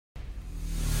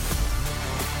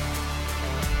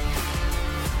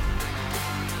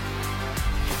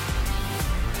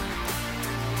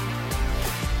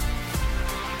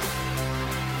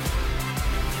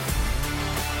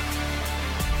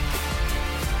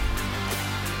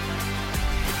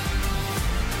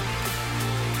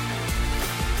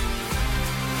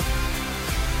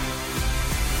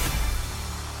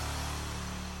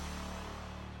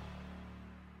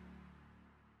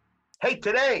Hey,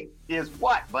 today is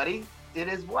what, buddy? It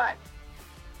is what?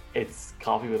 It's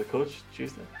Coffee with a Coach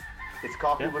Tuesday. It's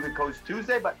Coffee with a Coach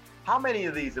Tuesday, but how many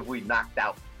of these have we knocked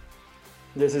out?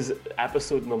 This is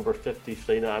episode number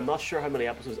 53. Now, I'm not sure how many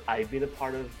episodes I've been a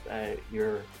part of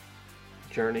your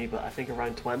journey, but I think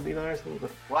around 20 now or something.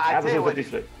 But well, I tell you what,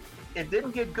 53. It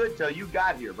didn't get good till you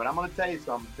got here, but I'm going to tell you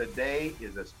something. Today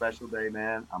is a special day,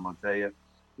 man. I'm going to tell you,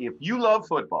 if you love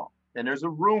football, and there's a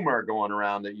rumor going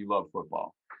around that you love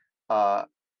football,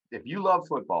 if you love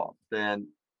football, then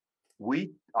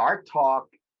our talk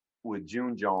with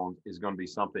Julio Jones is going to be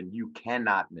something you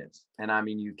cannot miss. And I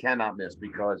mean, you cannot miss,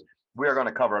 because we're going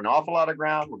to cover an awful lot of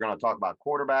ground. We're going to talk about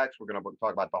quarterbacks. We're going to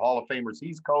talk about the Hall of Famers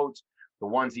he's coached, the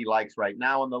ones he likes right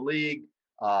now in the league,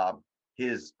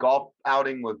 his golf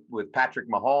outing with Patrick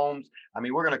Mahomes. I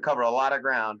mean, we're going to cover a lot of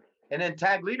ground. And then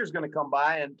Tadhg Leader is going to come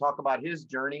by and talk about his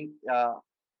journey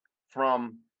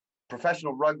from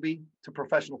professional rugby to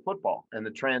professional football and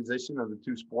the transition of the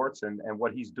two sports and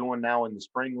what he's doing now in the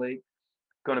spring league.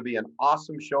 Going to be an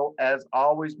awesome show, as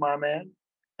always, my man,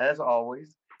 as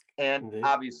always. And Indeed.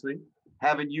 Obviously,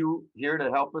 having you here to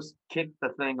help us kick the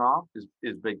thing off is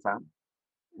big time.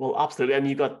 Well, absolutely. And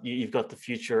you've got the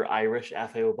future Irish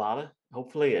F.A. Obata,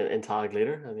 hopefully, in Tadhg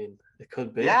Leader. I mean, it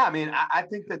could be. Yeah, I mean, I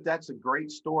think that's a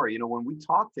great story. You know, when we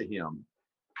talked to him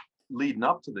leading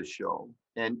up to the show,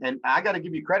 and I got to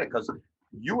give you credit, because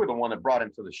you were the one that brought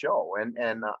him to the show, and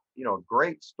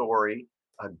great story,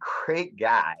 a great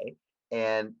guy,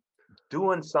 and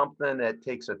doing something that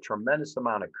takes a tremendous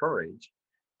amount of courage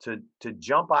to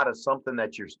jump out of something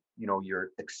that you're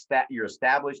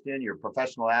established in, you're a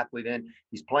professional athlete in.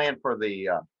 He's playing for the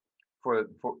for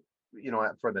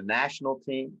the national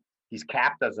team. He's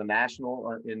capped as a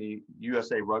national in the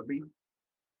USA Rugby,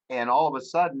 and all of a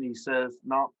sudden he says,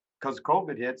 "No, because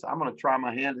COVID hits, I'm going to try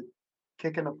my hand at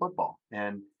kicking the football."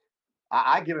 And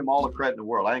I give him all the credit in the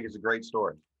world. I think it's a great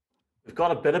story. We've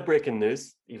got a bit of breaking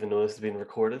news, even though this has been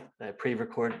recorded,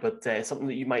 pre-recorded, but something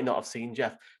that you might not have seen,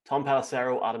 Jeff. Tom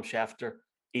Pelissero, Adam Schefter,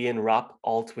 Ian Rapp,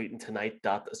 all tweeting tonight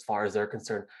that, as far as they're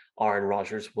concerned, Aaron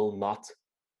Rodgers will not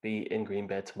be in Green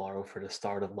Bay tomorrow for the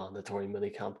start of mandatory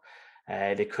minicamp.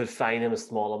 They could fine him a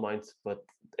small amount, but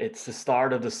it's the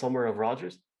start of the summer of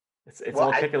Rodgers. It's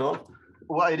all kicking off.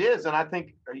 Well, it is, and I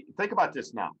think about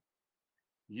this now.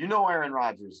 You know Aaron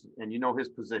Rodgers, and you know his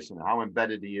position, how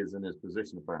embedded he is in his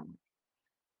position, apparently.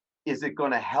 Is it going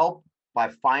to help by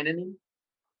fining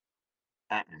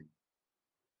him?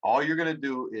 All you're going to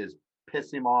do is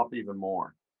piss him off even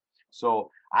more. So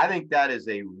I think that is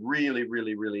a really,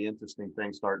 really, really interesting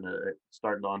thing starting to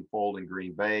unfold in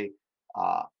Green Bay.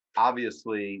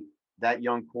 Obviously, that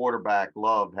young quarterback,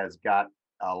 Love, has got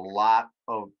a lot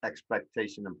of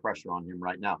expectation and pressure on him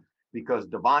right now, because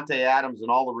Devontae Adams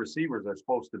and all the receivers are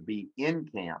supposed to be in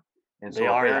camp. And so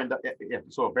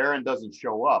if Aaron doesn't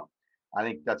show up, I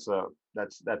think that's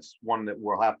one that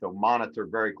we'll have to monitor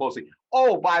very closely.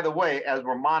 Oh, by the way, as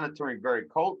we're monitoring very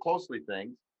closely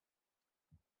things,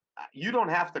 you don't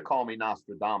have to call me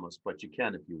Nostradamus, but you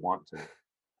can if you want to.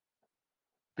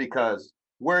 Because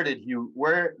where did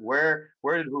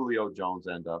Julio Jones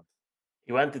end up?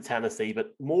 He went to Tennessee,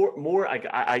 but more.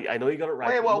 I know you got it right.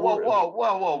 Wait,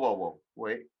 whoa.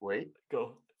 Wait.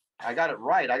 Go. I got it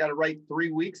right. I got it right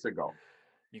 3 weeks ago.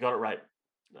 You got it right.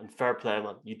 And fair play,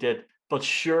 man. You did. But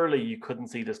surely you couldn't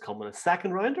see this coming. A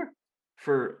second rounder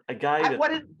for a guy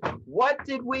what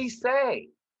did we say?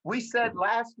 We said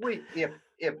last week, if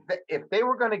they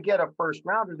were going to get a first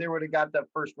rounder, they would have got that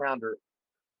first rounder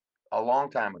a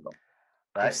long time ago.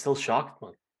 Right? I'm still shocked,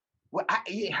 man. Well,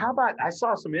 how about, I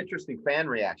saw some interesting fan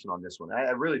reaction on this one.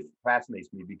 It really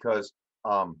fascinates me, because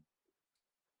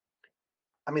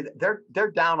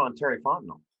they're down on Terry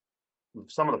Fontenot.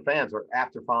 Some of the fans are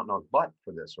after Fontenot's butt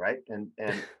for this, right? And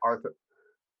Arthur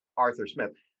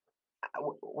Smith.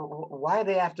 Why are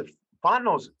they after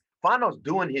Fontenot's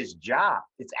doing his job?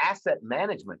 It's asset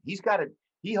management. He's got to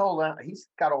hold on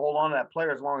to that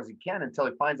player as long as he can until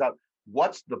he finds out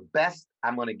what's the best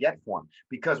I'm going to get for him.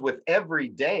 Because with every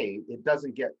day, it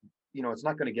doesn't get, it's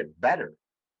not going to get better.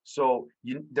 So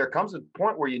there comes a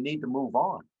point where you need to move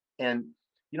on. And,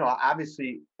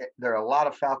 obviously there are a lot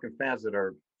of Falcon fans that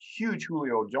are huge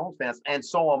Julio Jones fans, and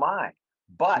so am I.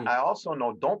 But I also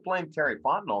know, don't blame Terry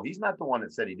Fontenot. He's not the one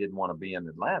that said he didn't want to be in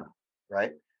Atlanta,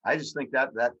 right? I just think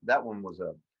that one was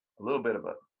a little bit of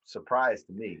a surprise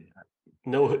to me.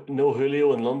 No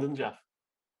Julio in London, Jeff.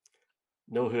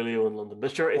 No Julio in London,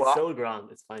 but sure, it's still grand.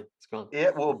 It's fine. It's grand.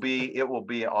 It will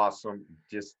be awesome.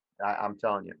 Just I'm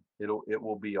telling you, it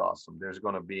will be awesome. There's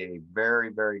going to be a very,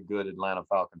 very good Atlanta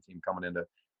Falcon team coming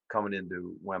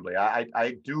into Wembley.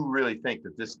 I do really think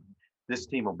that this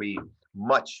team will be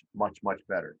much, much, much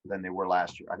better than they were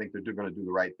last year. I think they're going to do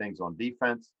the right things on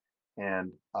defense,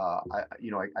 and I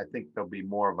think there'll be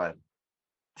more of a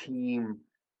team,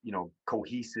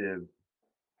 cohesive,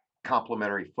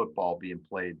 complementary football being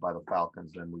played by the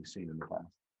Falcons than we've seen in the past.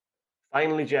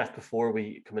 Finally, Jeff, before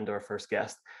we come into our first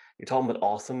guest, you're talking about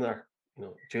awesome there.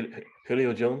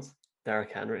 Julio Jones,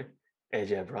 Derrick Henry,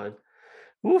 AJ Brown.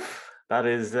 Oof,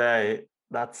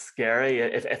 that's scary.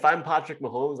 If I'm Patrick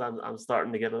Mahomes, I'm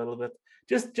starting to get a little bit,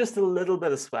 just a little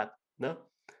bit of sweat. No,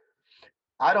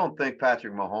 I don't think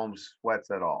Patrick Mahomes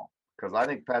sweats at all, because I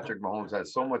think Patrick Mahomes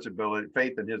has so much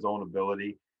faith in his own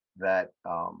ability that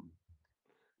I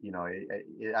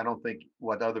don't think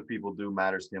what other people do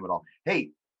matters to him at all. Hey,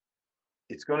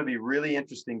 it's going to be really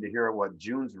interesting to hear what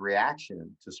June's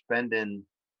reaction to spending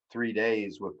 3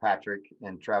 days with Patrick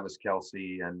and Travis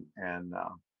Kelce and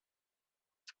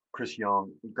Chris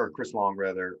Long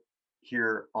rather,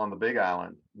 here on the Big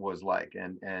Island was like.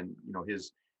 And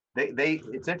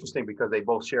it's interesting because they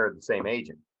both share the same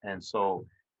agent, and so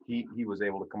he was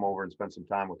able to come over and spend some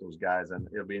time with those guys, and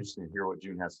it'll be interesting to hear what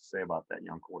June has to say about that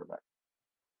young quarterback.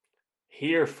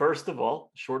 Here, first of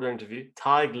all, shorter interview.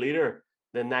 Tadhg Leader,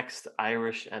 the next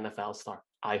Irish NFL star.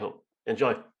 I hope.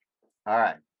 Enjoy. All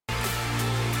right.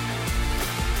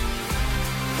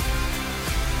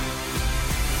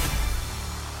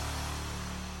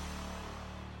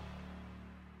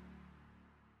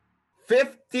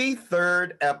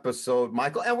 "53rd episode,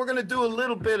 Michael, and we're going to do a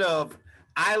little bit of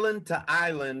island to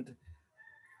island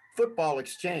football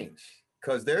exchange,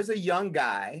 because there's a young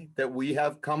guy that we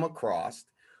have come across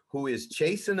who is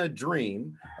chasing a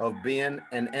dream of being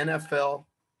an NFL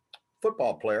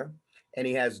football player, and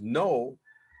he has no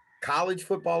college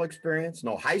football experience,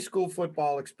 no high school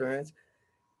football experience.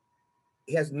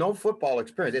 He has no football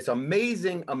experience. It's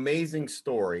amazing, amazing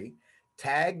story.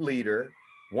 Tadhg Leader,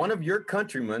 one of your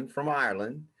countrymen from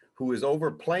Ireland, who is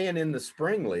over playing in the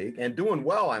spring league and doing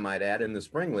well, I might add, in the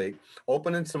spring league,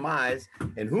 opening some eyes,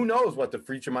 and who knows what the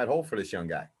future might hold for this young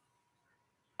guy.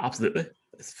 Absolutely.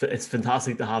 It's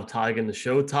fantastic to have Tadhg in the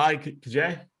show. Tadhg,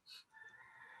 Jay.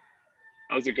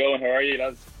 How's it going? How are you,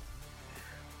 lads?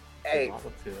 Hey,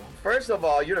 first of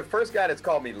all, you're the first guy that's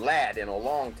called me lad in a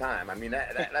long time. I mean,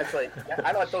 that's like,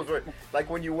 I thought those were like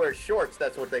when you wear shorts,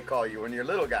 that's what they call you when you're a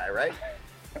little guy, right?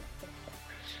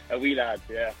 A wee lad,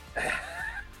 yeah.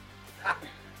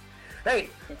 Hey,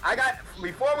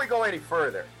 before we go any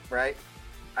further, right,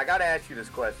 I got to ask you this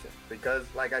question because,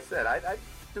 like I said, I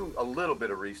do a little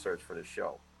bit of research for the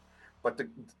show, but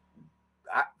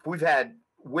we've had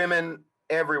women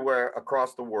everywhere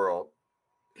across the world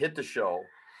hit the show,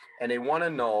 and they want to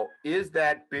know, is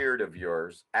that beard of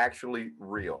yours actually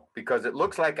real? Because it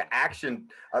looks like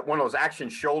one of those action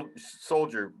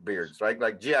soldier beards, right?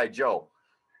 Like G.I. Joe.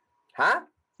 Huh?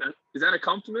 Is that a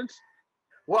compliment?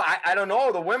 Well, I don't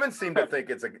know. The women seem to think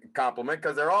it's a compliment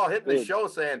because they're all hitting the show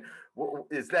saying,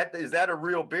 is that a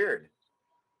real beard?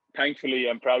 Thankfully,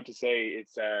 I'm proud to say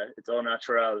it's all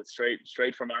natural,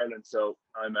 straight from Ireland. So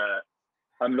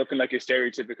I'm looking like a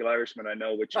stereotypical Irishman, I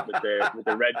know, with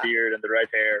the red beard and the red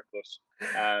hair.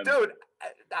 But dude,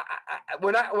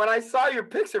 when I saw your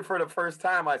picture for the first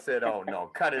time, I said, "Oh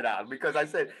no, cut it out!" Because I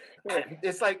said,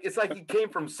 it's like he came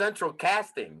from Central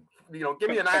Casting. Give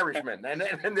me an Irishman,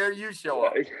 and there you show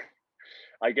up.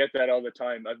 I get that all the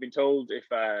time. I've been told if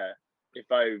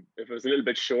it was a little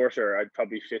bit shorter, I'd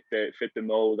probably fit the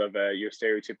mold of your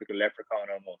stereotypical leprechaun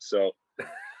almost. So.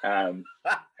 I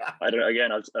don't.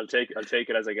 Again, I'll take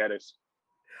it as I get it.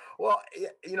 Well,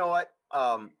 you know what?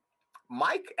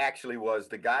 Mike actually was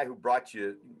the guy who brought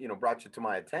you to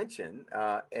my attention,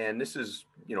 and this is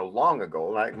long ago,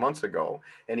 like months ago.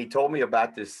 And he told me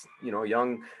about this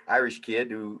young Irish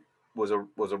kid who was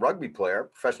a rugby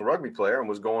player, professional rugby player, and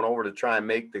was going over to try and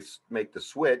make the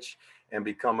switch and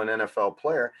become an NFL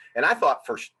player. And I thought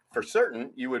for certain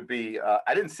you would be.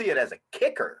 I didn't see it as a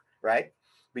kicker, right?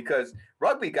 Because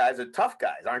rugby guys are tough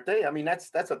guys, aren't they? I mean,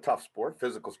 that's a tough sport,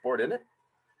 physical sport, isn't it?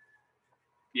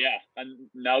 Yeah, and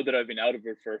now that I've been out of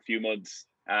it for a few months,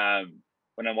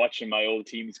 when I'm watching my old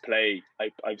teams play,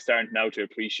 I'm starting now to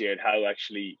appreciate how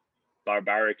actually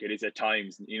barbaric it is at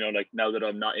times. Like now that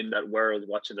I'm not in that world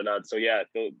watching the lads. So yeah,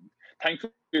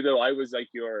 thankfully though, I was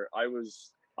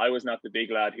not the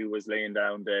big lad who was laying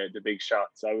down the big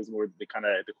shots. I was more the kind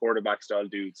of the quarterback style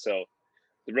dude. So.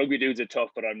 The rugby dudes are tough,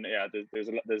 but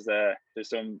there's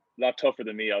some lot tougher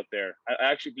than me out there. I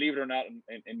actually, believe it or not,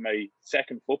 in my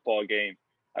second football game,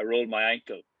 I rolled my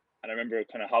ankle, and I remember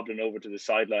kind of hobbling over to the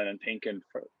sideline and thinking,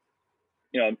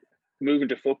 moving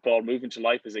to football, moving to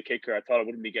life as a kicker, I thought I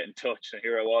wouldn't be getting touched, and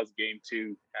here I was, game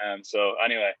 2. So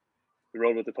anyway, we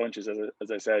rolled with the punches, as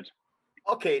I said.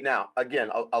 Okay, now again,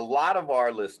 a lot of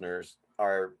our listeners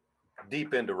are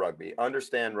deep into rugby,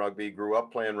 understand rugby, grew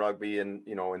up playing rugby, and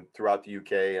and throughout the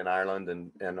UK and Ireland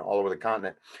and all over the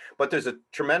continent. But there's a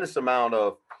tremendous amount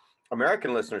of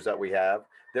American listeners that we have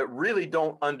that really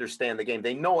don't understand the game.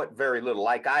 They know it very little.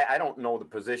 Like I don't know the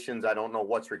positions. I don't know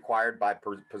what's required by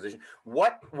position.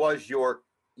 What was your,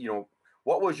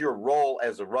 what was your role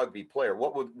as a rugby player?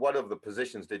 What of the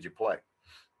positions did you play?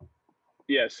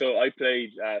 Yeah, so I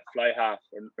played fly half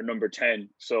or number 10.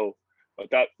 So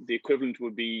that the equivalent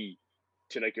would be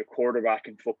to like your quarterback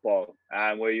in football,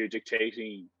 where you're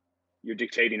dictating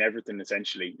everything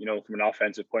essentially, from an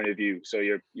offensive point of view. So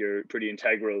you're pretty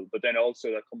integral. But then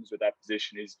also that comes with that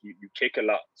position is you kick a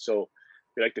lot. So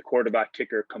you're like the quarterback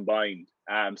kicker combined.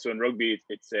 So in rugby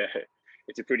it's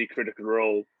a pretty critical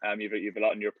role. You've a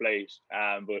lot on your plate.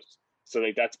 But so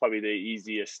like that's probably the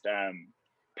easiest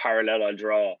parallel I'll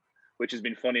draw, which has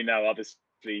been funny now.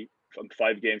 Obviously, I'm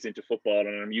 5 games into football,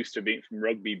 and I'm used to being from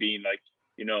rugby, being like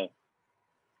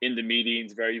in the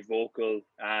meetings, very vocal,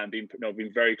 and being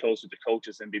very close with the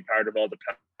coaches and being part of all the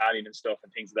planning and stuff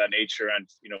and things of that nature, and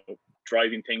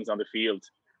driving things on the field.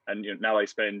 And now I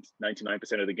spend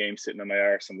 99% of the game sitting on my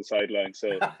arse on the sideline.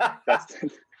 So that's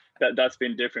that's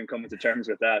been different coming to terms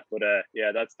with that. But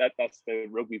yeah, that's the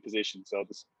rugby position. So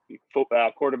this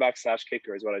quarterback /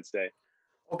 kicker is what I'd say.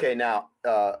 Okay, now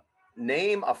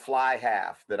name a fly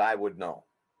half that I would know.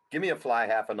 Give me a fly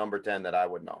half, a number 10 that I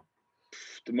would know.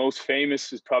 The most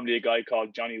famous is probably a guy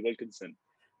called Johnny Wilkinson.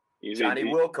 Johnny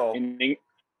Wilco.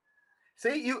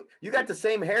 See, you got the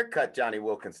same haircut Johnny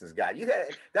Wilkinson's got.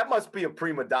 That must be a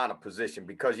prima donna position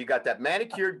because you got that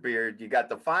manicured beard, you got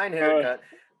the fine haircut.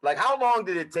 Like, how long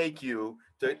did it take you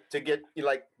to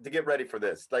get ready for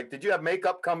this? Like, did you have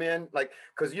makeup come in? Like,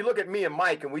 because you look at me and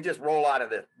Mike, and we just roll out of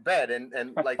the bed,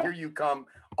 and like here you come,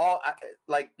 all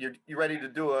like you're ready to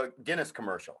do a Guinness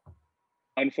commercial.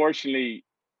 Unfortunately,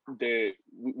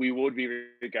 we would be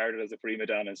regarded as a prima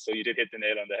donna. So you did hit the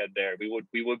nail on the head there. We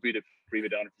would be the prima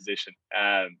donna position.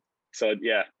 So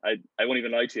yeah, I won't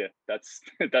even lie to you. That's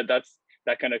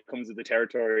that kind of comes with the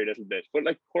territory a little bit. But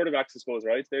like quarterbacks, I suppose,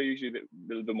 right? They're usually a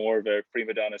little bit more of a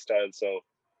prima donna style. So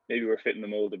maybe we're fitting the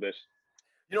mold a bit.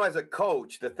 As a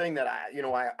coach, the thing that I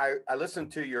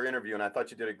listened to your interview and I thought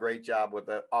you did a great job with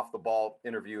the off the ball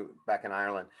interview back in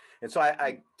Ireland. And so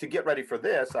I to get ready for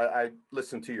this, I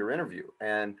listened to your interview.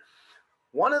 And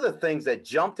one of the things that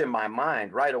jumped in my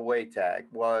mind right away,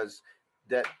 Tadhg, was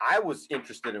that I was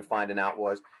interested in finding out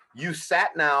was you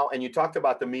sat now and you talked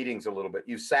about the meetings a little bit.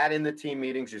 You sat in the team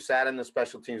meetings, you sat in the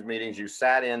special teams meetings, you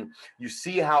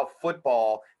see how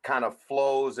football kind of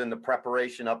flows in the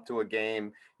preparation up to a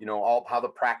game, all how the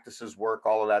practices work,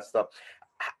 all of that stuff.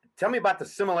 Tell me about the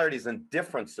similarities and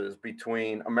differences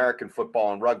between American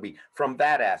football and rugby from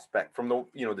that aspect, from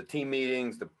the team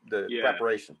meetings, the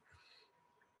preparation.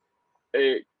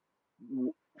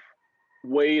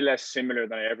 Way less similar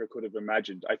than I ever could have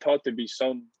imagined. I thought there'd be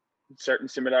some certain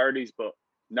similarities, but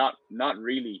not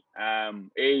really. A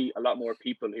lot more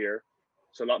people here,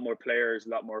 so a lot more players, a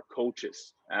lot more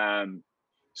coaches.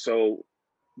 So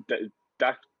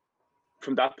that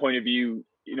from that point of view,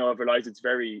 I've realized it's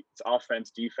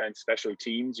offense, defense, special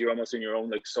teams. You're almost in your own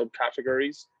like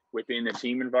subcategories within a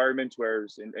team environment,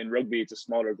 whereas in rugby it's a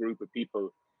smaller group of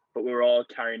people, but we're all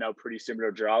carrying out pretty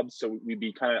similar jobs. So we'd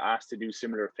be kind of asked to do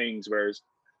similar things, whereas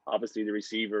obviously the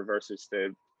receiver versus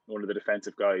one of the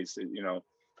defensive guys,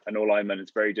 an O-lineman,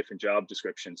 it's very different job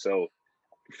description. So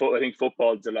I think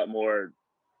football is a lot more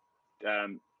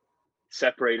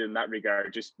separated in that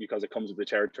regard, just because it comes with the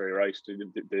territory, right?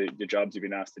 The jobs you've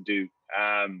been asked to do.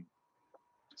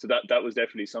 So that was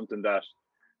definitely something that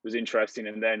was interesting.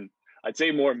 And then I'd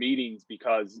say more meetings,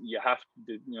 because you have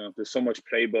to, there's so much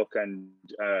playbook and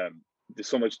there's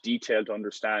so much detail to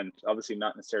understand. Obviously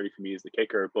not necessarily for me as the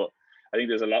kicker, but I think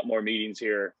there's a lot more meetings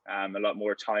here, a lot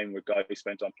more time with guys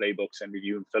spent on playbooks and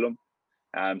reviewing film.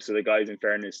 So the guys, in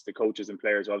fairness, the coaches and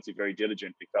players are obviously very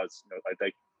diligent, because I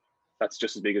think that's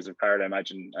just as big as a part, I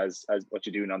imagine, as what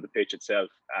you're doing on the pitch itself,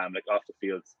 like off the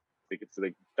field. It's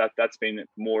like that's been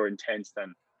more intense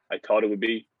than I thought it would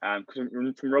be.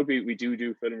 From rugby, we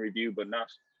do film review, but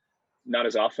not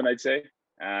as often, I'd say.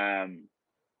 And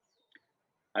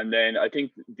then I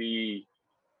think the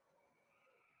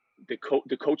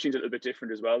coaching is a little bit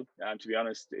different as well. To be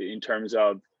honest, in terms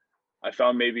of, I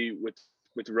found maybe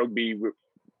with rugby, we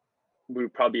were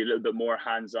probably a little bit more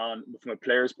hands-on from a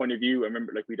player's point of view. I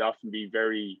remember like we'd often be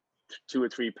 2 or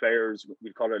 3 players,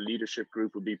 we'd call it a leadership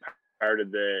group, would be part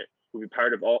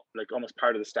of all, like almost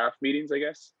part of the staff meetings, I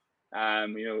guess.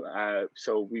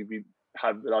 So we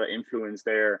have a lot of influence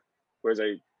there. Whereas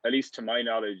at least to my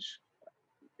knowledge,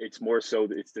 it's more so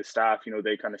that it's the staff,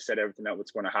 they kind of set everything out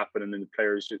what's going to happen, and then the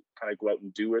players just kind of go out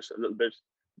and do it a little bit.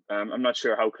 I'm not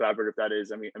sure how collaborative that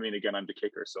is. I mean, again, I'm the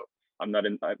kicker, so I'm not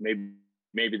in.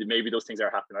 Maybe those things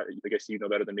are happening. I guess you know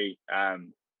better than me.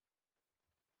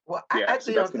 Well,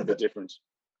 so that's been a bit different.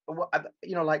 Well,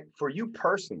 like for you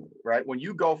personally, right? When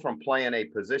you go from playing a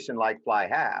position like fly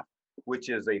half, which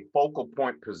is a focal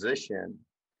point position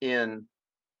in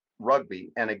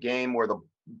rugby, and a game where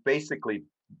basically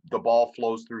the ball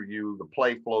flows through you, the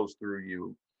play flows through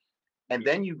you, and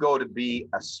then you go to be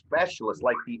a specialist,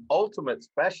 like the ultimate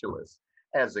specialist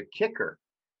as a kicker.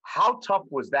 How tough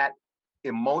was that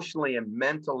emotionally and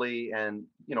mentally? And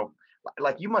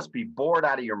like you must be bored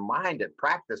out of your mind at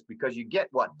practice, because you get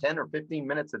 10 or 15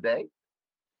 minutes a day.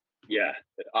 Yeah,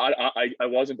 I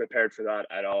wasn't prepared for that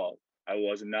at all. I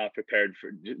was not prepared for,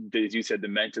 as you said, the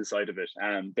mental side of it.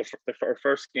 The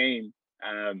first game,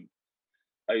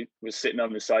 I was sitting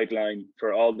on the sideline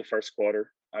for all the first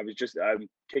quarter. I'm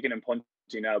kicking and punching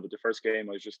now, but the first game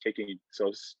I was just kicking.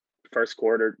 So first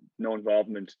quarter, no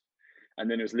involvement. And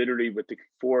then it was literally with the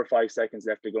 4 or 5 seconds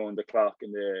left to go on the clock at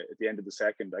the end of the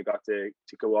second, I got to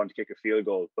go on to kick a field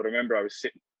goal. But I remember I was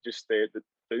sitting, just the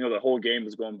whole game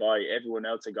was going by. Everyone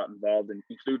else had got involved,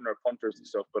 including our punters and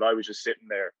stuff. But I was just sitting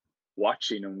there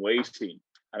watching and waiting,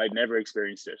 and I'd never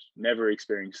experienced it.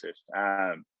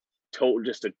 Total,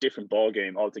 just a different ball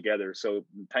game altogether. So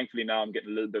thankfully now I'm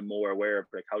getting a little bit more aware of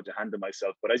like how to handle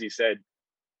myself. But as you said,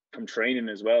 from training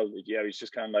as well, it's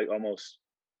just kind of like almost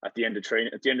at the end of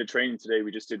training today, we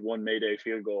just did one Mayday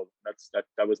field goal.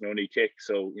 That was an only kick,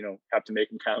 so have to make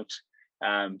them count.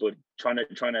 But trying to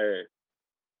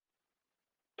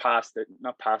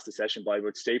not pass the session by,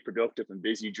 but stay productive and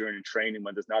busy during training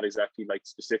when there's not exactly like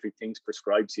specific things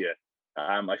prescribed to you.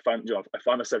 I found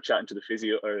myself chatting to the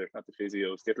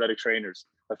athletic trainers.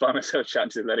 I found myself chatting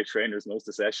to the athletic trainers most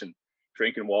of the session,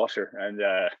 drinking water, and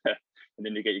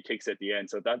then you get your kicks at the end.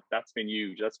 So that's been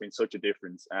huge. That's been such a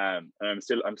difference. And I'm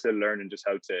still learning just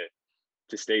how to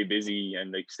stay busy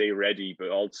and like stay ready, but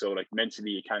also like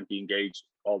mentally you can't be engaged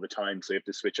all the time, so you have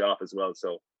to switch off as well.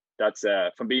 So that's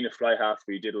from being a fly half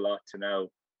where you did a lot to now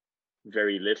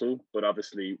very little, but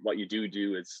obviously what you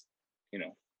do is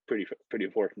pretty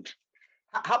important.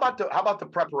 How about the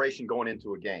preparation going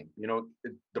into a game?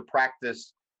 The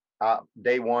practice,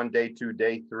 day 1, day 2,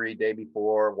 day 3, day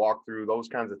before, walk through, those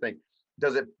kinds of things.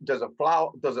 Does it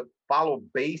follow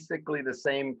basically the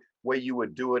same way you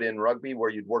would do it in rugby, where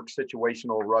you'd work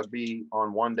situational rugby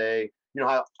on one day?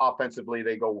 How offensively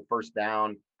they go first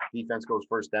down, defense goes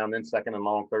first down, then second and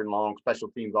long, third and long,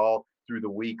 special teams all through the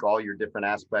week, all your different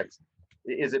aspects.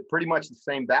 Is it pretty much the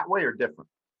same that way or different?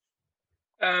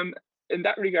 In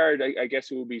that regard, I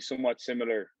guess it will be somewhat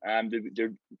similar. In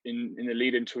the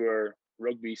lead into our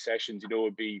rugby sessions,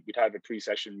 we'd have a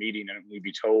pre-session meeting, and we'd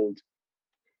be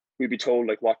told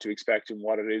like what to expect and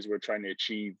what it is we're trying to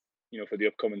achieve, for the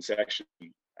upcoming session.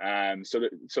 So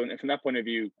from that point of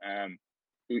view,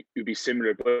 it would be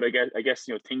similar. But I guess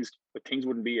things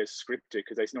wouldn't be as scripted,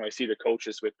 because I see the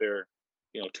coaches with their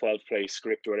 12 play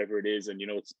script or whatever it is, and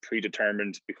it's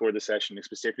predetermined before the session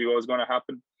specifically what was going to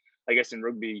happen. I guess in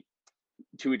rugby,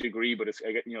 to a degree, but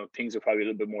things are probably a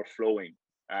little bit more flowing.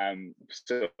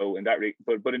 So in that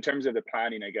but in terms of the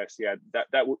planning, I guess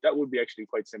that would be actually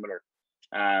quite similar.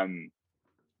 And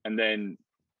then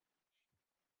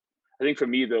I think for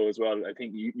me though as well, I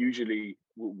think usually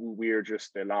we're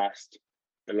just the last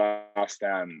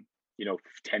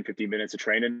 10-15 minutes of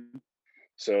training.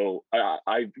 So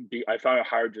I found it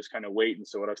hard just kind of waiting.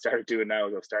 So what I've started doing now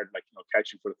is I've started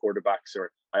catching for the quarterbacks,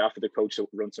 or I offer the coach to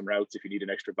run some routes if you need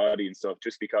an extra body and stuff.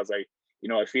 Just because I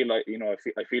feel like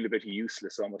I feel a bit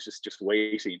useless almost just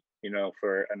waiting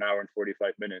for an hour and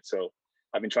 45 minutes. So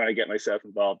I've been trying to get myself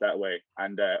involved that way,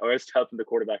 and or else helping the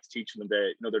quarterbacks, teaching them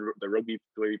the rugby,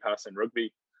 the way we pass in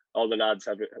rugby. All the lads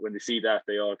have it when they see that,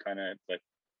 they all kind of like.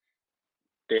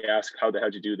 They ask, how the hell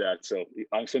do you do that? So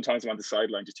sometimes I'm on the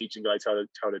sideline just teaching guys how to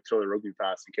throw the rugby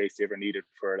pass in case they ever need it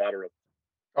for a lateral.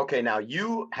 Okay, now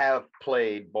you have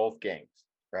played both games,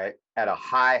 right, at a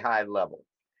high level.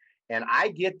 And I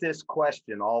get this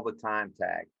question all the time,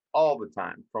 Tadhg, all the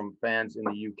time from fans in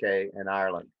the UK and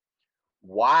Ireland.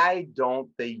 Why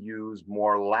don't they use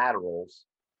more laterals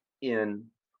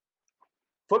in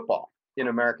football, in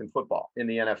American football, in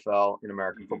the NFL, in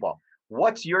American football?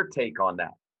 What's your take on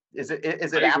that? Is it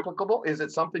applicable? Is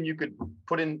it something you could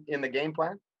put in the game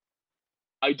plan?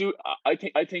 I do. I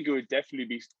think it would definitely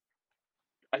be.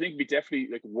 I think it'd be definitely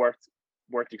like worth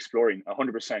exploring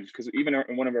 100%. Because even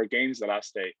in one of our games the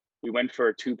last day, we went for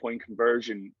a 2-point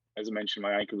conversion. As I mentioned,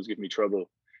 my ankle was giving me trouble.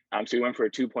 So we went for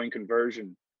a 2-point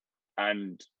conversion,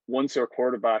 and once our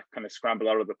quarterback kind of scrambled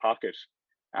out of the pocket,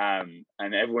 and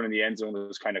everyone in the end zone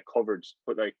was kind of covered,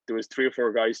 but like there was 3 or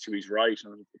 4 guys to his right,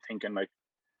 and I was thinking like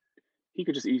he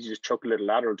could just easily just chuck a little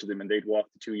lateral to them and they'd walk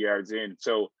the 2 yards in.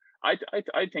 So I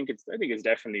think it's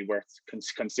definitely worth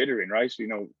considering, right? You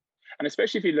know, and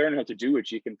especially if you learn how to do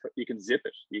it, you can zip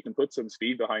it, you can put some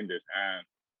speed behind it.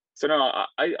 So no,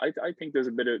 I think there's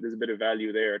a bit of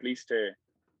value there, at least to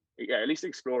at least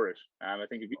explore it. I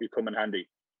think it could come in handy.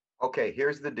 Okay,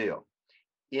 here's the deal.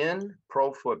 In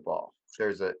pro football,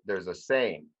 there's a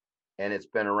saying, and it's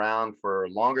been around for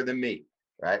longer than me,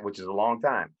 right? Which is a long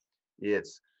time.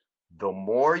 It's the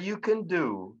more you can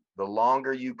do, the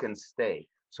longer you can stay.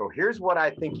 So here's what I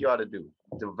think you ought to do.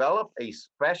 Develop a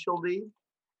specialty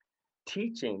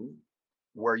teaching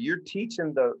where you're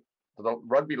teaching the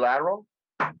rugby lateral,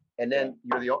 and then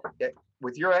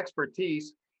with your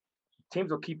expertise, teams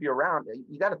will keep you around.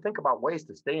 You got to think about ways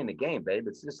to stay in the game, babe.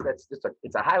 It's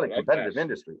a highly competitive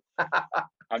industry.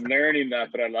 I'm learning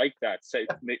that, but I like that.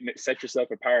 Set yourself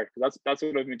apart, because that's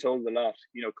what I've been told a lot.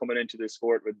 You know, coming into this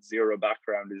sport with zero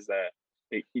background is that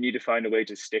you need to find a way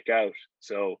to stick out.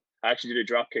 So I actually did a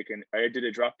drop kick, and I did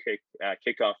a drop kick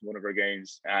kickoff in one of our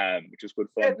games, which was good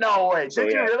fun. No way! So,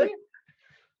 did you really?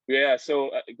 Yeah.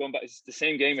 So going back, it's the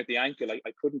same game at the ankle. I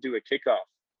couldn't do a kickoff.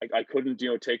 I couldn't,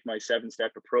 take my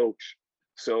 7-step approach.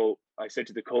 So I said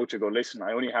to the coach, I go, listen,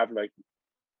 I only have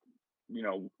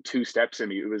 2 steps in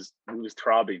me. It was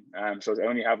throbbing. So I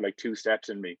only have 2 steps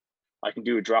in me. I can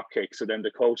do a drop kick. So then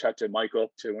the coach had to mic up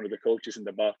to one of the coaches in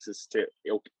the boxes to,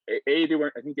 they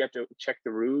weren't, I think they have to check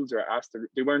the rules or ask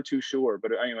they weren't too sure.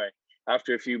 But anyway,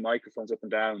 after a few microphones up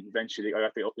and down, eventually I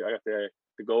got the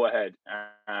go ahead.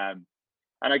 And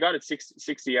I got it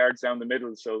 60 yards down the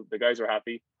middle. So the guys were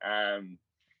happy.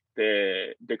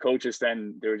 The coaches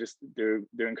then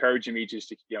they're encouraging me just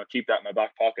to keep that in my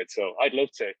back pocket. So I'd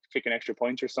love to kick an extra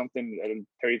point or something at a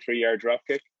 33-yard drop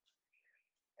kick.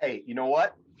 Hey, you know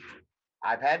what?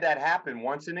 I've had that happen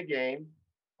once in a game.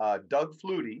 Doug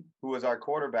Flutie, who was our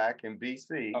quarterback in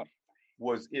BC,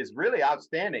 is really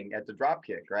outstanding at the drop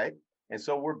kick, right? And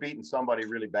so we're beating somebody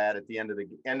really bad at the end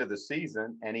of the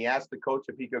season, and he asked the coach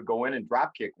if he could go in and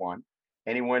drop kick one.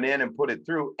 And he went in and put it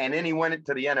through, and then he went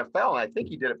to the NFL, and I think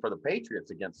he did it for the Patriots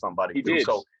against somebody. He did.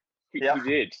 So he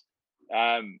did.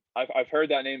 I've heard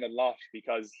that name a lot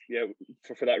because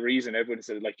for that reason, everyone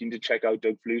said you need to check out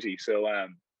Doug Flutie. So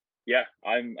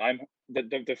I'm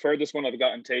the furthest one I've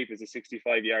got on tape is a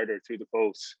 65-yarder through the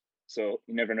post. So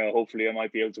you never know. Hopefully, I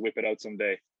might be able to whip it out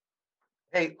someday.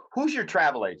 Hey, who's your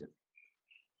travel agent?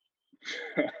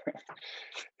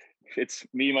 It's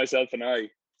me, myself, and I.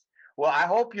 Well, I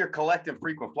hope you're collecting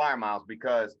frequent flyer miles,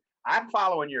 because I'm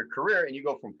following your career, and you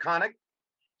go from Connacht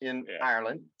in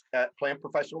Ireland, playing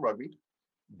professional rugby.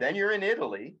 Then you're in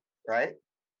Italy, right?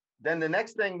 Then the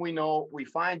next thing we know, we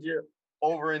find you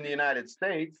over in the United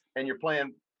States, and you're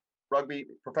playing rugby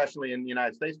professionally in the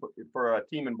United States for a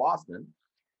team in Boston.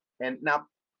 And now,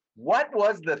 what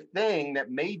was the thing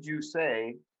that made you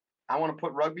say, I want to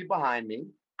put rugby behind me,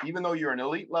 even though you're an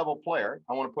elite level player,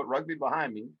 I want to put rugby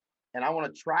behind me, and I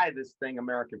want to try this thing,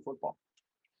 American football?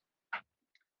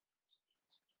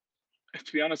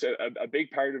 To be honest, a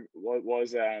big part of what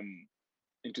was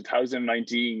in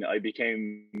 2019, I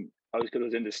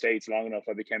was in the States long enough,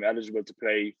 I became eligible to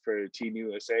play for Team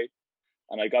USA,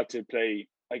 and I got to play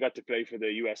for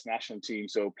the US national team.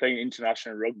 So playing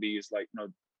international rugby is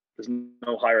there's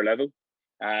no higher level.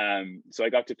 So I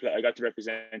got to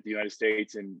represent the United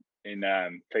States and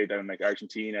play down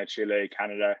Argentina, Chile,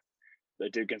 Canada. I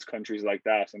did against countries like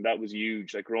that, and that was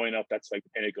huge. Growing up, that's the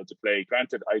pinnacle to play.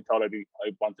 Granted, I thought I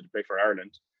wanted to play for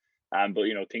Ireland, but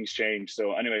things changed.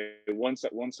 So anyway, once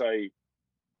I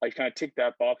kind of ticked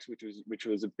that box, which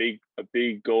was a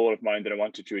big goal of mine that I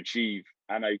wanted to achieve,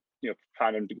 and I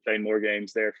planned on playing more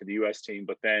games there for the US team.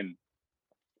 But then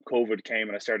COVID came,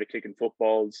 and I started kicking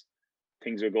footballs.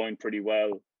 Things were going pretty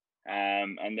well.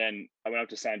 And then I went out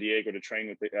to San Diego to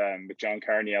train with John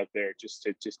Carney out there, just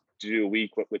to do a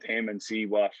week with him and see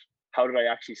how did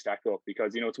I actually stack up,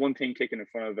 because it's one thing kicking in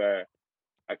front of a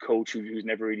coach who's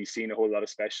never really seen a whole lot of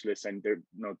specialists, and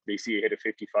they see you hit a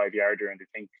 55-yarder and they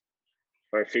think,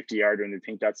 or a 50-yarder, and they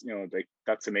think that's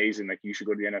that's amazing, you should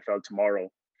go to the NFL tomorrow.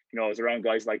 I was around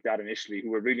guys like that initially who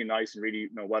were really nice and really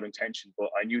well intentioned, but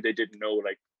I knew they didn't know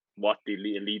what the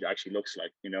elite actually looks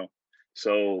like.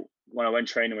 So when I went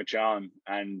training with John,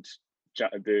 and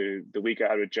the week I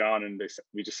had with John, and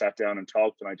we just sat down and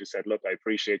talked, and I just said, look, I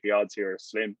appreciate the odds here are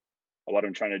slim of what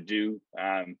I'm trying to do,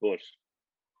 but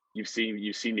you've seen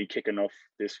me kick enough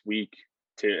this week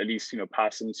to at least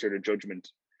pass some sort of judgment.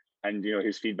 And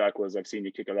his feedback was, I've seen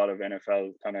you kick a lot of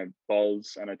NFL kind of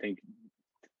balls, and I think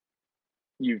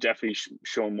you've definitely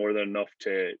shown more than enough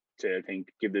to I think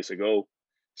give this a go.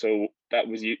 So that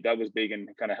was big and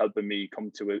kind of helping me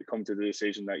come to the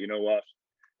decision that, you know what,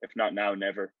 if not now,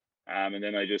 never. And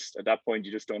then at that point,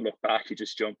 you just don't look back. You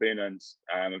just jump in, and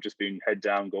I've just been head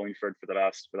down going for it for the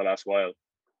last while.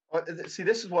 Well, see,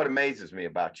 this is what amazes me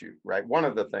about you, right? One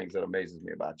of the things that amazes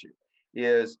me about you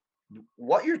is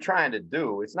what you're trying to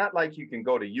do. It's not like you can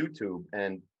go to YouTube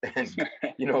and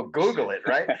Google it,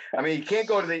 right? I mean, you can't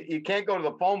go to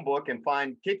the phone book and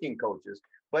find kicking coaches,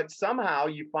 but somehow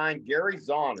you find Gary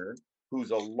Zauner,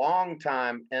 who's a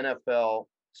longtime NFL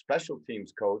special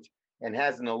teams coach and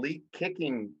has an elite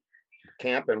kicking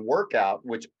camp and workout,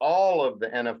 which all of the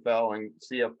NFL and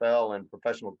CFL and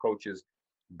professional coaches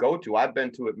go to. I've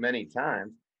been to it many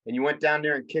times. And you went down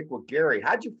there and kicked with Gary.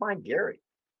 How'd you find Gary?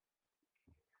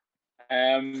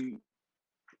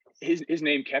 His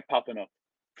name kept popping up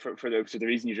for the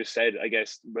reason you just said. I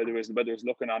guess whether it was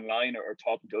looking online or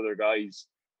talking to other guys,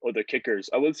 other kickers.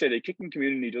 I will say the kicking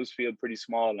community does feel pretty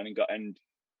small, and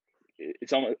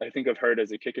it's almost, I think I've heard,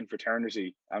 as a kicking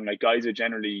fraternity, and like guys are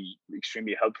generally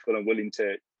extremely helpful and willing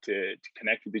to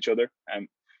connect with each other, and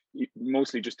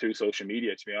mostly just through social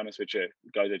media, to be honest with you,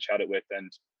 guys I chatted with,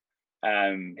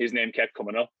 and his name kept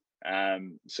coming up.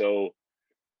 So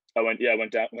I went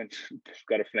down,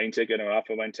 got a plane ticket and I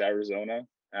went to Arizona,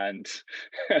 and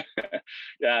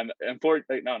yeah,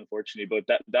 not unfortunately,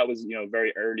 but that was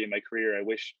very early in my career. I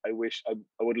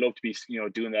would love to be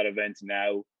doing that event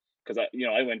now, because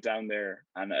I went down there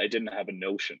and I didn't have a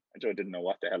notion. I didn't know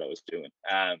what the hell I was doing.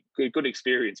 Good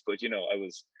experience, but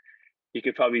you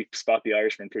could probably spot the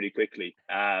Irishman pretty quickly.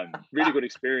 Really good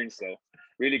experience though.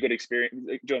 Really good experience.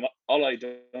 All I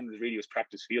done was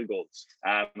practice field goals.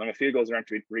 And my field goals aren't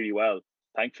really well,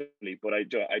 thankfully. But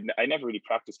I never really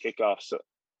practiced kickoffs, so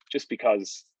just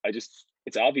because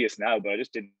it's obvious now, but I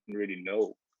just didn't really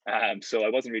know. So I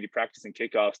wasn't really practicing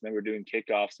kickoffs. And then we're doing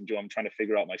kickoffs, and I'm trying to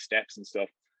figure out my steps and stuff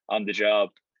on the job.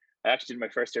 I actually did my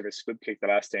first ever squib kick the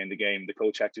last day in the game. The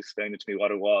coach had to explain it to me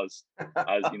what it was,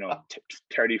 as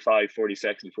 35, 40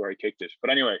 seconds before I kicked it.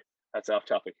 But anyway, that's off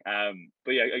topic.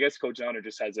 But yeah, I guess Coach Zauner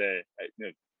just has a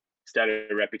stellar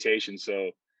reputation,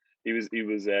 so he was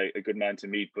a good man to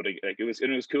meet. But it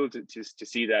was cool to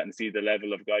see that and see the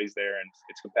level of guys there, and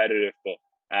it's competitive, but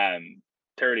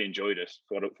thoroughly enjoyed it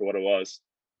for what it was.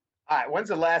 All right, when's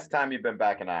the last time you've been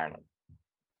back in Ireland?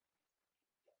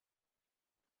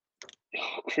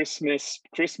 Christmas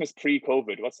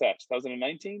pre-COVID. What's that?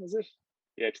 2019, is it?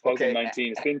 Yeah, 2019.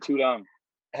 Okay. It's been too long.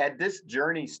 Had this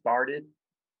journey started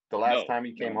the last time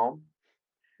you came home?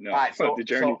 No. All right, so the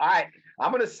journey.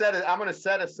 I'm gonna set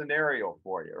a scenario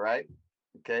for you, right?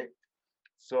 Okay.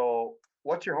 So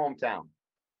what's your hometown?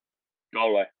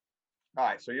 Galway. All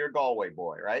right, so you're a Galway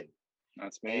boy, right?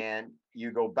 That's me. And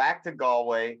you go back to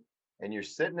Galway and you're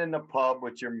sitting in the pub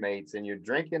with your mates and you're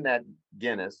drinking that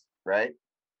Guinness, right?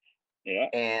 Yeah.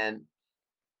 And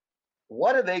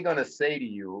what are they going to say to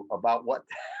you about what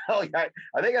the hell?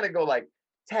 Are they going to go like,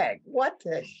 Tadhg, what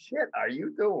the shit are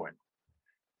you doing?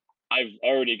 I've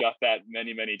already got that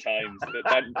many times.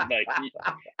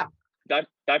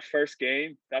 That first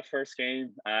game,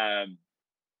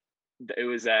 it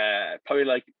was probably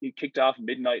like it kicked off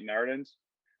midnight in Ireland,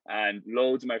 and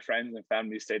loads of my friends and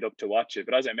family stayed up to watch it.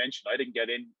 But as I mentioned, I didn't get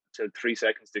in till 3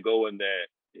 seconds to go in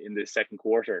the second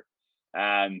quarter.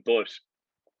 But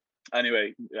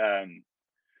anyway,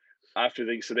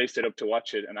 so they stayed up to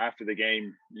watch it, and after the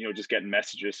game, just getting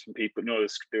messages from people.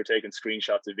 They were taking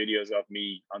screenshots of videos of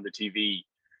me on the TV,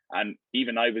 and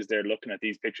even I was there looking at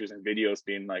these pictures and videos,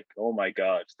 being like, "Oh my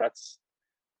God, that's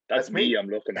me I'm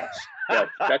looking at. Yeah,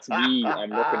 that's me I'm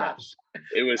looking at."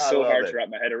 It was so hard to wrap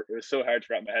my head. It was so hard to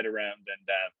wrap my head around, and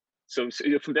so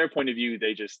from their point of view,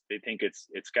 they think it's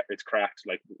cracked.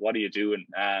 Like, what are you doing?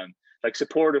 Like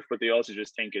supportive, but they also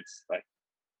just think it's like,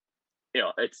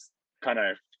 it's kind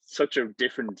of such a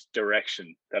different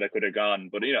direction that I could have gone.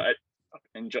 But I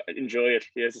enjoy it.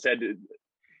 As I said,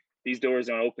 these doors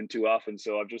don't open too often,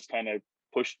 so I've just kind of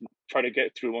try to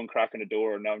get through one crack in the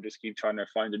door, and now I'm just keep trying to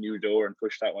find a new door and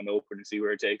push that one open and see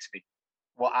where it takes me.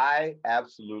 Well, I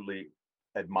absolutely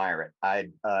admire it.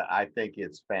 I think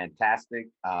it's fantastic.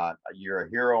 You're a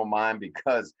hero of mine,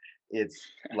 because it's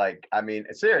like, I mean,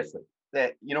 seriously,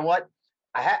 that you know what,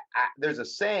 there's a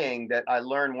saying that I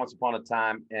learned once upon a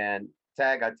time, and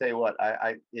Tadhg, I tell you what,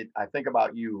 I think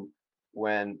about you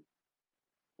when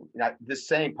this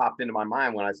saying popped into my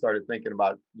mind when I started thinking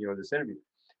about this interview.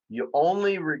 You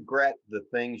only regret the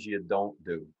things you don't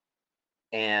do,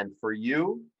 and for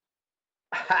you,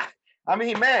 I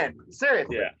mean, man,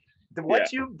 seriously,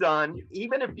 what you've done,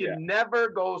 even if you never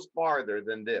goes farther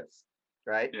than this,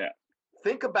 right? Yeah.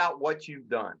 think about what you've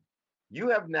done. You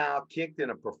have now kicked in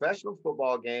a professional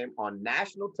football game on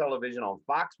national television on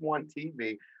Fox 1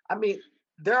 TV. I mean,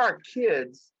 there are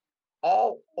kids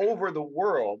all over the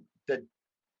world that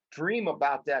dream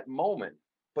about that moment,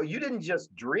 but you didn't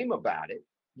just dream about it.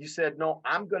 You said, no,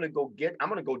 I'm going to go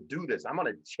do this. I'm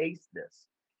going to chase this.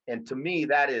 And to me,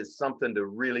 that is something to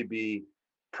really be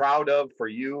proud of for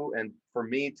you and for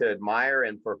me to admire,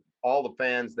 and for all the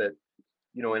fans that,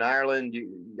 in Ireland,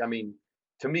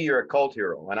 to me, you're a cult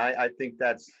hero. And I think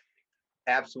that's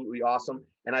absolutely awesome.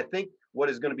 And I think what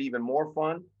is going to be even more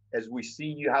fun as we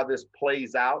see how this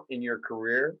plays out in your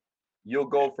career, you'll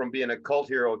go from being a cult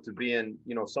hero to being,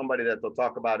 somebody that they'll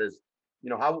talk about as,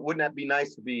 how wouldn't that be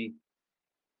nice to be?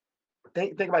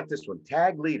 Think about this one,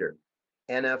 Tadhg Leader,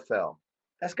 NFL.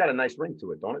 That's got a nice ring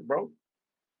to it, don't it, bro?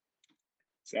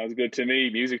 Sounds good to me.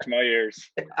 Music to my ears.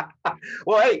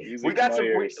 Well, hey,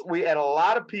 we had a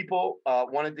lot of people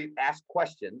wanted to ask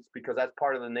questions because that's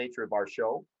part of the nature of our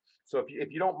show. So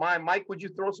if you don't mind, Mike, would you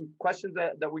throw some questions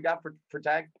that we got for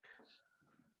Tadhg?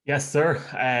 Yes, sir.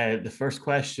 The first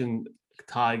question,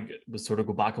 Tadhg, was sort of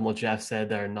go back on what Jeff said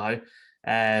there now.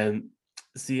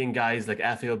 Seeing guys like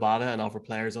Efe Obada and other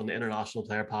players on the international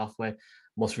player pathway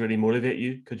must really motivate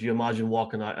you. Could you imagine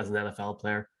walking out as an NFL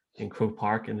player in Croke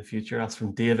Park in the future? That's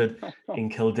from David in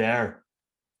Kildare.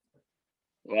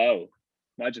 Wow,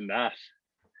 imagine that.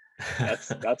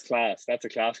 That's class. That's a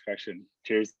class question.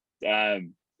 Cheers. I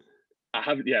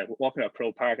haven't, walking out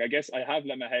Croke Park. I guess I have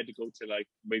let my head to go to like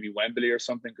maybe Wembley or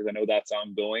something because I know that's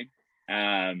ongoing.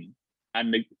 And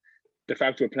the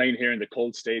fact we're playing here in the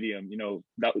cold stadium,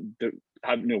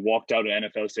 having walked out of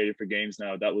NFL stadium for games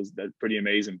now, that's pretty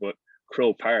amazing. But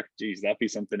Croke Park, geez, that'd be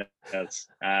something else.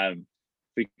 If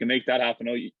we can make that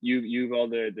happen, you've all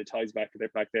the ties back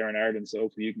there in Ireland, so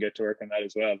hopefully you can get to work on that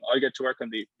as well. I'll get to work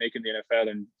on making the NFL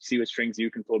and see what strings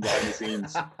you can pull behind the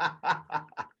scenes.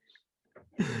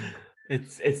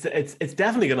 It's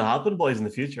definitely going to happen, boys, in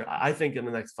the future. I think in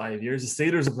the next 5 years, the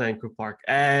Steelers are playing Croke Park.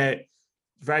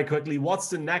 Very quickly, what's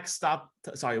the next step,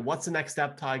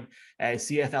 Tadhg?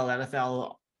 CFL,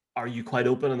 NFL, are you quite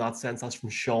open in that sense? That's from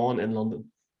Sean in London.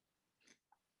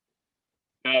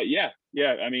 Yeah.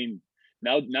 I mean,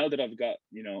 now that I've got,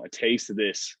 a taste of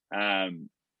this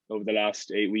over the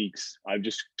last 8 weeks, I'm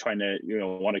just trying to,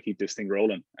 want to keep this thing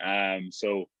rolling.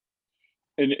 So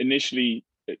initially,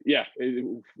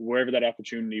 wherever that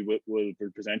opportunity will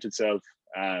present itself,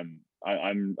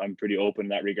 I'm pretty open in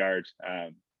that regard.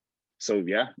 So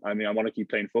yeah, I mean, I want to keep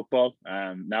playing football.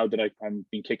 Now that I'm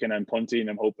been kicking and punting,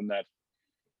 I'm hoping that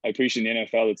I appreciate in the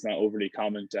NFL, it's not overly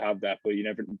common to have that, but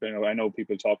I know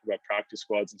people talk about practice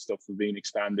squads and stuff for being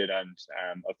expanded, and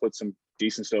I've put some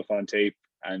decent stuff on tape.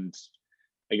 And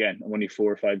again, I'm only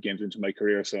 4 or 5 games into my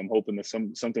career, so I'm hoping that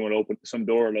some door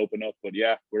will open up. But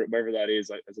yeah, wherever that is,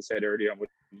 as I said earlier, I'm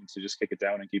willing to just kick it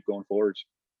down and keep going forward.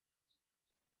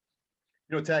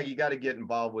 Tadhg, you got to get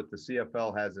involved with the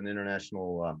CFL. Has an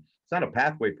international, it's not a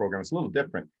pathway program. It's a little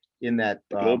different in that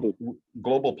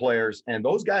global players, and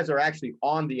those guys are actually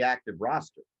on the active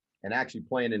roster and actually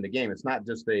playing in the game. It's not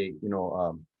just a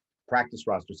practice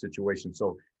roster situation.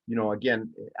 So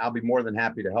again, I'll be more than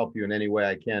happy to help you in any way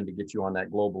I can to get you on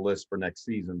that global list for next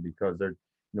season, because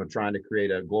they're trying to create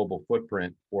a global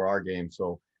footprint for our game.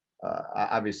 So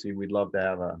obviously we'd love to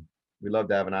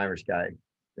have an Irish guy,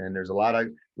 and there's a lot of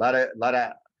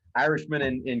Irishmen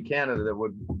in Canada that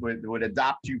would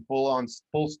adopt you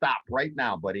full stop right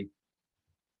now, buddy.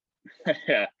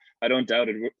 Yeah, I don't doubt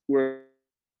it.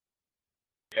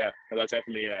 That's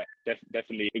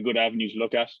definitely a good avenue to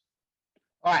look at.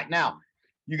 All right, now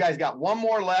you guys got one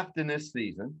more left in this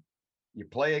season. You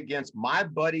play against my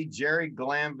buddy Jerry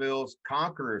Glanville's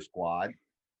Conqueror squad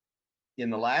in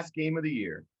the last game of the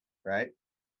year, right?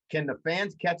 Can the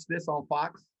fans catch this on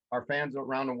Fox? Our fans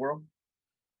around the world?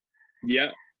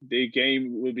 Yeah, the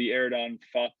game will be aired on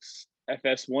Fox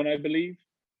FS1, I believe.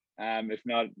 If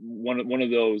not one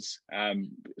of those.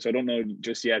 So I don't know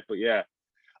just yet, but yeah.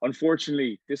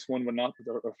 Unfortunately, this one will not.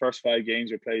 Our first 5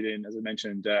 games were played in, as I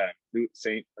mentioned,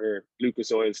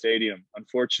 Lucas Oil Stadium.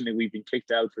 Unfortunately, we've been kicked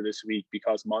out for this week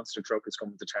because Monster Truck is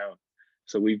coming to town.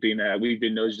 So we've been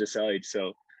nudged aside.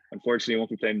 So unfortunately, I won't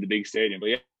be playing in the big stadium. But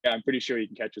yeah, I'm pretty sure you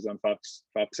can catch us on Fox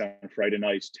on Friday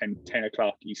night, 10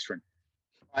 o'clock Eastern.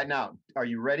 Right now, are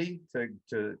you ready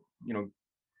to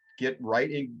get right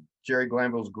in Jerry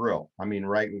Glanville's grill? I mean,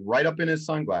 right up in his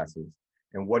sunglasses.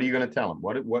 And what are you going to tell him?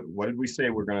 What did we say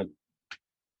we're going to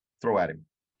throw at him?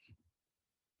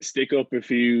 Stick up a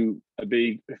few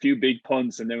big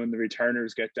punts, and then when the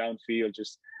returners get downfield,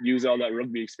 just use all that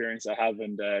rugby experience I have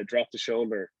and drop the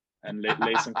shoulder and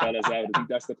lay some fellas out. I think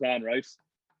that's the plan, right?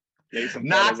 lay some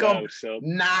knock fellas them, out. So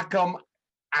knock them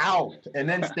out, and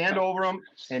then stand over them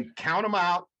and count them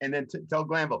out, and then tell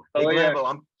Glambo, hey,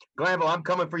 Glambo, I'm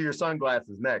coming for your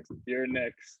sunglasses next. You're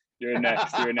next. You're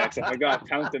next. You're next. Oh my God,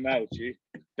 count them out. Gee,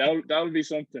 that'll be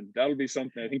something. That'll be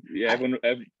something. I think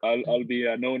I'll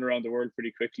be known around the world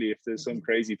pretty quickly if there's some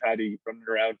crazy Paddy running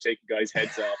around taking guys'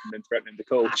 heads off and then threatening the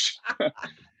coach.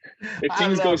 If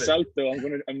things go south, though,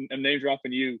 I'm name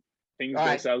dropping you. Things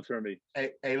go south for me.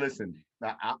 Hey, listen,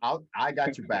 I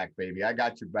got your back, baby. I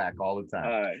got your back all the time.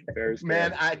 All right, fair.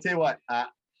 Man, I tell you what,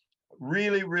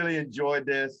 really, really enjoyed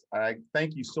this. I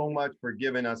thank you so much for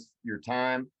giving us your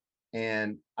time.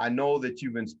 And I know that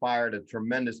you've inspired a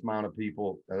tremendous amount of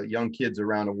people, young kids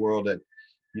around the world that,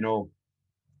 you know,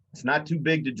 it's not too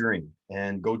big to dream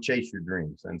and go chase your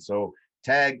dreams. And so,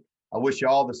 Tadhg, I wish you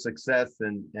all the success,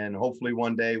 and hopefully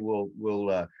one day we'll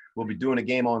be doing a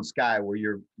game on Sky where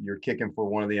you're kicking for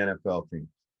one of the NFL teams.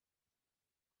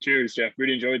 Cheers, Jeff.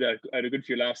 Really enjoyed that. I had a good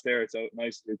few laughs there. It's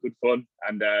nice, good fun,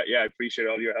 and I appreciate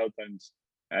all your help and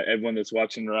everyone that's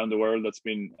watching around the world.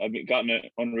 I've gotten an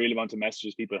unreal amount of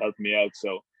messages, people helping me out,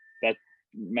 so that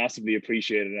massively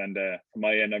appreciated. And from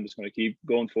my end, I'm just going to keep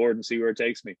going forward and see where it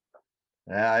takes me.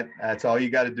 That's all you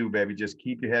got to do, baby. Just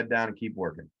keep your head down and keep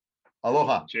working.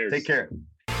 Aloha. Cheers. Take care.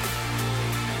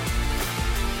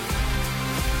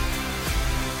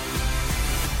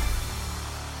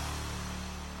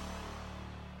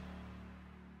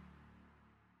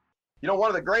 You know, one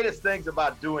of the greatest things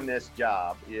about doing this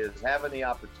job is having the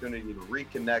opportunity to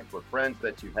reconnect with friends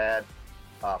that you've had.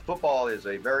 Football is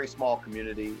a very small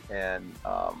community, and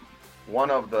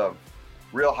one of the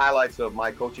real highlights of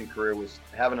my coaching career was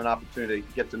having an opportunity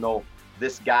to get to know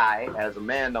this guy as a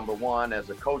man, number one, as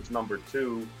a coach, number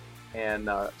two, and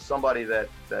somebody that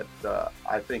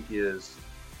I think is,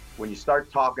 when you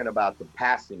start talking about the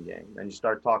passing game and you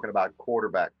start talking about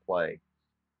quarterback play,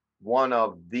 one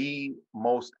of the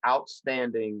most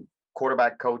outstanding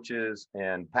quarterback coaches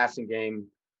and passing game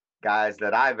guys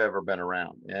that I've ever been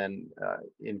around, and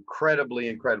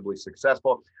incredibly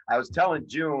successful. I was telling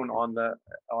June on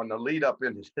the lead up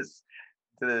into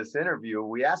this interview,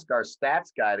 we asked our stats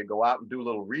guy to go out and do a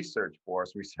little research for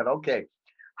us. We said, okay,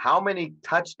 how many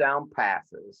touchdown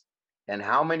passes and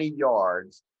how many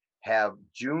yards have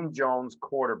Julio Jones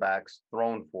quarterbacks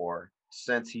thrown for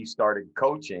since he started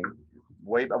coaching?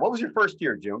 What was your first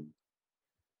year, June?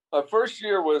 My first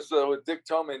year was with Dick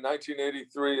Tomey in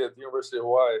 1983 at the University of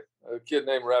Hawaii. A kid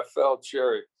named Raphael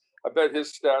Cherry. I bet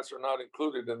his stats are not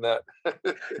included in that.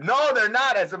 No, they're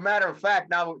not. As a matter of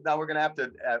fact, now we're gonna have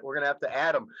to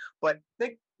add them. But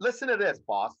listen to this,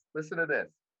 boss. Listen to this.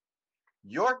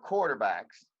 Your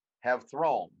quarterbacks have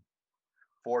thrown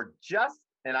for just,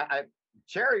 and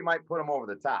Cherry might put them over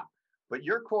the top, but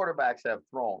your quarterbacks have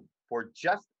thrown for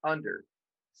just under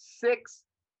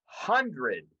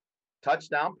 600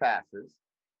 touchdown passes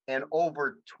and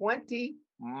over 20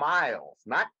 miles,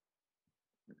 not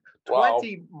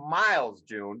 20 miles,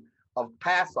 June, of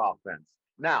pass offense.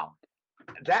 Now,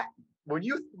 that when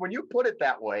you put it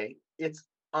that way, it's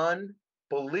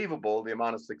unbelievable the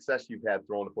amount of success you've had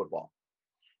throwing the football.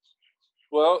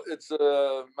 Well, it's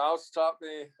Mouse taught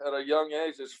me at a young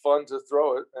age it's fun to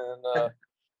throw it, and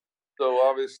so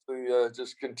obviously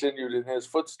just continued in his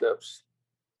footsteps.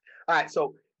 All right,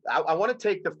 so I want to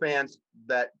take the fans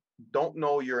that don't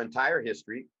know your entire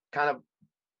history, kind of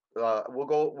we'll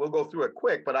go through it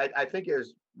quick, but I think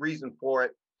there's reason for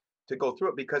it to go through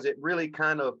it because it really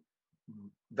kind of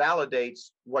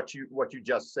validates what you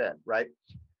just said, right?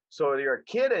 So you're a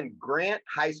kid in Grant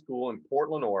High School in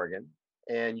Portland, Oregon,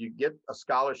 and you get a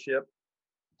scholarship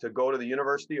to go to the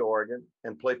University of Oregon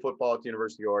and play football at the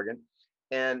University of Oregon.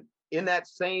 And in that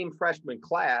same freshman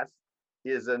class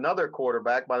is another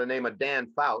quarterback by the name of Dan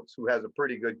Fouts, who has a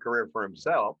pretty good career for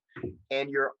himself. And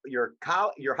your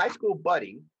high school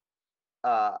buddy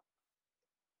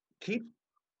keeps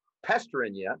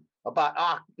pestering you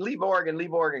about, leave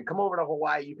Oregon, come over to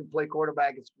Hawaii, you can play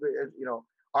quarterback. It's,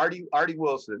 Artie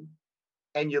Wilson.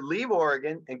 And you leave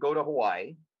Oregon and go to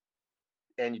Hawaii,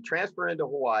 and you transfer into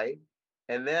Hawaii,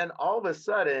 and then all of a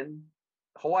sudden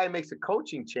Hawaii makes a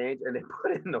coaching change and they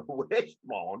put in the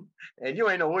wishbone, and you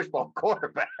ain't no wishbone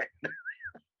quarterback.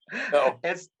 No.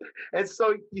 And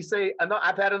so you say,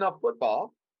 I've had enough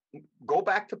football. Go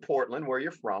back to Portland, where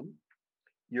you're from.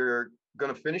 You're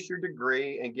going to finish your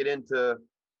degree and get into,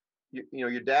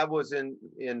 your dad was in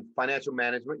financial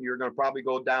management. You're going to probably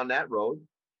go down that road.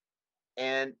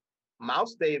 And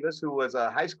Mouse Davis, who was a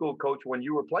high school coach when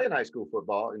you were playing high school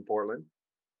football in Portland,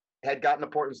 had gotten a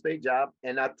Portland State job.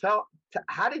 And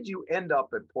how did you end up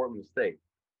at Portland State?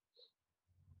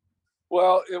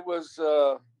 Well, it was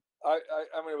I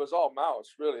mean, it was all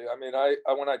Mouse, really. I mean, I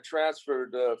when I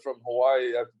transferred from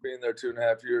Hawaii after being there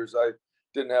 2.5 years, I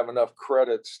didn't have enough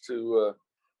credits to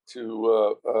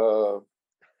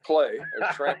play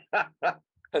or train.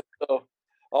 And so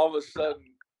all of a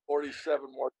sudden,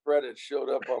 47 more credits showed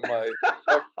up on my,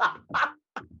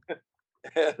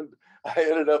 and I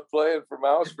ended up playing for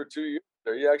Mouse for 2 years.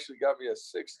 He actually got me a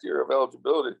 6th year of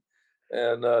eligibility,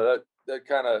 and that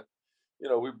kind of,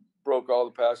 we broke all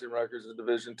the passing records in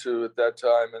Division II at that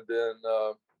time, and then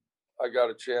I got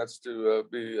a chance to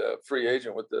be a free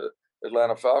agent with the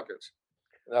Atlanta Falcons.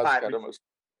 And that's kind of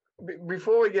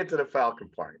before we get to the Falcon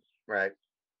part, right?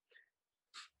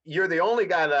 You're the only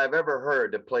guy that I've ever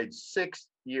heard that played 6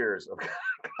 years of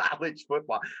college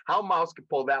football. How Mouse could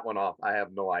pull that one off, I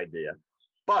have no idea.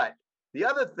 But the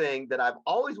other thing that I've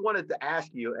always wanted to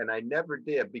ask you, and I never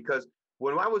did, because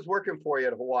when I was working for you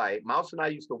at Hawaii, Mouse and I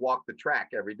used to walk the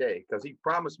track every day because he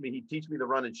promised me he'd teach me to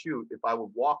run and shoot if I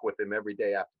would walk with him every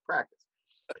day after practice.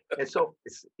 And so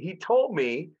he told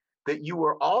me that you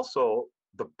were also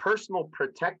the personal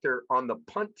protector on the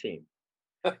punt team.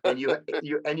 And you had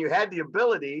the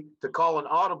ability to call an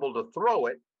audible to throw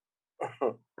it,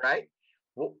 right?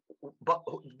 Well, but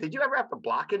did you ever have to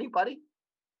block anybody?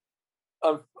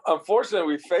 Unfortunately,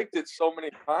 we faked it so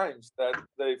many times that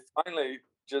they finally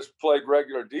just played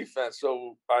regular defense.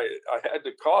 So I had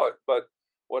to call it. But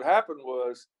what happened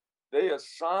was they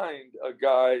assigned a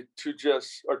guy to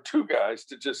two guys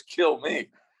to just kill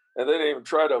me, and they didn't even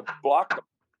try to block them.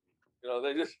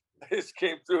 They just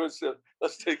came through and said,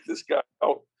 "Let's take this guy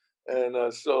out."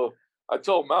 And so I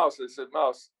told Mouse, I said,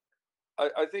 "Mouse,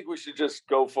 I think we should just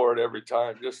go for it every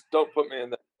time. Just don't put me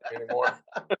in that anymore."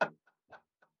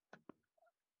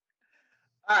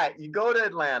 All right, you go to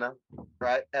Atlanta,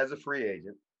 right, as a free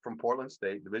agent from Portland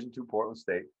State, Division II Portland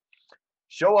State.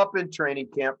 Show up in training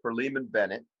camp for Lehman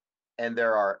Bennett, and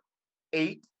there are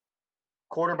 8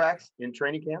 quarterbacks in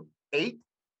training camp. 8?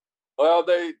 Well,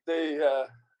 they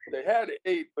had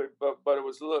 8, but it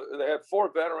was they had 4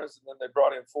 veterans, and then they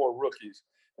brought in 4 rookies.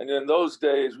 And in those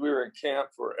days, we were in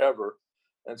camp forever,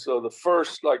 and so the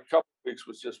first couple of weeks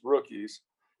was just rookies.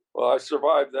 Well, I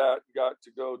survived that, got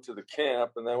to go to the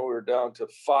camp, and then we were down to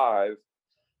 5.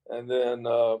 And then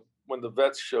when the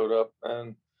vets showed up,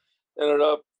 and ended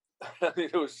up, I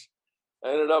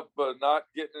ended up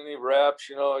not getting any reps.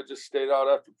 I just stayed out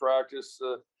after practice,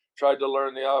 tried to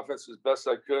learn the offense as best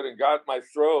I could, and got my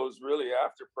throws really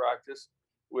after practice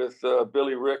with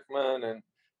Billy Rickman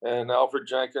and Alfred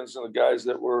Jenkins and the guys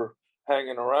that were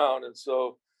hanging around. And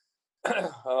so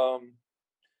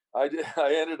I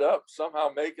ended up somehow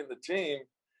making the team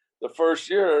the first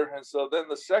year. And so then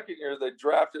the second year they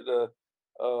drafted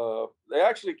they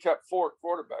actually kept 4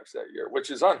 quarterbacks that year,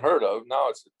 which is unheard of. Now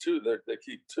it's 2. They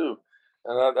keep 2.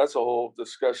 And that's a whole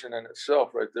discussion in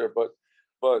itself right there. But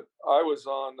I was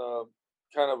on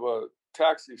kind of a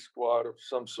taxi squad of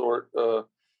some sort.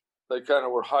 They kind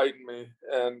of were hiding me.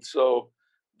 And so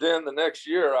then the next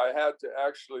year I had to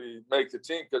actually make the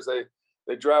team because they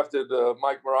drafted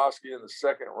Mike Morosky in the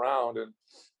 2nd round. And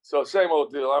so same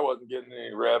old deal. I wasn't getting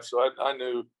any reps. So I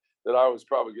knew that I was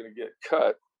probably going to get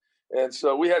cut. And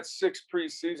so we had 6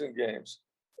 preseason games.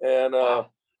 And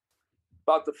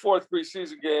about the 4th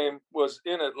preseason game was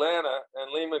in Atlanta.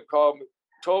 And Lehman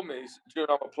told me, he said, "June,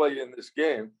 I'm going to play you in this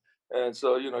game. And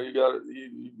so, you got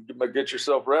to get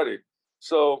yourself ready."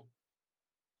 So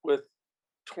with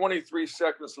 23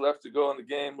 seconds left to go in the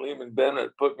game, Lehman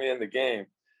Bennett put me in the game.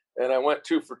 And I went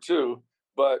 2 for 2,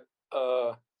 but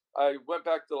I went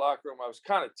back to the locker room. I was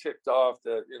kind of ticked off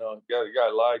that, the guy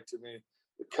lied to me.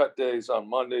 The cut day's on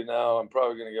Monday now. I'm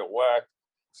probably going to get whacked.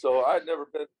 So I'd never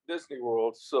been to Disney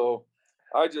World. So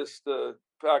I just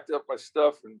packed up my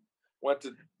stuff and went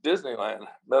to Disneyland,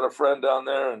 met a friend down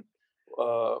there. And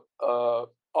all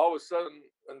of a sudden,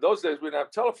 in those days, we didn't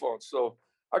have telephones. So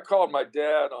I called my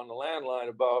dad on the landline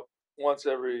about once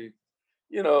every,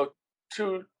 2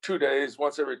 days,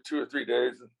 once every 2 or 3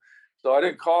 days. And so I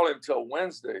didn't call him till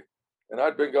Wednesday. And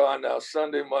I'd been gone now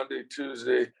Sunday, Monday,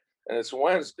 Tuesday, and it's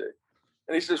Wednesday.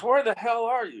 And he says, "Where the hell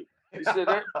are you?" He said,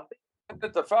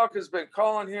 "That the Falcons been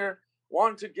calling here,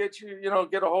 wanting to get you,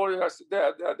 get a hold of you." I said,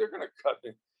 Dad, they're going to cut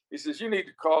me." He says, "You need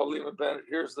to call Lehman Bennett.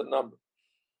 Here's the number."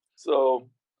 So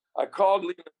I called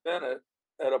Lehman Bennett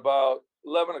at about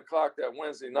 11 o'clock that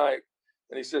Wednesday night.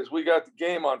 And he says, "We got the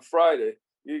game on Friday.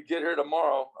 You get here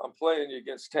tomorrow. I'm playing you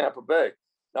against Tampa Bay."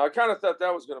 Now, I kind of thought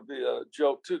that was going to be a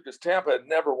joke, too, because Tampa had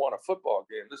never won a football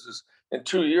game. This is in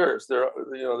 2 years. They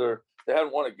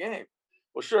hadn't won a game.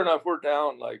 Well, sure enough, we're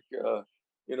down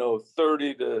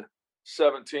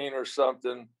 30-17 or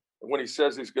something when he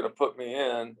says he's going to put me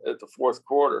in at the 4th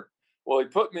quarter. Well, he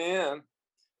put me in,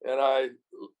 and I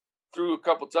threw a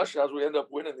couple touchdowns. We ended up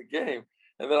winning the game,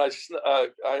 and then I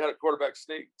had a quarterback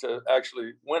sneak to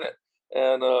actually win it.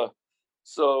 And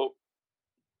so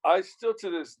I still, to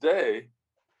this day,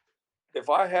 if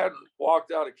I hadn't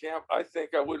walked out of camp, I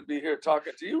think I wouldn't be here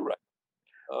talking to you right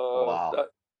now. Wow.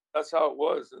 That's how it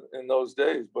was in those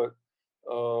days. But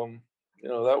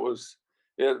that was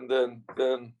it. And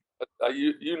then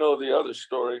you know the other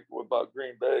story about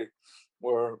Green Bay,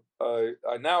 where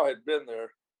I now had been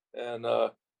there, and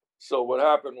so what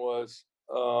happened was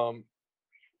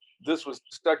this was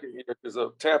the second year, because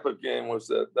the Tampa game was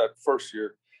that first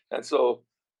year, and so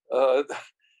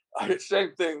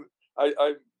same thing.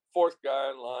 I fourth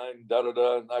guy in line, and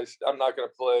I'm not going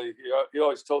to play. He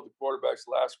always told the quarterbacks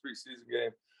last preseason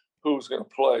game who's going to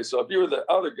play. So if you're the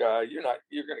other guy, you're going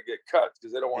to get cut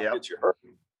because they don't want to get you hurt.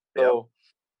 So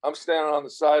I'm standing on the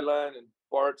sideline, and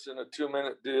Bart's in a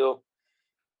 2-minute deal,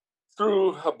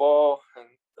 threw a ball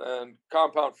and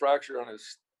compound fracture on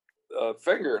his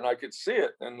finger, and I could see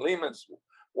it. And Lehman's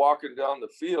walking down the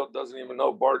field, doesn't even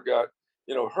know Bart got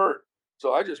hurt.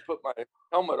 So I just put my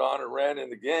helmet on and ran in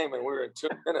the game, and we were in 2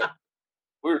 minutes.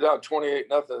 We were down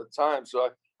 28-0 at the time. So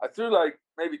I threw like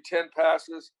maybe 10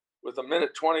 passes with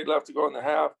 1:20 left to go in the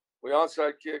half. We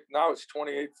onside kick. Now it's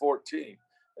 28-14.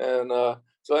 And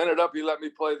so I ended up, he let me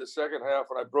play the second half,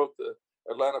 and I broke the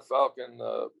Atlanta Falcon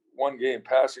one-game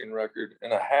passing record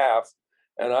in a half.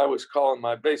 And I was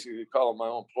basically calling my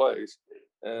own plays.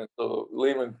 And so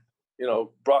Lehman,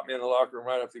 brought me in the locker room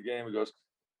right after the game. He goes,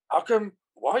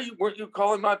 why weren't you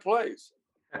calling my plays?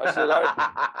 I said,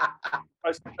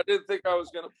 I didn't think I was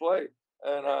going to play.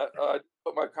 And I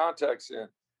put my contacts in.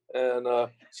 And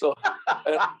so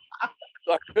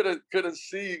I couldn't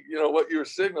see, what you were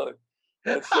signaling.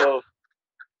 And so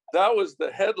that was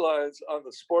the headlines on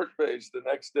the sport page the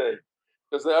next day,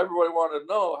 because everybody wanted to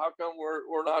know, how come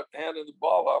we're not handing the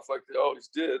ball off like they always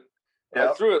did. Yep.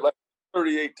 I threw it like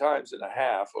 38 times in a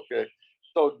half. Okay.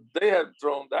 So they hadn't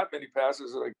thrown that many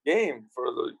passes in a game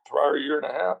for the prior year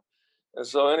and a half. And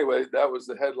so anyway, that was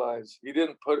the headlines. He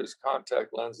didn't put his contact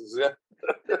lenses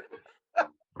in.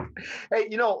 Hey,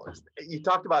 you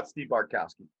talked about Steve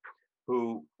Bartkowski,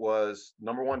 who was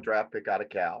 #1 draft pick out of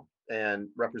Cal and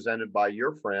represented by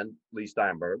your friend, Lee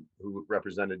Steinberg, who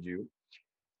represented you.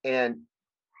 And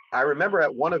I remember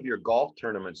at one of your golf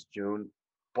tournaments, June,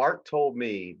 Bart told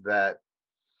me that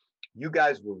you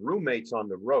guys were roommates on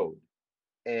the road,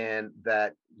 and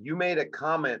that you made a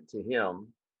comment to him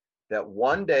that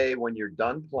one day when you're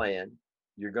done playing,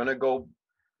 you're going to go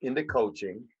into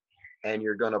coaching, and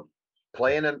you're going to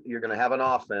you're going to have an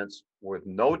offense with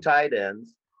no tight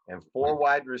ends and 4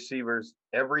 wide receivers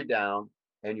every down,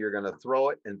 and you're going to throw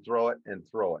it and throw it and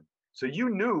throw it. So you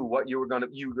knew what you were going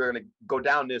to go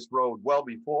down this road well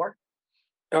before.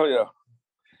 Oh yeah.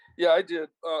 Yeah, I did.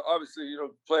 Obviously,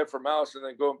 playing for Mouse and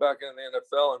then going back in the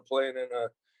NFL and playing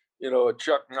in a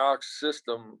Chuck Knox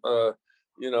system,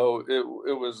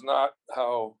 it was not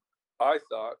how I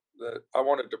thought. That I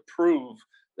wanted to prove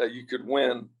that you could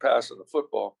win passing the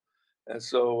football. And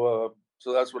so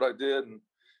that's what I did. And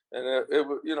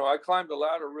I climbed the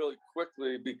ladder really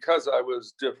quickly because I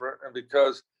was different and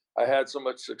because I had so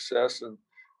much success.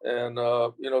 And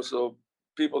so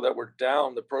people that were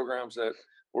down, the programs that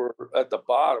were at the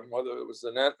bottom, whether it was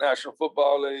the National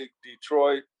Football League,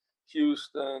 Detroit,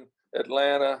 Houston,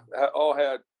 Atlanta, all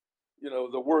had,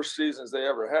 the worst seasons they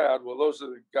ever had. Well, those are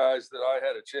the guys that I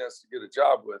had a chance to get a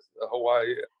job with,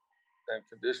 Hawaii, same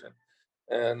condition.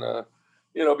 And,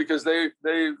 because they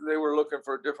were looking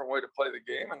for a different way to play the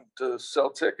game and to sell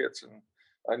tickets. And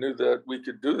I knew that we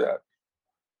could do that.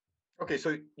 Okay,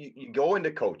 so you go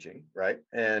into coaching, right?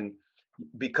 And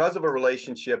because of a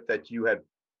relationship that you had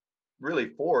really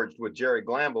forged with Jerry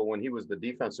Glanville when he was the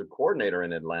defensive coordinator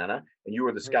in Atlanta, and you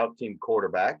were the scout team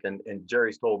quarterback, and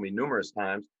Jerry's told me numerous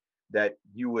times that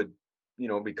you would,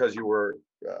 because you were,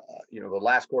 the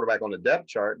last quarterback on the depth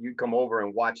chart, you'd come over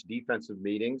and watch defensive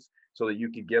meetings so that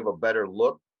you could give a better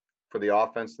look for the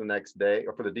offense the next day,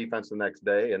 or for the defense the next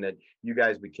day, and that you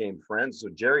guys became friends. So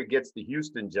Jerry gets the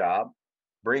Houston job,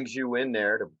 brings you in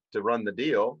there to run the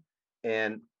deal,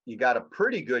 and you got a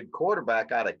pretty good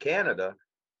quarterback out of Canada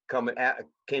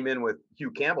came in with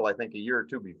Hugh Campbell, I think a year or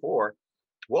two before.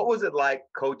 What was it like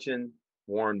coaching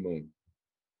Warren Moon?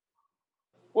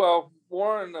 Well,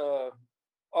 Warren,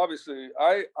 obviously,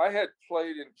 I had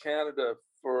played in Canada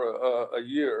for a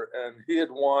year, and he had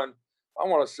won, I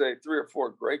want to say, 3 or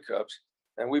 4 Grey Cups,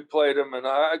 and we played him, and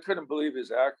I couldn't believe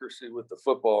his accuracy with the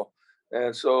football.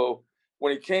 And so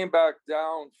when he came back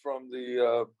down from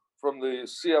the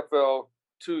CFL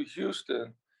to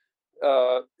Houston,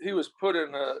 he was put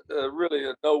in a really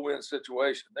a no-win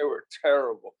situation. They were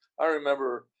terrible. I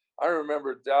remember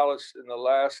Dallas in the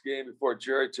last game before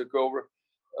Jerry took over,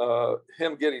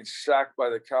 him getting sacked by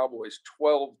the Cowboys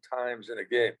 12 times in a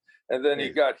game. And then he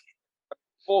got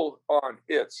full-on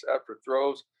hits after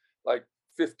throws, like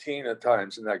 15 at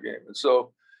times in that game. And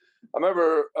so I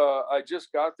remember I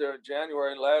just got there in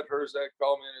January, and Ladd Herzak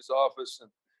called me in his office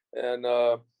and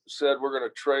said, we're going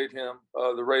to trade him.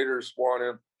 The Raiders want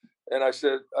him. And I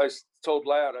told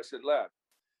Ladd, Ladd,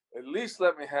 at least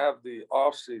let me have the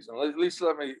off season. At least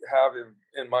let me have him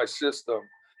in my system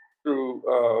through,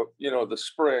 the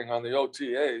spring on the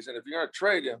OTAs. And if you're going to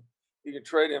trade him, you can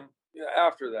trade him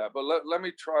after that. But let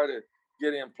me try to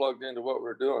get him plugged into what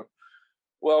we're doing.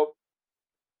 Well,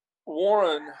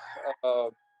 Warren,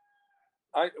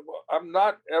 I've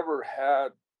not ever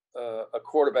had a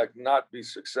quarterback not be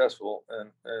successful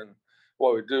in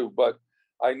what we do, but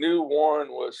I knew Warren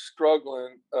was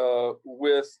struggling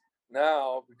with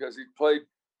now because he played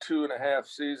 2.5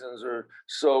 seasons or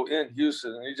so in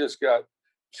Houston, and he just got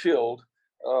killed.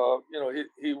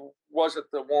 He wasn't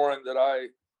the Warren that I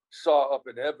saw up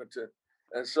in Edmonton,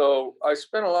 and so I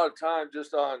spent a lot of time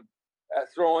just on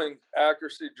throwing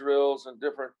accuracy drills and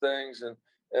different things,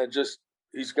 and just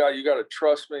you got to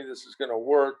trust me, this is going to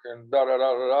work, and da da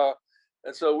da da da.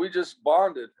 And so we just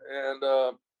bonded, and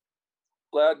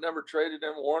Ladd never traded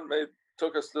him. Warren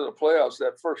took us to the playoffs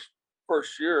that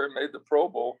first year and made the Pro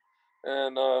Bowl,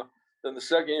 and then the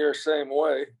second year same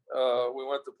way. We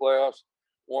went to playoffs,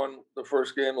 won the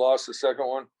first game, lost the second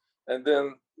one, and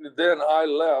then I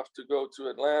left to go to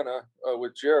Atlanta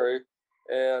with Jerry,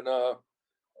 and I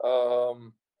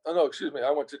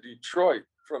went to Detroit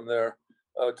from there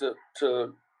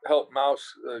to help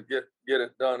Mouse get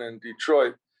it done in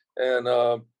Detroit, and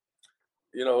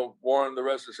Warren, the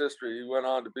rest is history. He went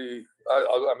on to be,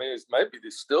 he's maybe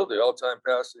still the all-time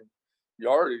passing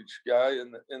yardage guy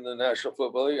in the National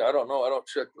Football League. I don't know. I don't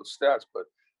check those stats,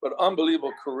 but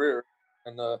unbelievable career,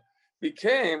 and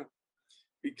became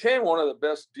one of the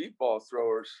best deep ball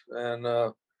throwers. And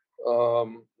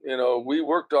we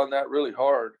worked on that really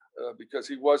hard because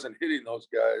he wasn't hitting those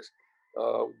guys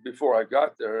before I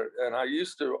got there, and I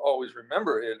used to always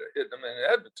remember hitting them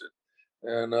in Edmonton,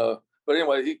 and. But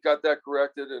anyway, he got that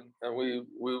corrected, and we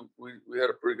had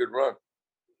a pretty good run.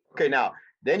 Okay, now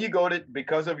then you go to,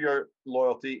 because of your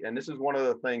loyalty, and this is one of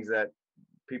the things that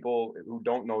people who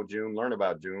don't know June learn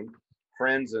about June.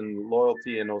 Friends and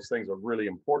loyalty and those things are really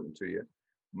important to you.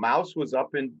 Mouse was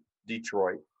up in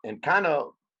Detroit and kind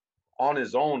of on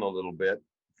his own a little bit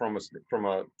from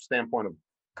a standpoint of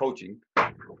coaching,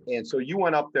 and so you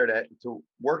went up there to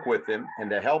work with him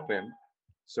and to help him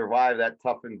survive that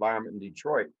tough environment in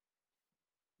Detroit.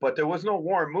 But there was no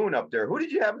Warren Moon up there. Who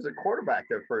did you have as a quarterback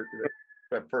there for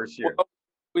that first year?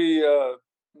 Well,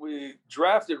 we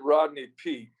drafted Rodney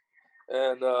Peete,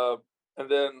 and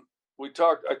then I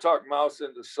talked Mouse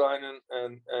into signing,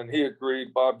 and he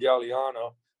agreed. Bob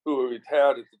Galliano, who we'd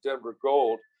had at the Denver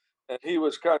Gold, and he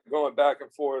was kind of going back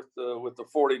and forth with the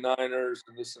 49ers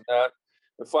and this and that.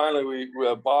 And finally,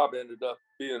 Bob ended up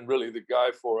being really the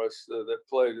guy for us that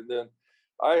played. And then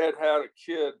I had a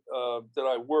kid that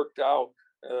I worked out.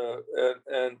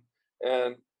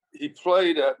 And he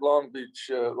played at Long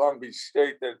Beach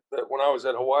State. That when I was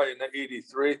at Hawaii in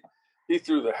 '83, he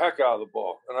threw the heck out of the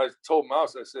ball. And I told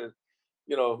Mouse, I said,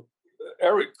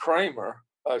 Eric Kramer.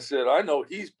 I said, I know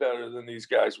he's better than these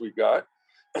guys we got,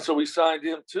 and so we signed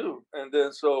him too. And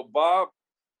then so Bob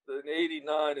in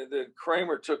 '89, and then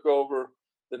Kramer took over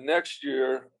the next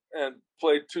year and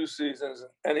played 2 seasons,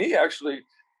 and he actually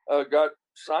got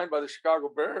signed by the Chicago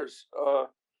Bears.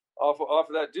 Off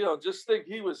of that deal, and just think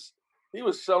he was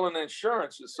selling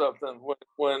insurance or something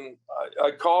when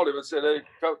I called him and said, "Hey,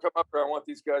 come up here. I want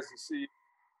these guys to see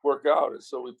work out." And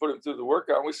so we put him through the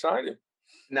workout and we signed him.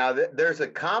 Now there's a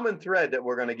common thread that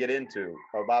we're going to get into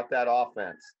about that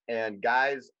offense, and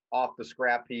guys off the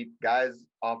scrap heap, guys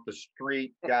off the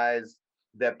street, guys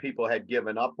that people had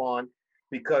given up on,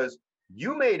 because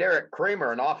you made Eric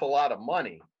Kramer an awful lot of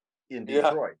money in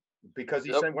Detroit. Because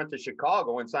he went to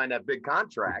Chicago and signed that big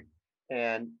contract,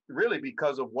 and really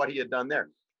because of what he had done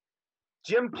there.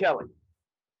 Jim Kelly.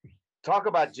 Talk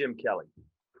about Jim Kelly.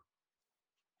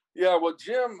 Yeah, well,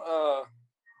 Jim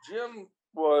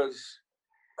was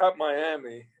at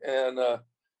Miami, and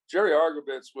Jerry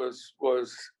Argovitz was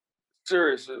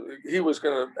serious. He was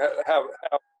going to have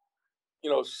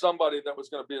somebody that was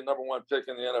going to be a number 1 pick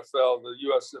in the NFL. The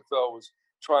USFL was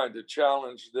trying to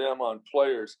challenge them on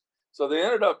players. So they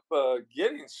ended up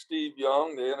getting Steve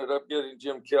Young. They ended up getting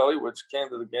Jim Kelly, which came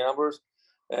to the Gamblers.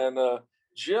 And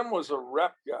Jim was a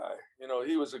rep guy.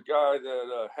 He was a guy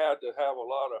that had to have a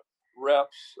lot of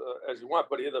reps as he went,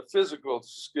 but he had the physical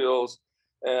skills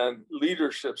and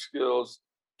leadership skills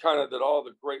kind of that all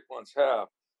the great ones have.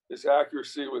 His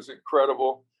accuracy was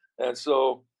incredible. And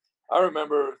so I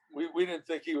remember we didn't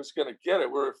think he was going to get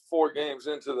it. We're 4 games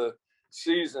into the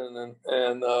season,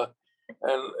 and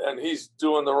he's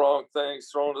doing the wrong things,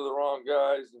 throwing to the wrong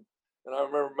guys. And I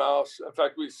remember Mouse. In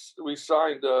fact, we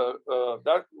signed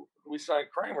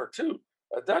Kramer too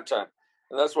at that time,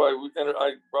 and that's why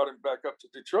I brought him back up to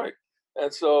Detroit.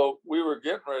 And so we were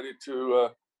getting ready to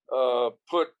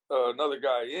put another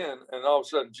guy in, and all of a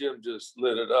sudden Jim just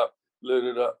lit it up.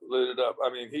 I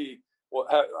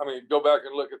mean, go back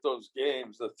and look at those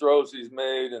games, the throws he's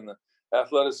made, and the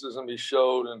athleticism he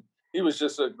showed, and he was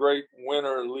just a great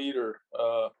winner leader.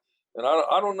 And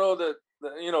I don't know that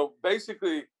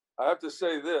basically. I have to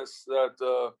say this,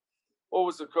 that what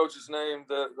was the coach's name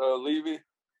that Levy,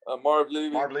 Marv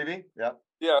Levy? Marv Levy, yeah.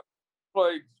 Yeah,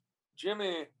 played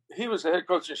Jimmy. He was the head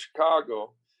coach in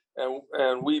Chicago,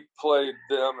 and we played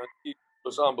them, and he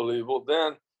was unbelievable.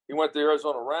 Then he went to the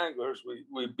Arizona Wranglers.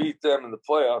 We beat them in the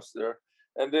playoffs there.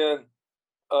 And then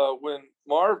when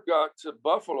Marv got to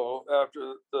Buffalo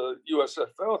after the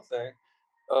USFL thing,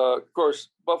 of course,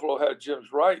 Buffalo had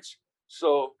Jim's rights.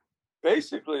 So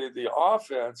basically, the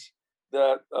offense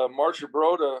that Marcia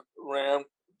Broda ran,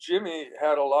 Jimmy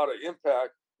had a lot of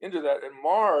impact into that. And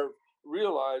Marv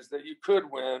realized that you could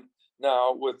win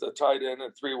now with a tight end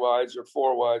and 3 wides or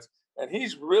 4 wides. And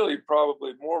he's really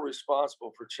probably more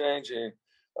responsible for changing,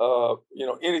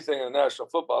 anything in the National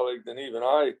Football League than even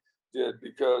I did,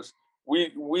 because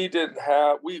we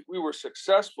were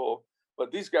successful,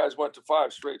 but these guys went to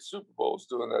 5 straight Super Bowls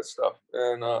doing that stuff.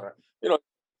 And,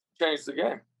 changed the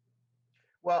game.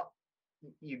 Well,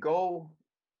 you go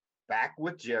back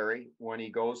with Jerry when he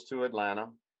goes to Atlanta.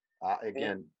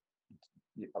 Again,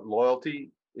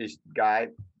 loyalty is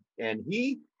guide, and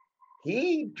he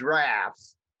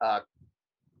drafts a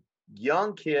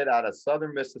young kid out of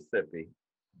Southern Mississippi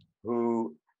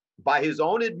who, by his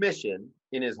own admission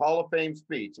in his Hall of Fame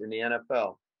speech in the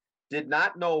NFL, did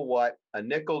not know what a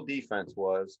nickel defense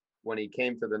was when he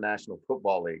came to the National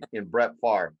Football League in Brett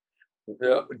Favre.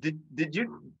 Yeah. Did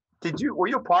you were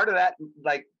you a part of that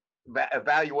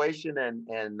evaluation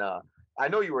and I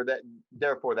know you were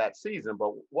there for that season,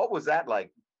 but what was that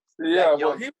like? Yeah,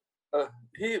 well,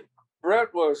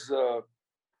 Brett was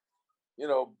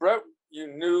Brett,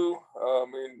 I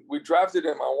mean, we drafted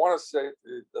him, I want to say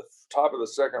the top of the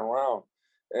 2nd round,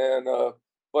 and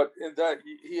but in that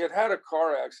he had a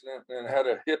car accident and had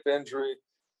a hip injury,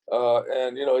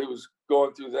 and he was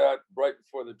going through that right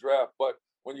before the draft. But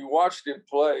when you watched him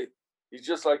play, he's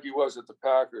just like he was at the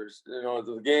Packers.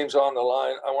 The game's on the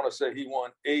line. I want to say he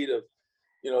won 8 of,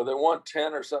 they won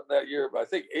 10 or something that year, but I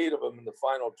think 8 of them in the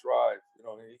final drive.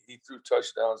 He threw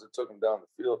touchdowns that took him down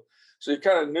the field. So you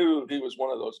kind of knew he was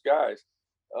one of those guys.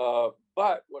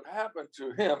 But what happened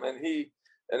to him, and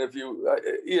if you,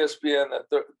 ESPN,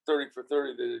 that 30 for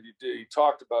 30 that he did, he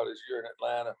talked about his year in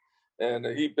Atlanta.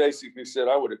 And he basically said,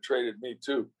 I would have traded me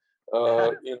too.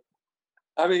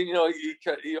 I mean, he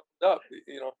opened up,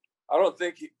 I don't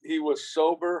think he was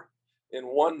sober in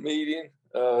one meeting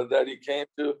that he came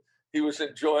to. He was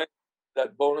enjoying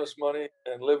that bonus money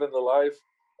and living the life.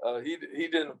 He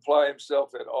didn't apply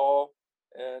himself at all.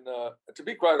 And to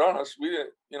be quite honest, we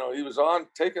didn't, he was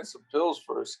taking some pills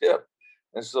for his hip.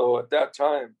 And so at that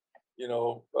time,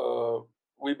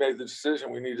 we made the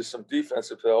decision we needed some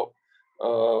defensive help.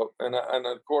 And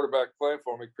the quarterback playing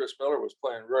for me, Chris Miller, was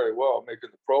playing very well, making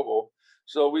the Pro Bowl.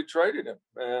 So we traded him.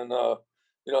 And,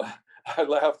 I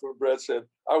laughed when Brett said,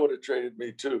 I would have traded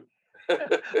me too.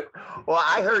 Well,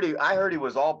 I heard he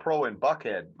was all pro in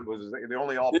Buckhead. It was the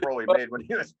only all pro he made when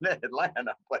he was in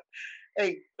Atlanta. But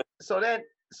hey, so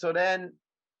then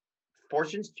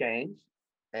fortunes change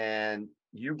and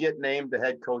you get named the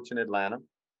head coach in Atlanta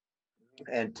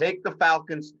and take the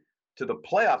Falcons to the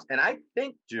playoffs. And I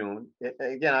think, June,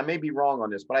 again, I may be wrong on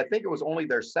this, but I think it was only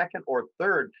their 2nd or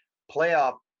 3rd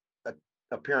playoff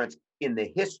appearance in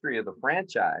the history of the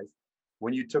franchise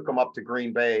when you took them up to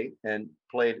Green Bay and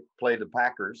played the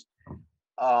Packers.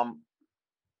 And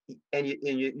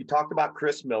you talked about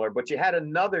Chris Miller, but you had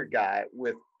another guy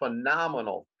with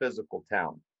phenomenal physical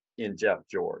talent in Jeff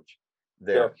George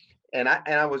there. Yeah.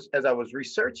 And I was, as I was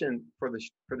researching for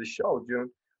the show, June,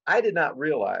 I did not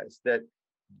realize that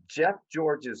Jeff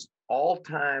George's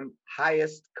all-time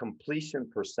highest completion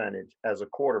percentage as a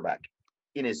quarterback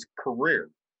in his career,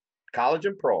 college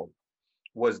and pro,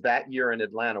 was that year in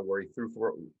Atlanta where he threw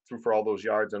for all those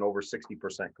yards and over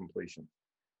 60% completion.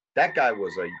 That guy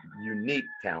was a unique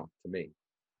talent to me.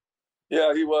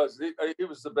 Yeah, he was. He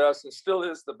was the best, and still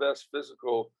is the best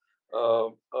physical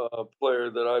player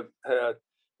that I've had.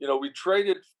 You know, we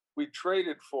traded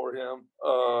for him,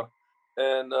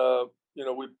 and you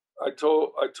know, I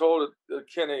told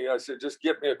Kenny, I said, just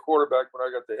get me a quarterback when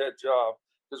I got the head job,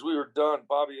 because we were done.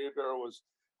 Bobby Hebert was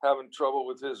having trouble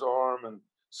with his arm, and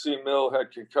C. Mill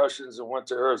had concussions and went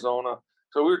to Arizona,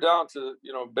 so we were down to,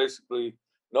 you know, basically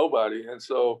nobody. And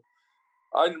so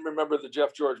I remember the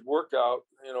Jeff George workout,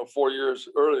 you know, 4 years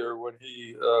earlier when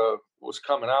he was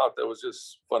coming out. That was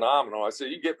just phenomenal. I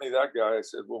said, you get me that guy. I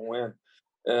said, we'll win.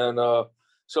 And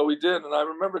so we did. And I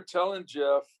remember telling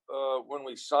Jeff when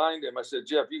we signed him, I said,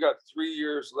 Jeff, you got 3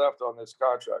 years left on this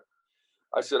contract.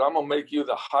 I said, I'm going to make you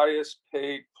the highest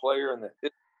paid player in the history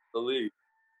of the league.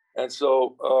 And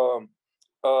so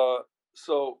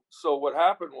so what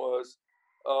happened was,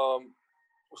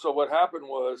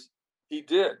 he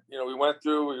did. You know, we went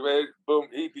through, we made, boom,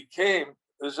 he became,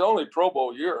 his only Pro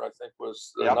Bowl year, I think,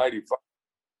 was 95.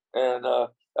 And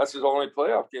that's his only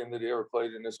playoff game that he ever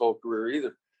played in his whole career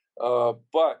either.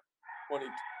 But when he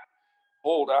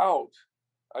pulled out,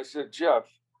 I said, Jeff,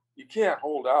 you can't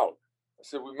hold out. I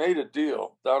said, we made a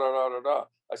deal,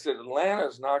 I said,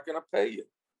 Atlanta's not going to pay you.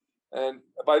 And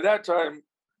by that time,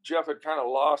 Jeff had kind of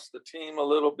lost the team a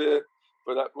little bit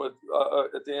for that with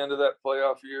at the end of that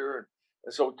playoff year.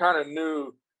 And so we kind of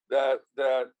knew that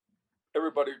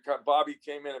everybody, Bobby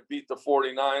came in and beat the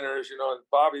 49ers, you know, and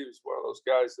Bobby was one of those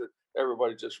guys that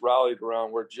everybody just rallied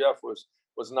around, where Jeff was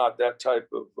not that type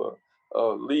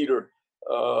of leader.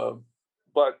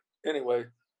 But anyway,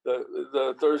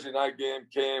 the Thursday night game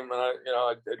came, and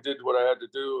I did what I had to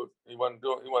do. He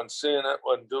wasn't seeing it,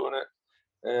 wasn't doing it.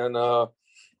 And,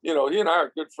 you know, he and I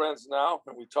are good friends now,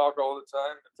 and we talk all the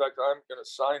time. In fact, I'm going to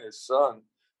sign his son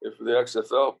if the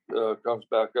XFL comes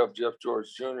back up, Jeff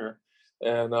George Jr.,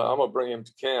 and I'm going to bring him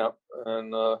to camp.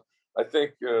 And I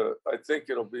think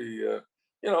it'll be, you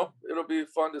know, it'll be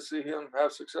fun to see him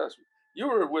have success. You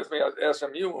were with me at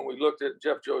SMU when we looked at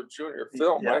Jeff George Jr.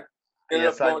 film, right?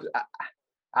 Yes,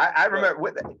 I remember.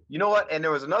 You know what? And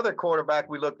there was another quarterback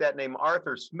we looked at named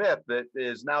Arthur Smith that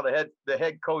is now the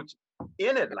head coach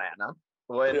in Atlanta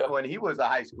when he was a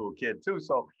high school kid too.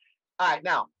 So, all right,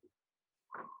 now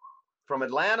from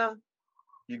Atlanta,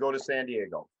 you go to San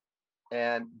Diego,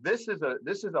 and this is a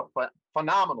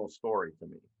phenomenal story to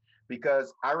me,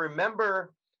 because I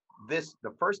remember this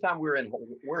the first time we're in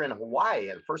Hawaii,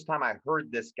 and the first time I heard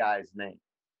this guy's name,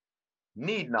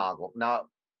 Neednoggle. Now,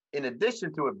 in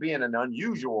addition to it being an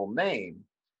unusual name,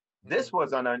 this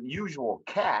was an unusual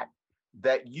cat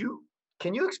that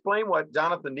can you explain what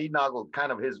Jonathan Neednoggle,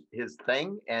 kind of his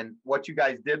thing, and what you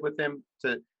guys did with him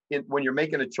when you're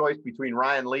making a choice between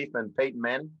Ryan Leaf and Peyton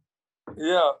Manning?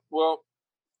 Yeah, well,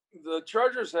 the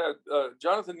Chargers had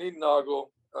Jonathan Neednoggle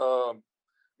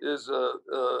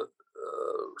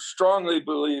strongly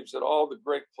believes that all the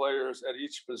great players at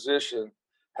each position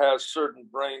has certain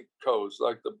brain codes,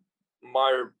 like the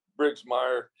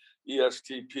Briggs-Meyer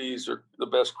ESTPs are the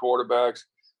best quarterbacks,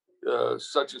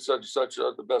 such and such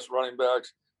are the best running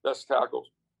backs, best tackles.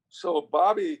 So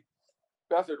Bobby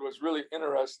Beathard was really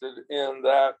interested in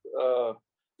that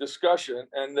discussion,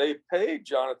 and they paid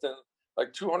Jonathan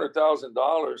like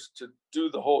 $200,000 to do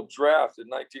the whole draft in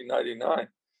 1999.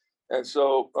 And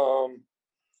so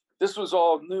this was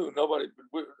all new.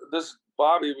 This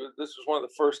was one of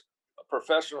the first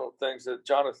professional things that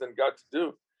Jonathan got to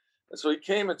do. And so he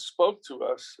came and spoke to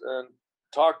us and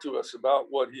talked to us about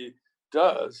what he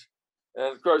does.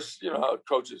 And of course, you know how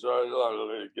coaches are,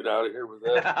 get out of here with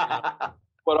that. You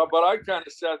know? But I kind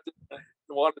of sat there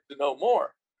and wanted to know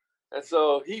more. And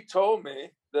so he told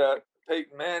me that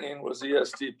Peyton Manning was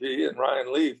ESTP and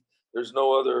Ryan Leaf, there's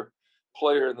no other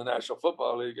player in the National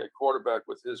Football League at quarterback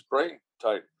with his brain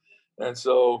type. And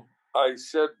so I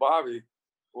said, Bobby,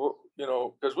 you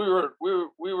know, because we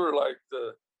were like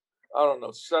the, I don't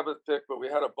know, seventh pick, but we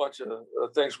had a bunch of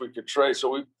things we could trade. So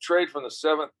we trade from the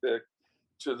seventh pick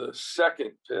to the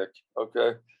second pick,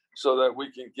 okay, so that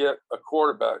we can get a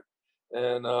quarterback.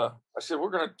 And I said, we're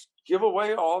going to give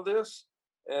away all this,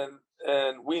 and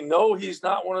we know he's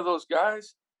not one of those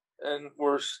guys, and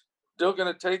we're still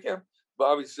going to take him.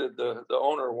 Bobby said the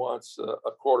owner wants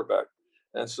a quarterback.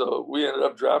 And so we ended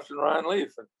up drafting Ryan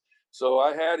Leaf. And so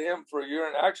I had him for a year.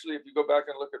 And actually, if you go back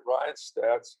and look at Ryan's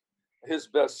stats, his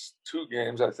best 2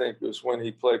 games, I think, was when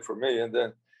he played for me. And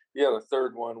then he had a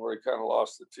third one where he kind of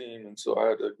lost the team. And so I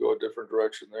had to go a different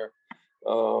direction there.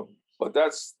 But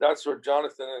that's where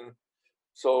Jonathan, and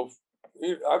so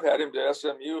I've had him to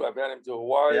SMU. I've had him to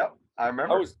Hawaii. Yep, I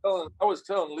remember. I was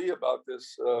telling Lee about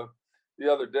this the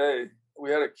other day.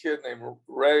 We had a kid named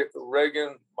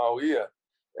Reagan Mauia,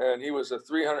 and he was a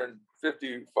 300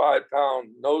 155-pound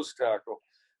nose tackle.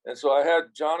 And so I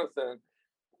had Jonathan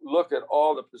look at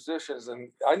all the positions, and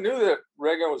I knew that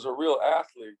Reagan was a real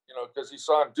athlete, because he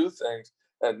saw him do things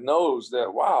and knows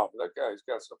that, wow, that guy's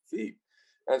got some feet.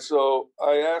 And so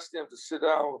I asked him to sit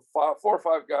down with 4 or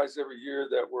 5 guys every year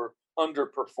that were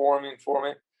underperforming for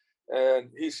me. And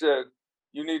he said,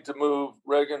 you need to move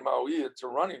Reagan Mauia to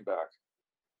running back.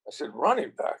 I said,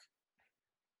 running back?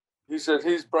 He said,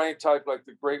 he's brain type like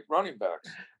the great running backs.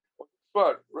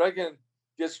 But Reagan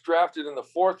gets drafted in the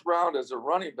 4th round as a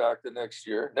running back the next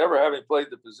year, never having played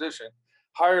the position,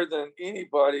 higher than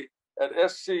anybody at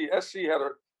SC. SC had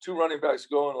 2 running backs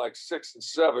going like 6 and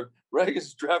 7.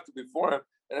 Reagan's drafted before him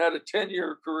and had a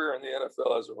 10-year career in the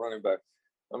NFL as a running back.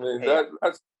 I mean,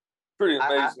 that's pretty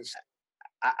amazing.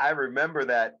 I remember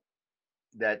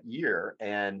that year,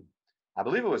 and I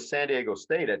believe it was San Diego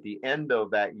State. At the end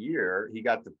of that year, he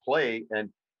got to play, and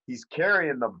he's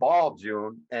carrying the ball,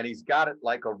 June, and he's got it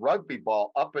like a rugby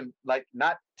ball up and like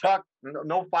not tucked,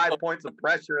 no 5 points of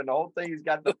pressure and the whole thing. He's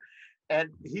got and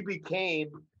he became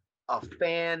a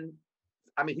fan.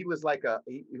 I mean, he was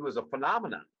a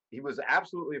phenomenon. He was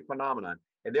absolutely a phenomenon.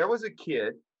 And there was a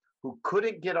kid who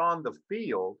couldn't get on the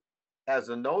field as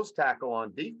a nose tackle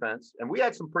on defense. And we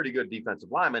had some pretty good defensive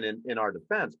linemen in our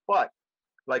defense. But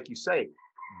like you say,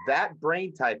 that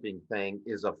brain typing thing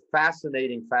is a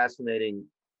fascinating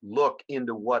look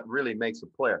into what really makes a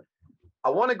player. I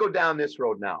want to go down this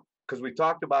road now, because we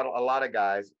talked about a lot of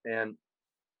guys. And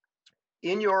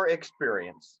in your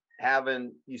experience,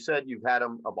 you said you've had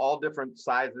them of all different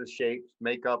sizes, shapes,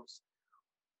 makeups.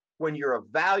 When you're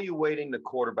evaluating the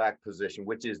quarterback position,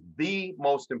 which is the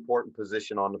most important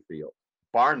position on the field,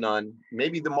 bar none,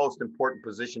 maybe the most important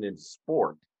position in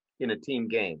sport in a team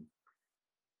game,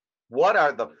 what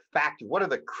are the factors? What are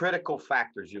the critical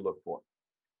factors you look for?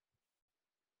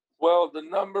 Well, the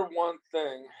number one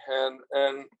thing,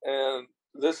 and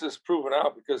this is proven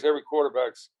out because every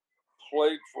quarterback's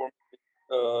played for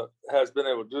has been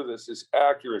able to do this, is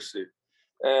accuracy.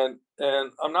 And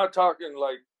I'm not talking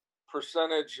like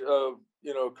percentage of,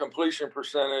 completion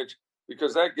percentage,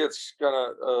 because that gets kind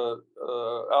of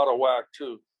out of whack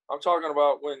too. I'm talking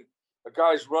about when a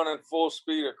guy's running full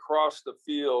speed across the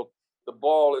field, the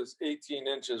ball is 18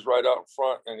 inches right out in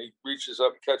front, and he reaches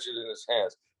up, catches it in his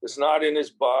hands. It's not in his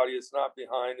body. It's not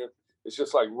behind him. It's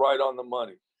just like right on the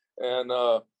money. And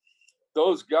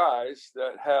those guys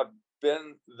that have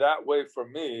been that way for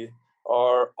me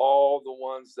are all the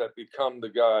ones that become the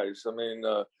guys. I mean,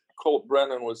 Colt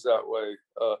Brennan was that way.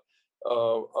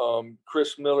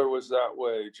 Chris Miller was that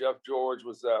way. Jeff George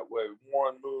was that way.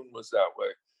 Warren Moon was that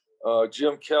way.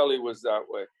 Jim Kelly was that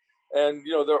way. And,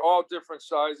 they're all different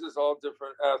sizes, all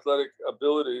different athletic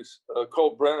abilities.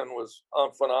 Colt Brennan was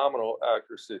on phenomenal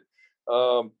accuracy.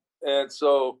 And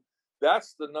so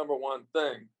that's the number one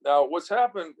thing. Now, what's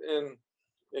happened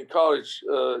in college,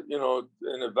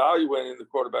 in evaluating the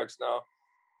quarterbacks now,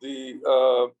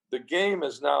 the game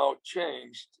has now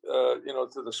changed,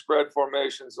 to the spread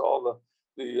formations, all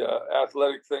the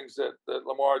athletic things that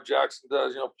Lamar Jackson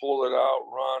does, pull it out,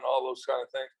 run, all those kind of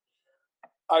things.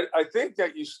 I think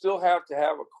that you still have to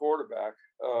have a quarterback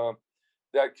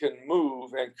that can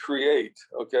move and create,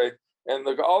 okay? And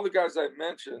all the guys I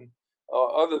mentioned,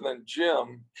 other than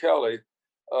Jim Kelly,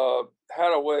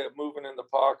 had a way of moving in the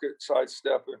pocket,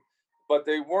 sidestepping, but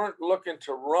they weren't looking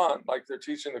to run like they're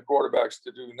teaching the quarterbacks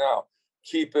to do now.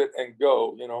 Keep it and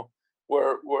go,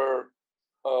 where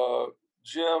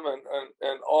Jim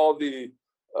and all the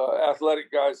athletic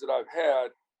guys that I've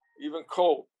had, even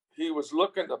Colt, he was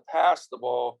looking to pass the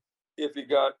ball if he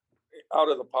got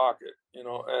out of the pocket,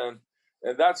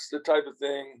 and that's the type of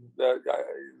thing that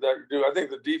do. I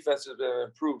think the defense has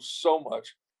improved so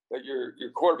much that your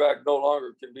quarterback no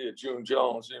longer can be a Julio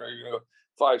Jones. You go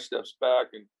 5 steps back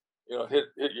and hit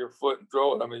your foot and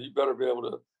throw it. I mean, you better be able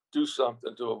to do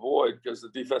something to avoid, because the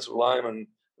defensive linemen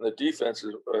and the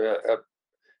defenses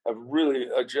have really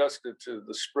adjusted to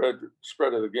the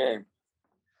spread of the game.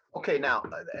 Okay, now,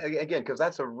 again, because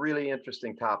that's a really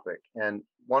interesting topic. And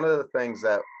one of the things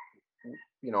that,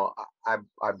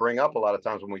 I bring up a lot of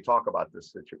times when we talk about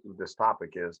this topic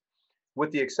is,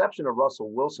 with the exception of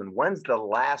Russell Wilson, when's the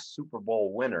last Super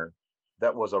Bowl winner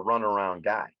that was a runaround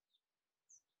guy?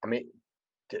 I mean,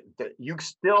 you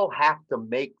still have to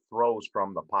make throws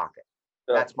from the pocket.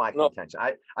 That's my contention.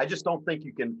 I just don't think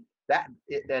you can.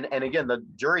 And again, the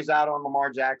jury's out on Lamar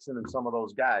Jackson and some of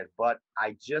those guys, but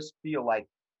I just feel like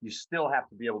you still have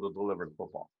to be able to deliver the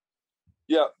football.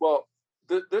 Yeah, well,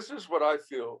 this is what I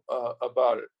feel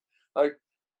about it. Like,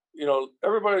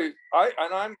 everybody,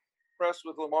 I'm impressed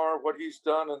with Lamar, what he's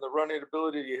done and the running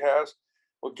ability he has.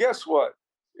 Well, guess what?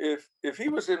 if he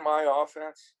was in my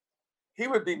offense, he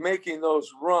would be making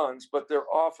those runs, but they're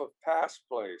off of pass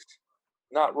plays,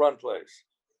 not run plays.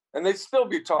 And they'd still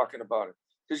be talking about it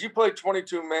because you play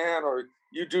 22 man or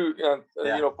you do,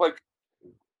 play,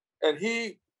 and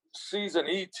he sees an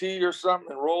ET or something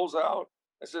and rolls out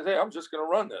and says, "Hey, I'm just going to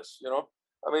run this."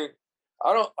 I mean,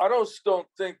 I don't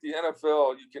think the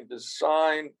NFL, you can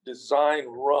design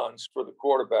runs for the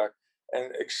quarterback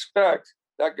and expect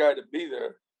that guy to be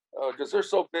there because they're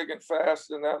so big and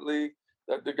fast in that league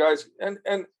that the guys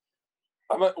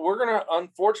we're going to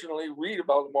unfortunately read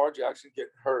about Lamar Jackson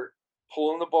getting hurt,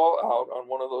 pulling the ball out on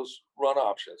one of those run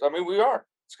options. I mean, we are.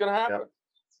 It's going to happen.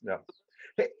 Yeah.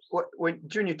 Hey, when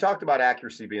June, you talked about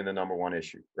accuracy being the number one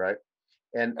issue, right?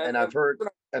 And I've heard,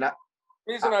 and I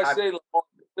say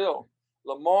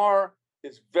Lamar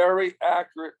is very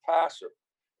accurate passer.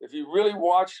 If you really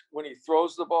watch when he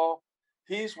throws the ball,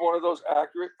 he's one of those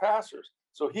accurate passers.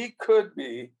 So he could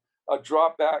be a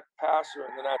drop back passer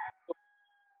in the next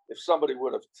if somebody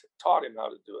would have taught him how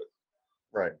to do it.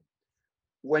 Right.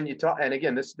 When you talk, and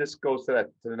again, this goes to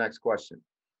the next question.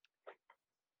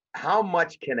 How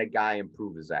much can a guy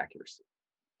improve his accuracy?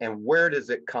 And where does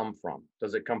it come from?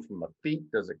 Does it come from the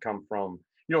feet? Does it come from,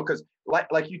 because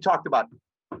like you talked about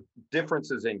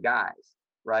differences in guys,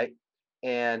 right?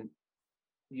 And,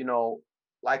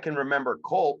 I can remember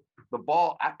Colt, the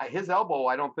ball, his elbow,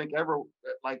 I don't think ever,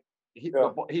 his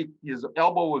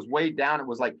elbow was way down. It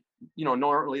was like,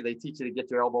 normally they teach you to get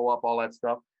your elbow up, all that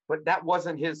stuff. But that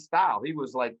wasn't his style. He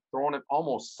was like throwing it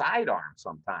almost sidearm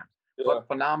sometimes. Yeah. But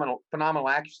phenomenal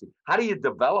accuracy. How do you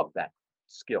develop that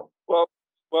skill? Well,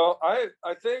 I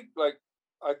think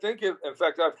in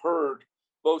fact, I've heard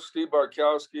both Steve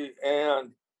Bartkowski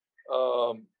and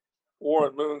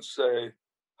Warren Moon say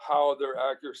how their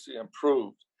accuracy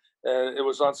improved. And it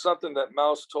was on something that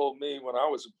Mouse told me when I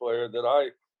was a player that I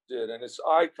did, and it's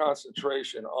eye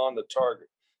concentration on the target.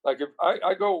 Like if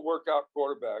I go work out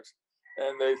quarterbacks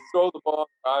and they throw the ball,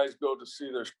 eyes go to see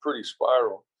there's pretty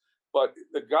spiral. But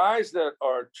the guys that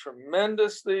are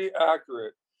tremendously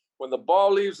accurate, when the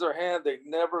ball leaves their hand, they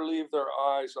never leave their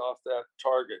eyes off that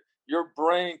target. Your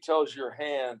brain tells your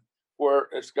hand where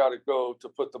it's got to go to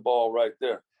put the ball right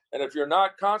there. And if you're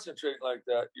not concentrating like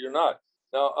that, you're not.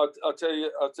 Now, I'll tell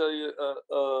you.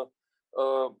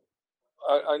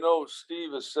 I know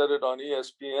Steve has said it on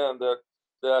ESPN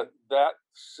that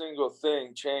single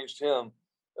thing changed him,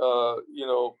 to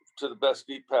the best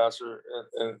deep passer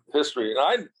in history.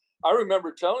 And I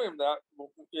remember telling him that,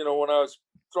 when I was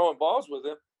throwing balls with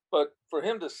him. But for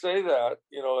him to say that,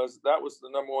 as that was the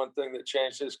number one thing that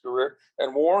changed his career.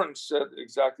 And Warren said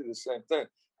exactly the same thing.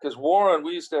 Because Warren,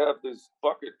 we used to have these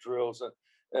bucket drills,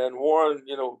 and Warren,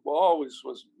 always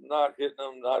was not hitting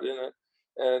them, not in it.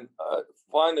 And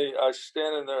finally, I was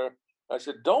standing there. I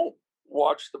said, "Don't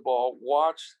watch the ball,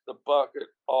 watch the bucket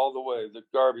all the way, the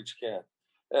garbage can."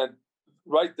 And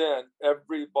right then,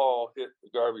 every ball hit the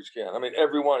garbage can. I mean,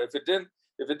 every one. If it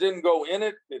didn't go in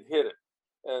it, it hit it.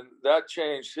 And that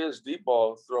changed his deep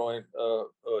ball throwing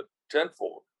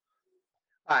tenfold.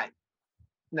 All right.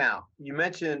 Now, you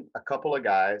mentioned a couple of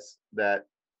guys that,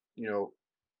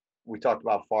 we talked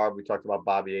about Favre, we talked about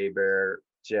Bobby Hebert,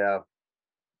 Jeff.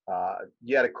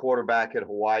 You had a quarterback at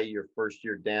Hawaii your first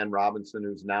year, Dan Robinson,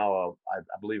 who's now, I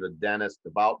believe, a dentist,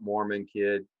 devout Mormon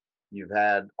kid. You've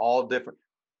had all different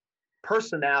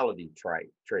personality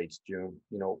traits, June.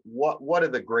 What do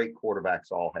the great quarterbacks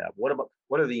all have?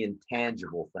 What are the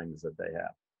intangible things that they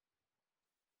have?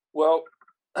 Well,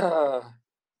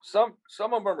 some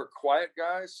of them are quiet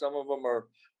guys. Some of them are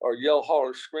yell,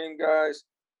 holler, scream guys.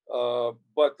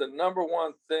 But the number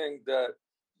one thing that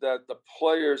the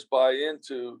players buy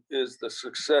into is the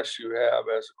success you have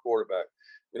as a quarterback.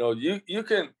 You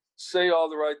can say all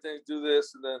the right things, do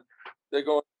this, and then they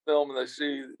go in film and they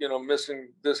see,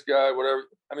 missing this guy, whatever.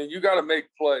 I mean, you got to make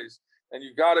plays, and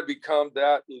you got to become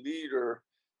that leader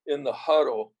in the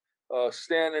huddle,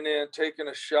 standing in, taking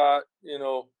a shot,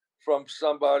 from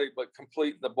somebody, but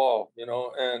completing the ball,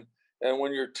 and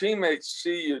when your teammates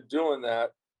see you doing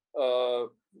that, all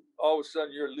of a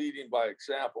sudden you're leading by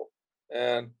example.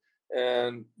 And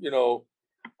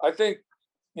I think,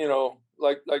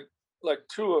 like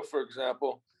Tua, for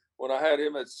example, when I had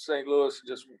him at St. Louis,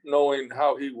 just knowing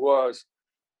how he was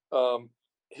a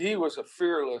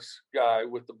fearless guy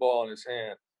with the ball in his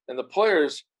hand, and the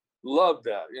players loved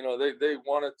that. They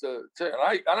wanted to, and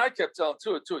I kept telling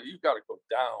Tua, you got to go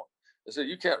down. I said,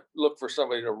 you can't look for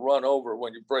somebody to run over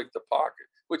when you break the pocket,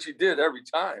 which he did every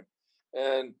time.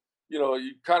 And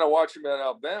you kind of watch him at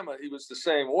Alabama, he was the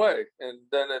same way. And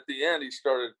then at the end, he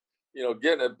started,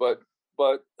 getting it. But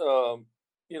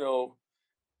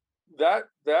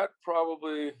that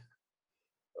probably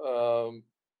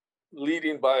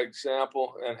leading by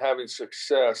example and having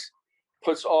success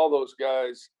puts all those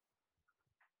guys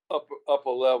up a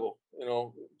level.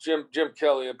 Jim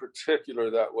Kelly in particular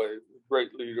that way,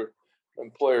 great leader,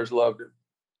 and players loved him.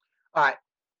 All right.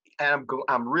 And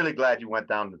I'm really glad you went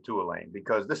down the Tua lane,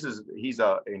 because he's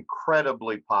an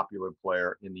incredibly popular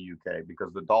player in the UK,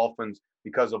 because the Dolphins,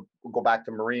 we'll go back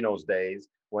to Marino's days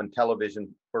when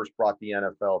television first brought the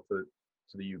NFL to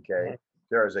the UK.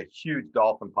 There is a huge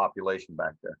Dolphin population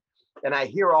back there. And I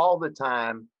hear all the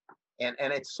time, and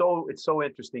it's so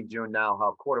interesting, June, now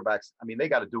how quarterbacks, I mean, they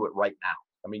got to do it right now.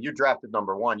 I mean, you drafted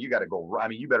number one, you got to go, I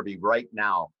mean, you better be right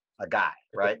now a guy,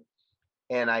 right?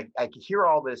 And I hear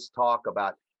all this talk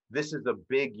about, this is a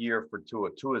big year for Tua.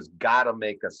 Tua's got to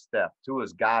make a step.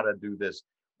 Tua's got to do this.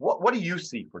 What do you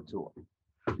see for Tua?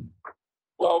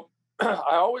 Well,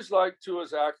 I always liked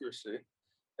Tua's accuracy,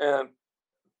 and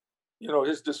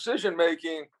his decision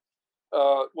making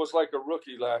was like a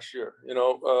rookie last year.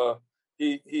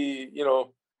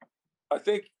 I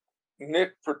think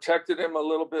Nick protected him a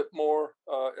little bit more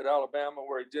at Alabama,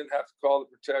 where he didn't have to call the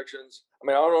protections. I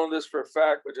mean, I don't know this for a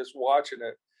fact, but just watching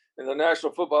it in the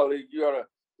National Football League, you got to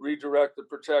redirect the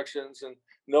protections and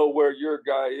know where your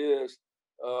guy is.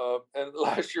 And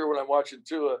last year when I'm watching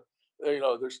Tua,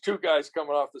 there's two guys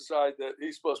coming off the side that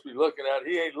he's supposed to be looking at.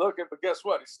 He ain't looking, but guess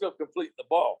what? He's still completing the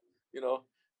ball,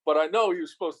 But I know he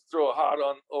was supposed to throw a hot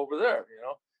on over there,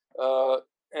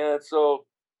 And so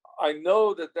I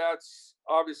know that's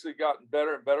obviously gotten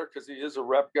better and better because he is a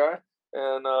rep guy.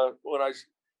 And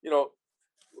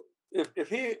if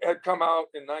he had come out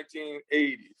in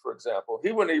 1980, for example,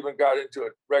 he wouldn't even got into a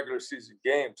regular season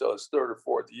game till his third or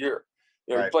fourth year.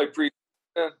 Right. He played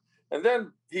pre-season, and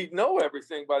then he'd know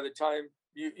everything by the time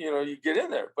you get in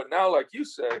there. But now, like you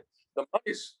say, the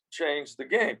money's changed the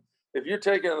game. If you're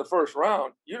taken in the first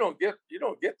round, you don't get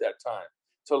that time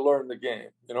to learn the game,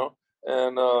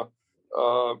 and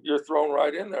you're thrown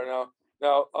right in there.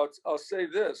 Now I'll say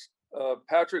this: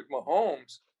 Patrick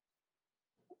Mahomes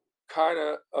kind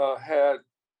of had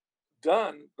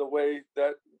done the way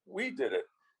that we did it.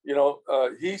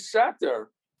 He sat there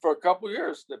for a couple of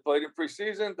years. They played in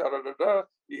preseason.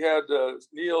 He had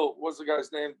Neil. What's the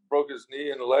guy's name? Broke his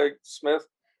knee in the leg. Smith.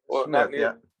 Well, Smith, not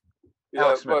Neil. Yeah.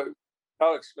 Alex Smith.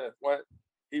 Alex Smith.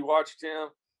 He watched him.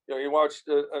 He watched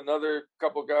another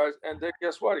couple guys, and then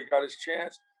guess what? He got his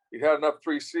chance. He had enough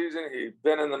preseason. He'd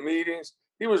been in the meetings.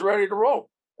 He was ready to roll.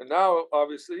 And now,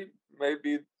 obviously,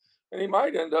 and he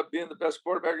might end up being the best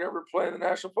quarterback ever play in the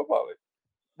National Football League.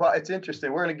 Well, it's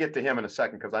interesting. We're going to get to him in a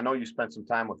second, because I know you spent some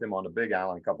time with him on the Big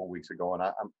Island a couple of weeks ago, and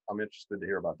I'm interested to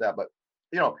hear about that. But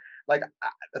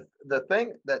the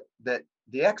thing that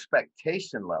the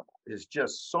expectation level is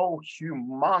just so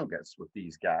humongous with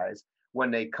these guys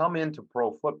when they come into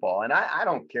pro football. And I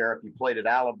don't care if you played at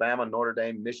Alabama, Notre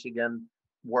Dame, Michigan,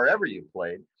 wherever you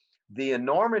played, the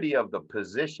enormity of the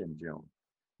position, June.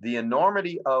 The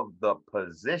enormity of the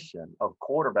position of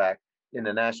quarterback in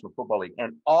the National Football League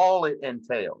and all it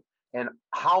entails, and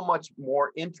how much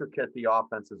more intricate the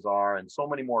offenses are, and so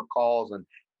many more calls, and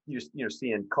you're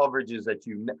seeing coverages that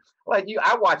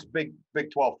I watch Big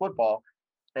 12 football,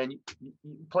 and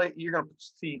you're going to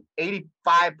see 85%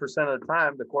 of the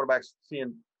time the quarterback's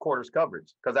seeing quarters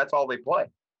coverage, because that's all they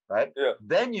play, right? Yeah.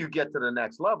 Then you get to the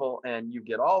next level and you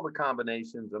get all the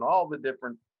combinations and all the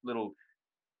different little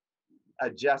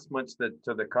adjustments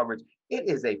to the coverage. It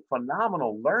is a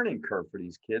phenomenal learning curve for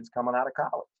these kids coming out of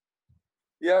college.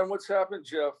 Yeah, and what's happened,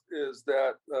 Jeff, is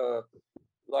that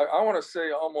I want to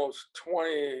say almost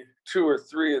 22 or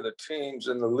 3 of the teams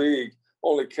in the league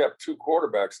only kept 2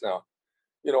 quarterbacks now,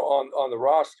 on the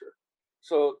roster.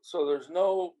 So there's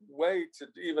no way to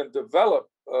even develop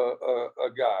a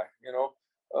guy,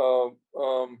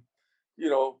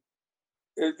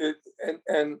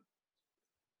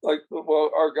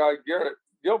 our guy Garrett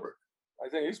Gilbert, I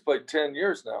think he's played 10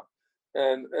 years now,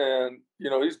 and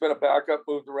he's been a backup,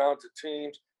 moved around to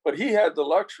teams, but he had the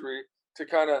luxury to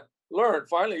kind of learn.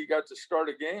 Finally, he got to start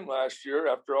a game last year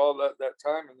after all that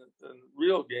time in the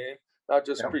real game, not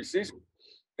just preseason.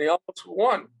 And he almost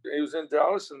won. He was in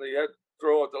Dallas, and they had to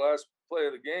throw at the last play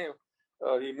of the game.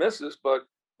 He misses, but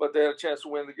they had a chance to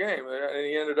win the game, and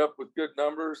he ended up with good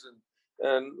numbers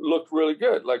and looked really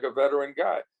good, like a veteran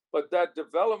guy. But that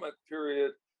development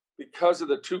period, because of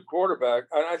the 2 quarterback,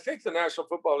 and I think the National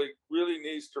Football League really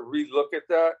needs to relook at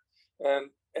that,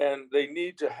 and they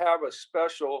need to have a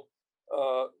special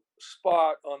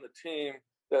spot on the team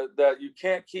that you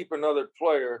can't keep another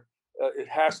player. It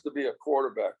has to be a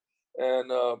quarterback,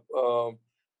 and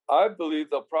I believe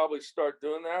they'll probably start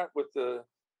doing that with the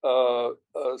CFL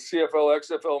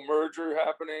XFL merger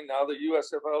happening. Now the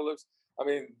USFL looks. I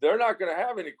mean, they're not going to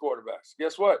have any quarterbacks.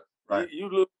 Guess what? Right.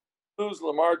 You lose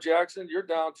Lamar Jackson, you're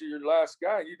down to your last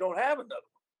guy. You don't have another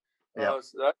one. Yeah.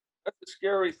 So that's a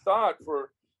scary thought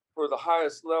for the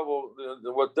highest level,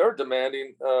 what they're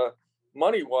demanding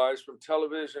money wise from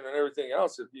television and everything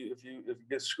else. If you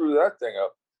get screw that thing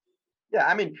up. Yeah,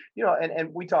 I mean,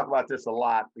 and we talk about this a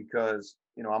lot because,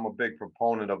 I'm a big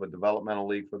proponent of a developmental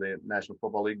league for the National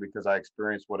Football League because I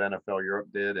experienced what NFL Europe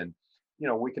did. And,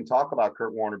 we can talk about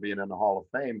Kurt Warner being in the Hall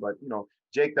of Fame, but,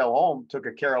 Jake Delhomme took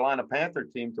a Carolina Panther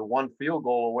team to one field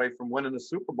goal away from winning the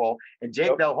Super Bowl. And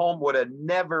Jake Delhomme would have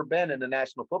never been in the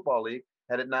National Football League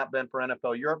had it not been for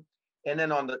NFL Europe. And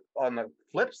then on the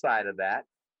flip side of that,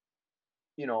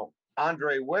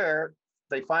 Andre Ware,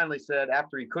 they finally said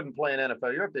after he couldn't play in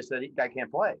NFL Europe, they said, guy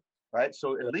can't play, right?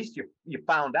 So at least you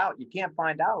found out. You can't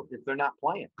find out if they're not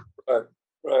playing.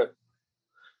 Right.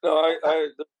 No,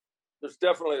 there's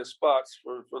definitely a spots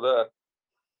for that.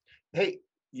 Hey,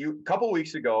 a couple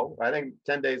weeks ago, I think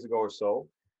 10 days ago or so,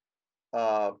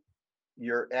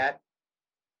 you're at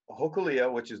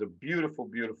Hokulea, which is a beautiful,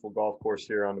 beautiful golf course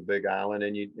here on the Big Island,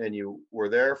 and you were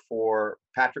there for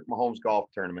Patrick Mahomes' golf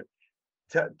tournament.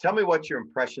 Tell me what your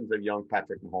impressions of young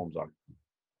Patrick Mahomes are.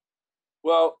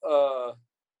 Well,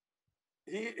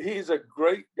 he's a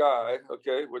great guy,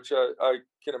 okay, which I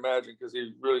can imagine because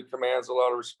he really commands a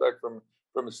lot of respect from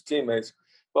his teammates.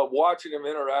 But watching him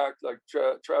interact, like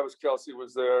Travis Kelce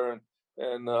was there, and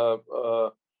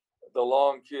the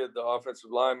long kid, the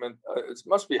offensive lineman, it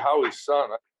must be Howie's son.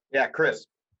 Yeah, Chris.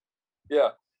 Yeah,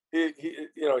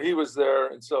 he was there,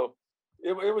 and so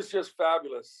it was just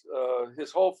fabulous.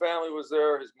 His whole family was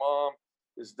there: his mom,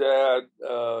 his dad,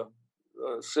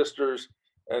 sisters,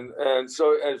 and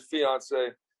his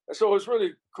fiance. And so it was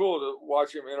really cool to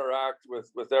watch him interact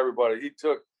with everybody. He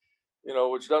took,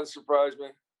 which doesn't surprise me,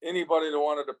 anybody that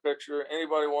wanted a picture,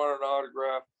 anybody wanted an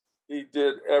autograph, he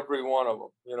did every one of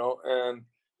them.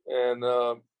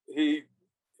 And he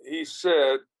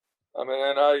said, I mean,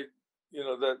 and I,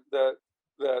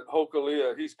 that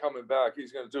Hokulea, he's coming back.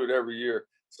 He's going to do it every year.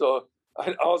 So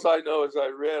all I know is I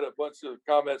read a bunch of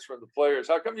comments from the players.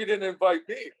 How come you didn't invite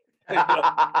me? So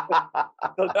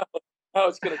now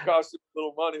it's going to cost him a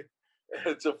little money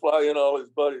to fly in all his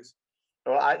buddies.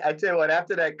 Well, I tell you what,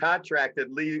 after that contract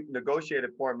that Lee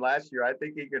negotiated for him last year, I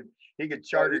think he could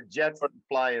charter jets and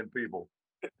fly in people.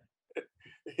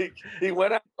 He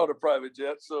went out on a private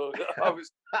jet, so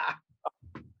obviously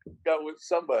got with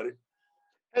somebody.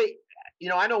 Hey,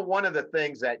 I know one of the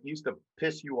things that used to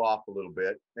piss you off a little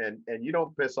bit, and you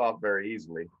don't piss off very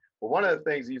easily, but one of the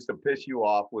things that used to piss you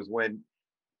off was when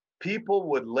people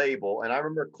would label, and I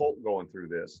remember Colt going through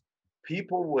this,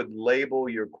 people would label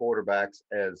your quarterbacks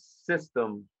as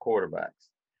system quarterbacks.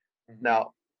 Mm-hmm.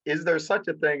 Now, is there such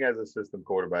a thing as a system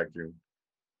quarterback, June?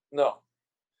 No.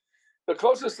 The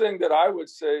closest thing that I would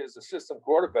say is a system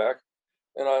quarterback,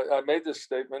 and I made this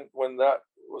statement when that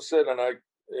was said, and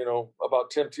about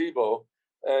Tim Tebow,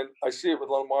 and I see it with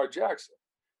Lamar Jackson.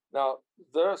 Now,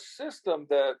 the system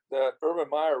that Urban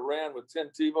Meyer ran with Tim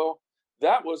Tebow,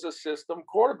 that was a system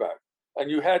quarterback, and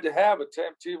you had to have a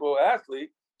Tim Tebow athlete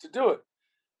to do it.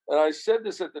 And I said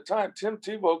this at the time: Tim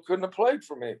Tebow couldn't have played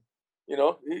for me.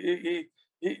 He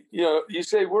you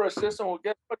say we're a system. Well,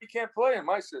 guess what? He can't play in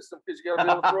my system because you got to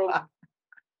be able to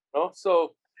throw.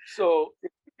 So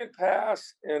if you can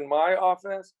pass in my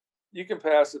offense, you can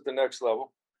pass at the next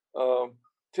level.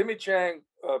 Timmy Chang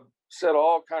set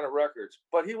all kind of records,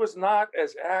 but he was not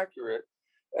as accurate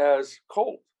as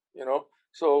Colt.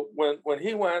 So when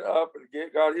he went up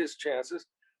and got his chances,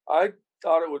 I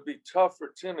thought it would be tough for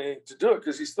Timmy to do it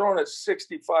because he's throwing it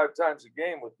 65 times a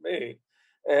game with me.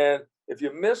 And if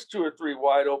you miss 2 or 3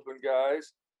 wide open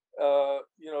guys,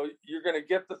 you're going to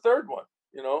get the third one,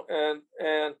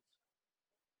 and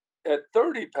at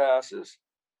 30 passes,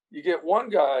 you get one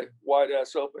guy wide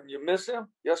ass open, you miss him,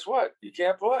 guess what? You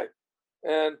can't play.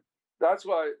 And that's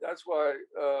why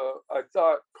I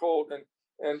thought Colt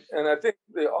and I think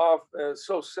it's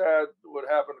so sad what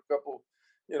happened a couple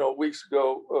weeks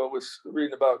ago was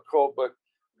reading about Colt, but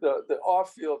the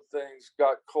off-field things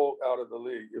got Colt out of the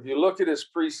league. If you look at his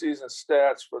preseason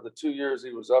stats for the 2 years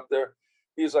he was up there,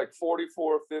 he's like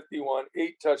 44, 51,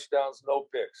 8 touchdowns, no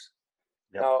picks.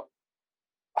 Yep. Now,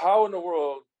 how in the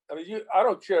world? I mean, I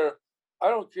don't care.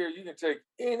 You can take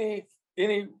any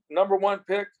number one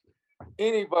pick.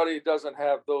 Anybody doesn't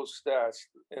have those stats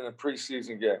in a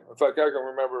preseason game. In fact, I can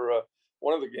remember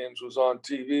one of the games was on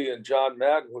TV, and John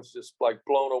Madden was just like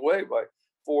blown away by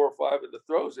 4 or 5 of the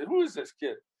throws. Who is this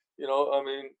kid? I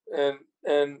mean, and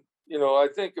I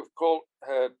think if Colt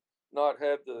had not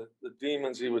had the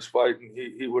demons he was fighting,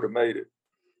 he would have made it.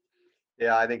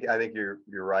 Yeah, I think you're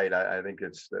right. I think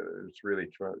it's really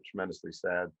tremendously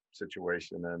sad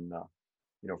situation, and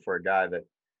for a guy that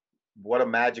what a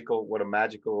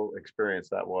magical experience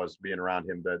that was being around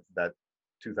him, that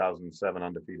 2007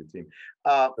 undefeated team.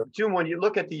 June, when you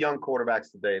look at the young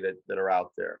quarterbacks today that are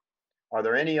out there, are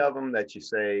there any of them that you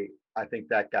say, I think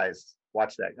that guy's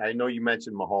watch that? I know you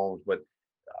mentioned Mahomes, but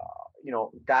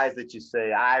guys that you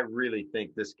say, I really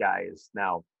think this guy is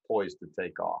now poised to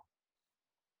take off.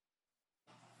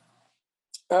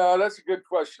 That's a good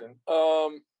question. I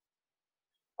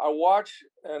watch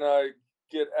and I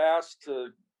get asked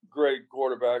to grade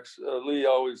quarterbacks. Lee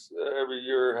always, every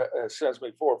year, sends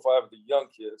me 4 or 5 of the young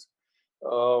kids.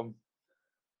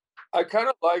 I kind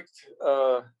of liked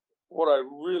what I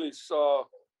really saw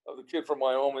of the kid from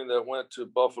Wyoming that went to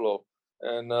Buffalo.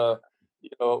 And,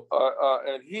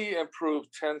 and he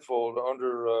improved tenfold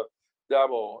under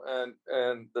Dabo.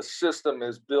 And the system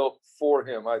is built for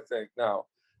him, I think, now.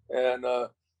 And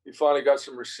he finally got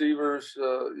some receivers,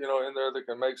 in there that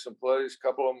can make some plays. A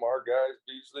couple of them are guys,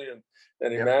 Beasley and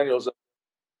Emmanuel's.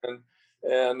 But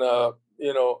I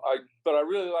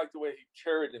really like the way he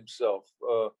carried himself.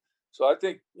 So I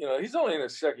think, he's only in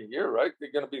his second year, right?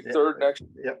 They're going to be third next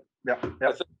year. Yep.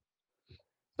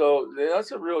 So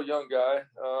that's a real young guy.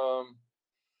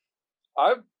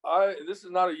 This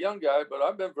is not a young guy, but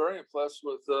I've been very impressed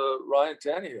with Ryan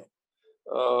Tannehill.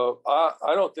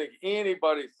 I don't think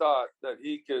anybody thought that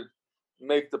he could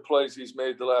make the plays he's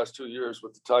made the last 2 years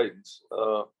with the Titans.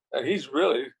 And he's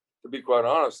really, to be quite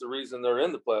honest, the reason they're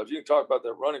in the playoffs. You can talk about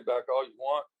that running back all you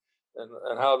want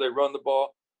and how they run the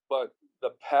ball, but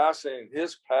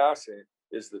his passing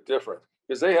is the difference,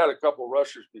 because they had a couple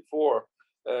rushers before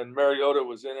and Mariota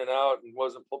was in and out and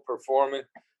wasn't performing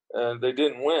and they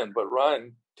didn't win, but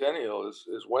Ryan Tannehill is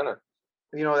winning.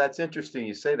 That's interesting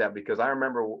you say that, because I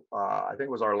remember, I think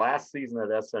it was our last season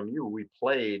at SMU, we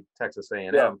played Texas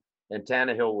A&M, and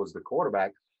Tannehill was the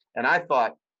quarterback. And I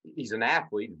thought, he's an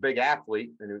athlete, big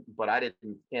athlete, but I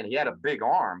didn't, and he had a big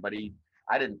arm, but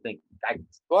I didn't think. I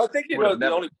think he was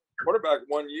the only quarterback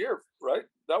 1 year, right?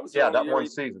 That was that one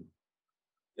season.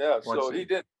 Yeah, he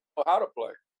didn't know how to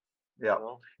play. Yeah.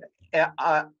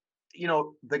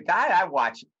 The guy I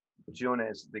watch, June,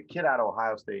 is the kid out of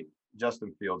Ohio State,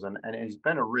 Justin Fields, and he's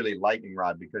been a really lightning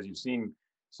rod, because you've seen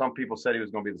some people said he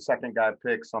was going to be the second guy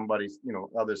picked. Somebody,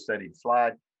 others said he'd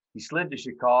slide. He slid to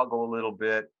Chicago a little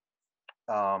bit.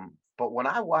 But when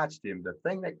I watched him, the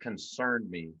thing that concerned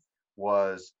me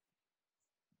was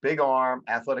big arm,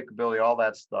 athletic ability, all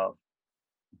that stuff.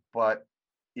 But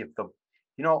if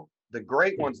the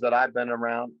great ones that I've been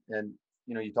around, and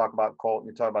you talk about Colton,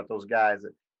 you talk about those guys,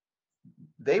 that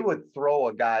they would throw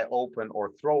a guy open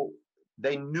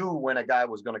they knew when a guy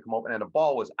was going to come open, and the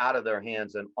ball was out of their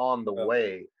hands and on the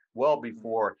way well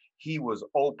before he was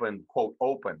open, quote,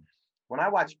 open. When I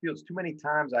watch Fields, too many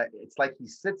times, it's like he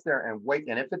sits there and wait.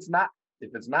 And if it's not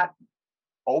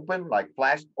open, like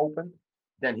flash open,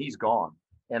 then he's gone.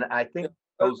 And I think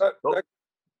that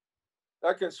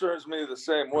concerns me the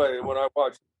same way. When I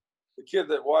watched the kid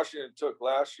that Washington took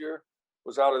last year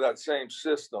was out of that same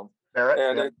system.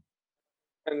 And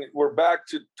we're back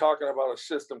to talking about a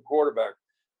system quarterback.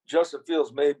 Justin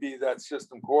Fields may be that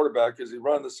system quarterback because he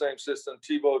run the same system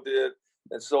Tebow did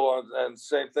and so on. And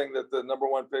same thing that the number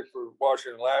 1 pick for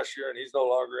Washington last year, and he's no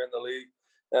longer in the league.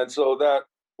 And so that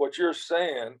what you're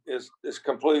saying is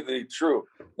completely true.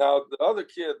 Now, the other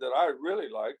kid that I really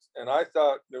liked, and I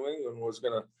thought New England was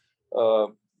going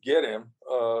to get him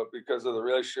because of the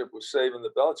relationship with Saban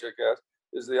that Belichick has,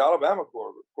 is the Alabama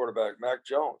quarterback, Mac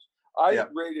Jones. I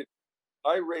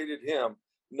rated him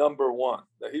number 1.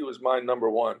 That he was my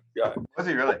number 1 guy. Was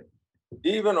he really?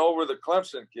 Even over the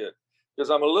Clemson kid,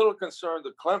 because I'm a little concerned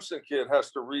the Clemson kid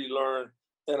has to relearn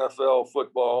NFL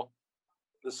football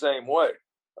the same way.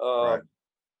 Right.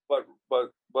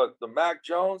 But the Mac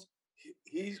Jones,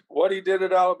 he's what he did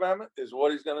at Alabama is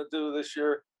what he's going to do this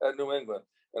year at New England,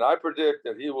 and I predict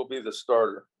that he will be the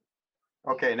starter.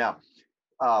 Okay, now,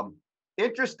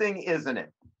 interesting, isn't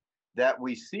it, that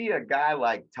we see a guy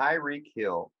like Tyreek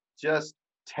Hill just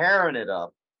tearing it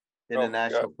up in the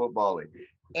National Football League.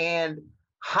 And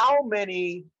how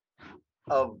many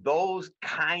of those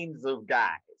kinds of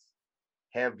guys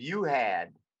have you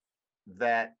had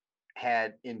that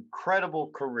had incredible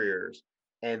careers,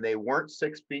 and they weren't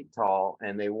 6 feet tall,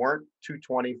 and they weren't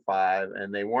 225,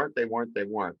 and they weren't,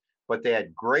 but they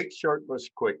had great short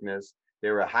burst quickness.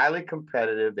 They were highly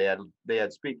competitive. They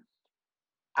had speed.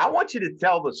 I want you to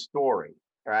tell the story,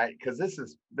 all right? Because this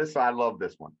I love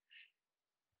this one.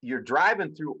 you're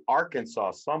driving through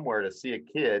Arkansas somewhere to see a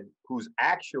kid who's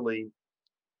actually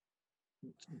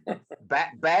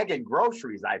bagging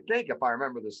groceries, I think, if I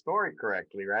remember the story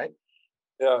correctly, right?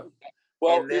 Yeah.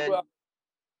 Well, and then,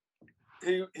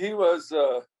 he was,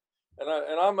 and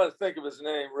I'm going to think of his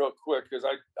name real quick because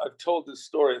I've told this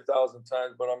story 1,000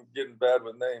 times, but I'm getting bad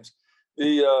with names.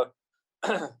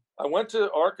 I went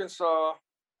to Arkansas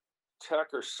Tech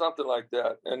or something like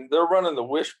that, and they're running the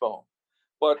Wishbone.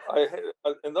 But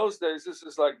in those days, this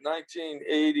is like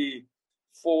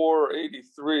 1984,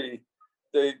 83.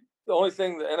 The only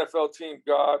thing the NFL team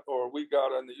got, or we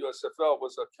got on the USFL,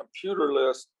 was a computer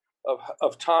list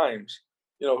of times.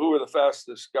 Who were the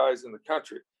fastest guys in the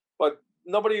country. But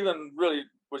nobody even really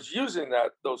was using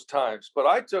those times. But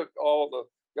I took all the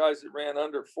guys that ran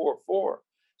under 4.4.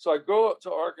 So I go up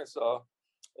to Arkansas,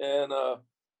 and I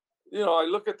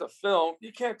look at the film.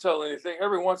 You can't tell anything.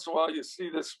 Every once in a while, you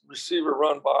see this receiver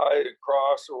run by and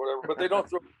cross or whatever, but they don't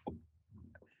throw.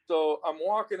 So I'm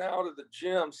walking out of the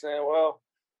gym saying, well,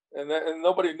 and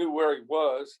nobody knew where he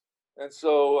was. And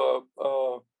so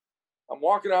I'm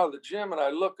walking out of the gym, and I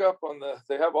look up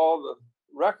they have all the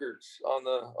records on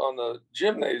the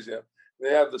gymnasium.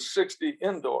 They have the 60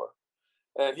 indoor,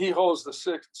 and he holds the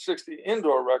 60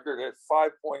 indoor record at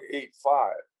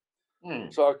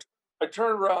 5.85. So I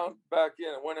turned around back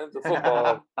in and went into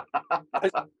football.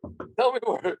 Tell me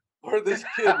where this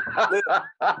kid lived.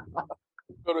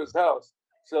 Go to his house.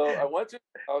 So I went to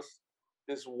his house.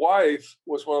 His wife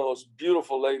was one of those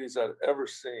beautiful ladies I'd ever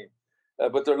seen.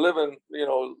 But they're living,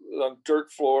 on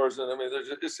dirt floors. And I mean,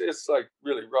 it's like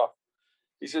really rough.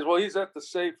 He says, well, he's at the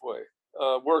Safeway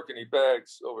working. He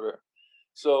bags over there.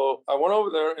 So I went over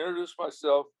there, introduced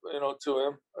myself, to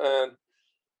him. And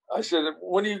I said,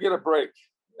 when do you get a break?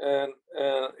 And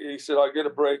he said, I'll get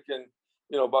a break in,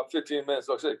 about 15 minutes.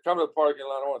 So I said, come to the parking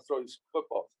lot. I want to throw you some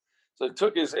footballs. So he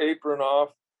took his apron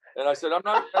off. And I said, I'm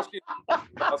not asking you.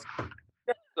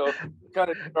 So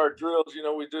kind of our drills,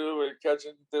 we do. We're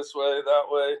catching this way, that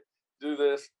way, do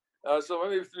this. So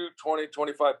maybe through 20,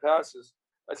 25 passes.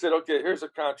 I said, okay, here's a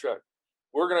contract.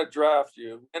 We're going to draft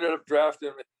you. Ended up drafting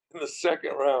him in the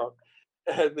second round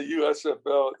at the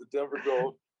USFL at the Denver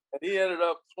Gold. And he ended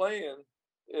up playing.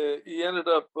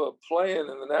 Playing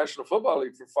in the National Football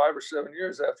League for 5 or 7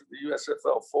 years after the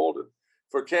USFL folded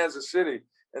for Kansas City.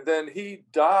 And then he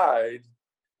died.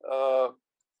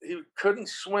 He couldn't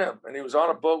swim, and he was on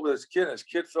a boat with his kid. And his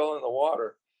kid fell in the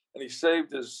water, and he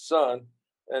saved his son,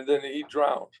 and then he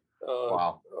drowned.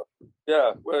 Wow.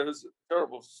 Yeah, well, it was a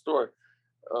terrible story.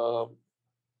 I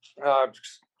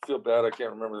just feel bad. I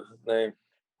can't remember his name.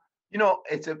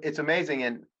 It's amazing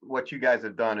in what you guys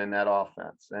have done in that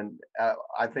offense, and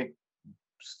I think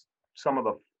some of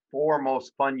the 4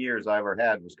 most fun years I ever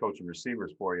had was coaching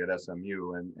receivers for you at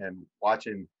SMU, and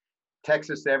watching.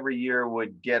 Texas every year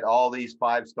would get all these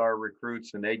 5-star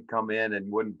recruits, and they'd come in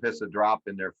and wouldn't piss a drop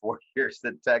in their 4 years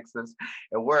at Texas.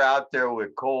 And we're out there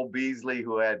with Cole Beasley,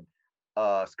 who had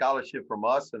a scholarship from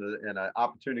us and an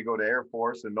opportunity to go to Air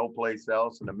Force and no place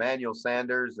else, and Emmanuel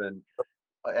Sanders and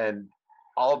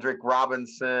Aldrick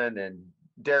Robinson and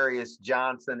Darius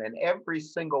Johnson, and every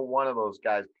single one of those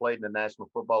guys played in the National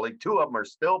Football League. 2 of them are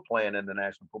still playing in the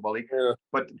National Football League,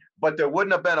 but there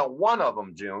wouldn't have been a one of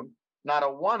them, June. Not a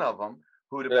one of them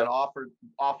who would have been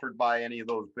offered by any of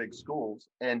those big schools.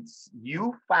 And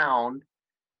you found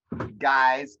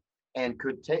guys and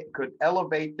could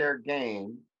elevate their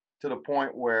game to the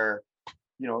point where,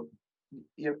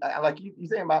 like you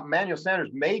think about Emmanuel Sanders,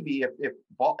 maybe if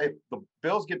the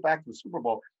Bills get back to the Super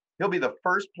Bowl, he'll be the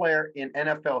first player in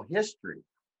NFL history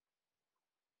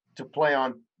to play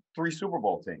on 3 Super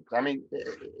Bowl teams. I mean,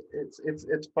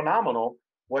 it's phenomenal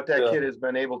what that kid has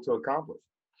been able to accomplish.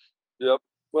 Yep.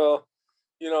 Well,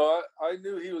 I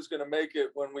knew he was going to make it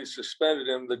when we suspended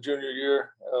him the junior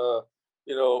year,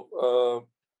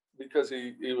 because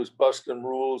he was busting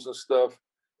rules and stuff.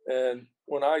 And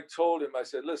when I told him, I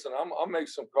said, listen, I'll make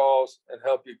some calls and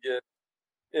help you get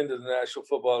into the National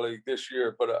Football League this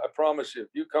year. But I promise you,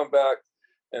 if you come back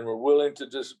and we're willing to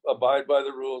just abide by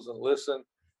the rules and listen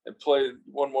and play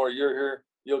 1 more year here,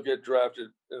 you'll get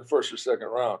drafted in the 1st or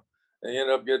 2nd round. And you end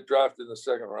up getting drafted in the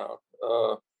 2nd round.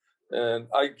 And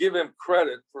I give him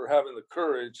credit for having the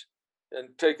courage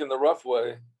and taking the rough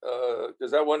way,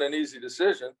 because that wasn't an easy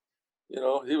decision.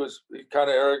 He was kind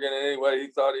of arrogant in any way. He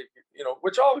thought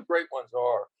which all the great ones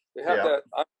are. They have that,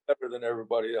 I'm better than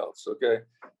everybody else, okay?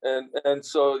 And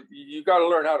so you got to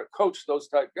learn how to coach those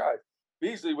type guys.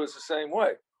 Beasley was the same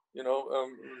way.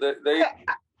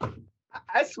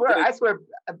 I swear.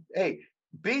 Hey,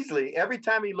 Beasley, every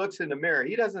time he looks in the mirror,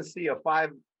 he doesn't see a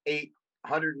 5'8",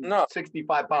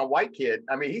 165-pound white kid.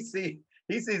 I mean, he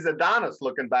he sees Adonis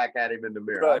looking back at him in the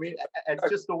mirror. Right. I mean, it's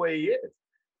just the way he is.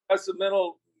 That's the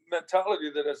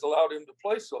mentality that has allowed him to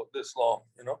play this long,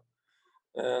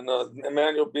 and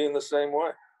Emmanuel being the same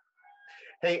way.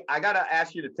 Hey, I got to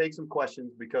ask you to take some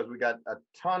questions because we got a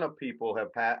ton of people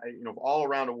all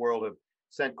around the world have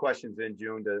sent questions in,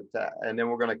 June, and then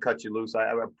we're going to cut you loose.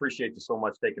 I appreciate you so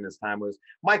much taking this time with us.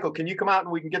 Michael, can you come out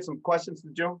and we can get some questions to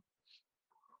June?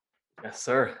 Yes,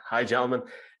 sir. Hi, gentlemen.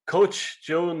 Coach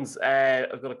Jones,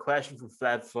 I've got a question from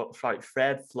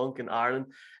Fred Flunk in Ireland.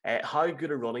 How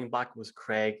good a running back was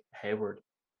Craig Hayward?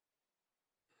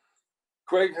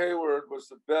 Craig Hayward was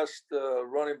the best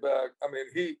running back. I mean,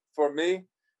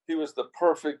 he was the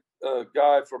perfect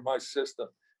guy for my system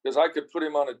because I could put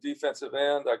him on a defensive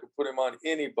end. I could put him on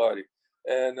anybody.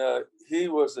 And he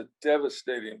was a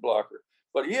devastating blocker.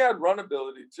 But he had run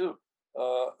ability too.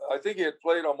 I think he had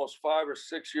played almost 5 or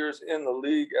 6 years in the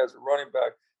league as a running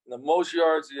back. And the most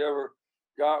yards he ever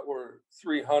got were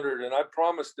 300. And I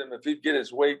promised him if he'd get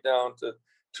his weight down to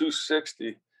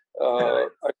 260,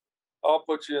 I'll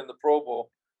put you in the Pro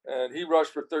Bowl. And he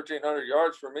rushed for 1,300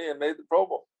 yards for me and made the Pro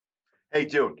Bowl. Hey,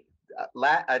 June,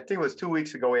 I think it was 2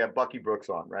 weeks ago we had Bucky Brooks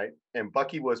on, right? And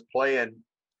Bucky was playing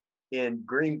in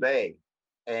Green Bay,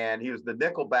 and he was the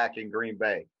nickelback in Green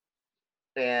Bay.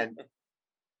 And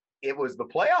it was the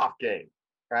playoff game,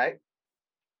 right?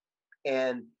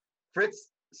 And Fritz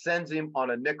sends him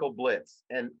on a nickel blitz,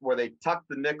 and where they tuck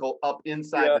the nickel up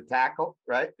inside the tackle,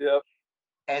 right? Yeah.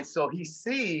 And so he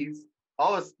sees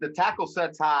the tackle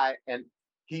sets high, and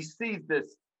he sees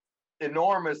this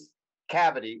enormous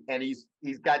cavity, and he's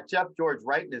got Jeff George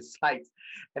right in his sights.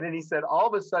 And then he said, all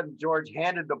of a sudden, George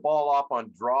handed the ball off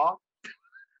on draw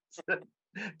to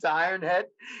Ironhead.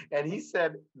 And he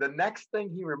said the next thing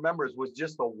he remembers was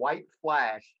just a white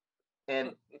flash,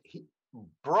 and he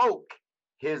broke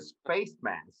his face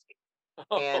mask.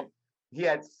 And he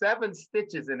had 7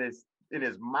 stitches in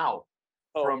his mouth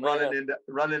from running into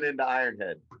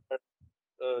Ironhead.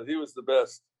 He was the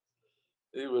best.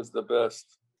 He was the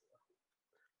best.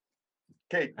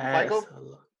 Okay, Michael?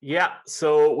 Yeah,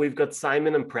 so we've got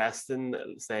Simon and Preston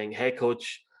saying, hey,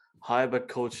 Coach, how about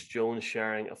Coach Jones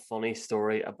sharing a funny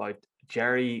story about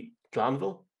Jerry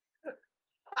Glanville?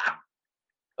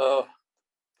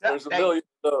 There's a million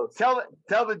of those.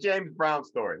 Tell the James Brown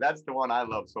story. That's the one I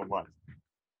love so much.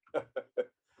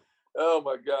 Oh,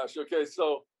 my gosh. Okay,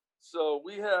 so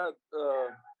we had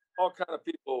all kind of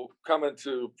people coming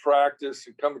to practice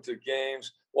and coming to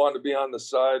games, wanting to be on the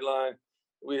sideline.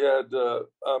 We had,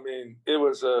 it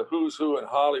was a who's who in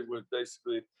Hollywood,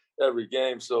 basically, every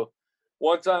game. So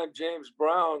one time James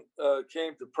Brown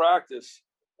came to practice,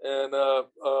 and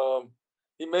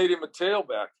he made him a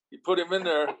tailback. He put him in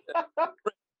there and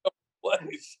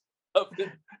plays up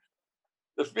in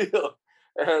the field.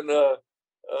 And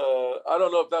I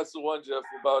don't know if that's the one, Jeff,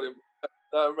 about him.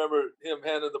 I remember him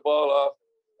handing the ball off,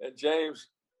 and James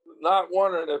not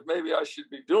wondering if maybe I should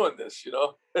be doing this,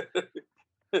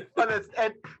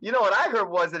 And you know what I heard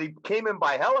was that he came in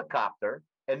by helicopter,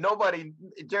 and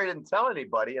Jerry didn't tell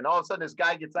anybody, and all of a sudden this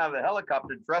guy gets out of the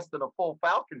helicopter dressed in a full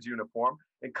Falcons uniform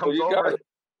and comes over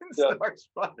and starts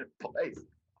running plays.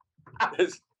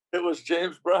 It was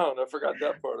James Brown. I forgot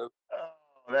that part of it.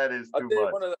 Oh, that is too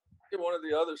much. One of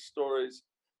the other stories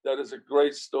that is a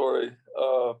great story.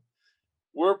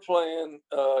 We're playing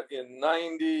in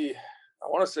 90, I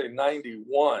want to say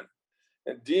 91.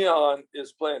 And Dion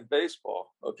is playing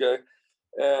baseball, okay?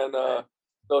 And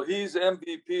so he's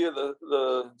MVP of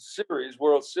the series,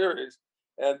 World Series,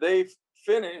 and they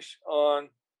finish on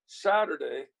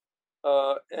Saturday.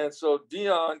 And so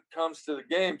Dion comes to the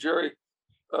game. Jerry,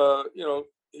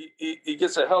 he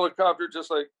gets a helicopter just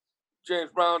like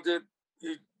James Brown did.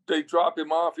 They drop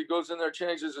him off. He goes in there,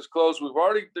 changes his clothes. We've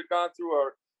already gone through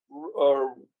our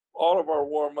all of our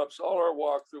warm-ups, all our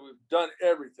walkthrough. We've done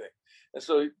everything. And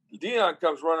so Dion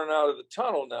comes running out of the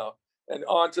tunnel now and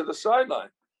onto the sideline.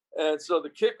 And so the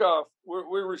kickoff,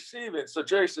 we're receiving. So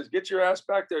Jerry says, get your ass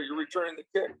back there. You're returning the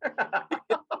kick.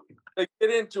 They get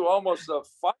into almost a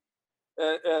fight.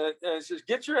 And he says,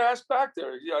 get your ass back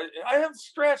there. I haven't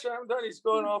stretched. I haven't done. He's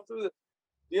going all through the.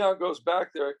 Dion goes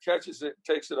back there, catches it,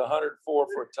 takes it 104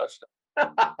 for a touchdown.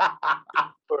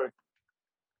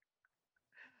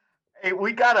 Hey,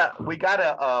 we got a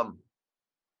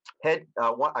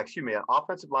an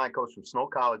offensive line coach from Snow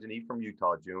College, and he's from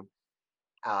Utah, June,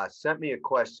 sent me a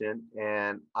question,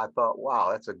 and I thought,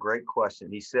 wow, that's a great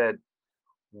question. He said,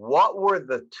 what were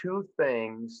the 2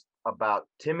 things about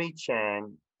Timmy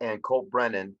Chang and Colt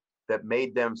Brennan that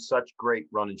made them such great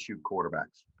run and shoot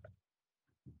quarterbacks?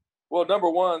 Well, number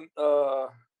one,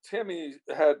 Timmy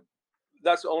had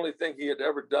that's the only thing he had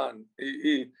ever done.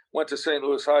 He went to St.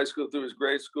 Louis High School through his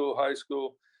grade school, high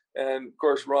school, and of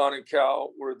course Ron and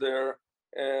Cal were there,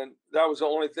 and that was the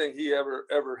only thing he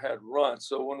ever had run.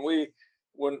 So when we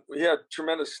had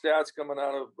tremendous stats coming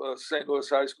out of St. Louis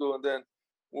High School, and then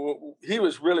he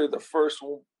was really the first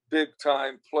big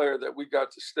time player that we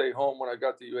got to stay home when I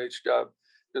got the UH job,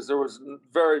 because there was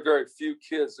very, very few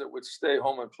kids that would stay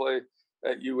home and play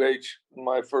at UH in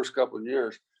my first couple of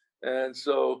years. And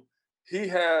so he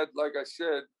had, like I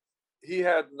said, he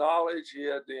had knowledge, he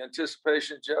had the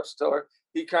anticipation, Jeff Steller.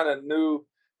 He kind of knew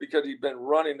because he'd been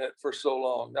running it for so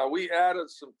long. Now we added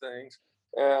some things,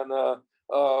 and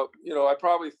I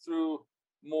probably threw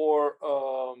more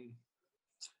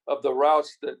of the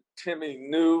routes that Timmy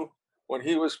knew when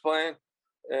he was playing,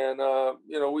 and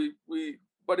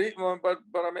but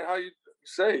I mean, how you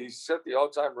say he set the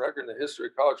all-time record in the history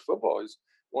of college football? He's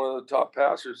one of the top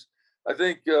passers. I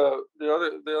think the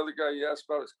other guy you asked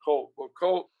about is Colt. Well,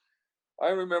 Colt, I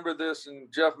remember this,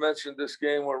 and Jeff mentioned this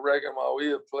game where Reagan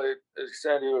Mawia played at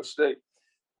San Diego State.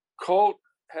 Colt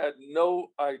had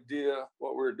no idea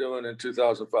what we were doing in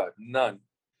 2005. None.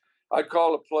 I'd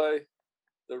call a play,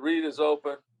 the read is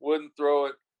open, wouldn't throw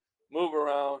it, move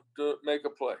around, make a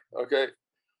play. Okay.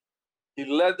 He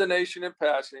led the nation in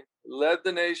passing, led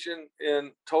the nation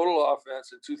in total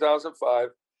offense in 2005.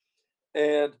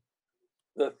 And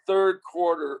the third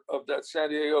quarter of that San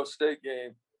Diego State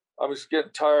game, I was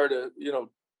getting tired of,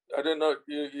 I didn't know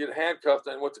you get handcuffed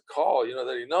and what to call,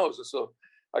 that he knows. And so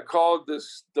I called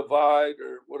this divide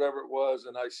or whatever it was,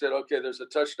 and I said, okay, there's a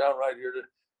touchdown right here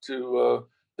to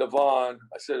Devon.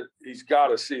 I said, he's got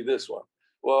to see this one.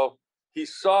 Well, he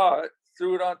saw it,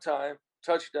 threw it on time,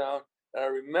 touchdown. And I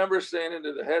remember saying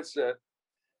into the headset,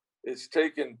 it's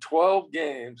taken 12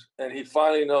 games, and he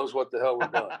finally knows what the hell we're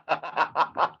doing.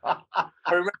 I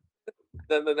remember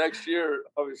then the next year,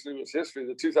 obviously, was history.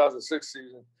 The 2006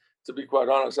 season, to be quite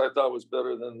honest, I thought was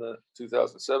better than the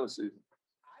 2007 season.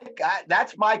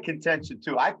 That's my contention,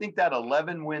 too. I think that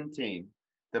 11-win team,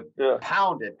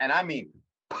 pounded, and I mean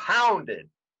pounded.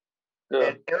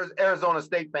 Yeah. And Arizona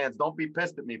State fans, don't be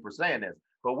pissed at me for saying this,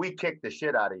 but we kicked the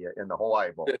shit out of you in the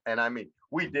Hawaii Bowl. Yeah. And I mean,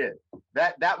 we did.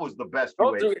 That was the best.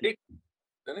 Threw 8, didn't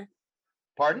he?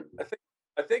 Pardon?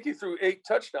 I think he threw 8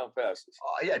 touchdown passes.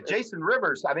 Oh yeah, Jason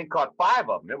Rivers, I think, caught 5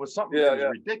 of them. It was something that was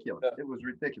ridiculous. Yeah. It was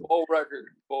ridiculous. Bowl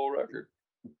record.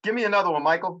 Give me another one,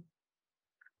 Michael.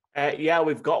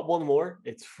 We've got one more.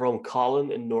 It's from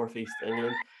Colin in Northeast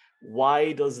England.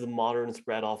 Why does the modern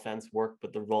spread offense work,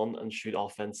 but the run and shoot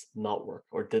offense not work,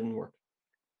 or didn't work?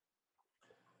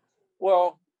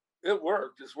 Well, it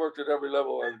worked. It's worked at every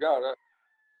level I've got.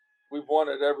 We've won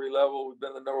at every level. We've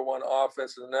been the number 1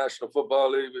 offense in the National Football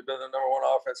League. We've been the number 1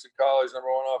 offense in college, number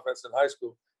 1 offense in high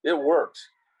school. It works.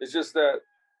 It's just that,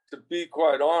 to be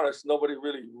quite honest, nobody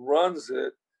really runs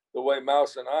it the way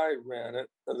Mouse and I ran it.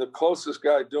 The closest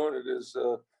guy doing it is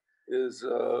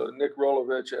Nick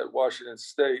Rolovich at Washington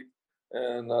State,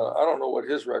 and I don't know what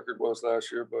his record was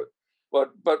last year,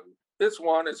 but it's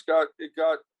won. It got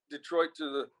Detroit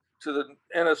to the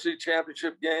NFC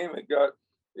Championship game. It got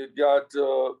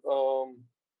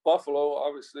Buffalo.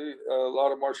 Obviously, a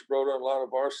lot of Marcia Broda and a lot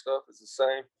of our stuff is the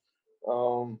same. I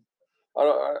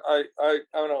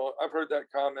don't know. I've heard that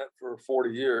comment for 40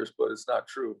 years, but it's not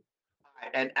true.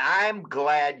 And I'm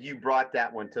glad you brought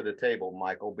that one to the table,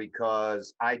 Michael,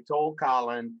 because I told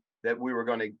Colin that we were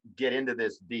going to get into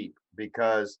this deep,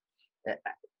 because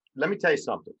let me tell you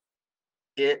something.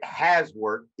 It has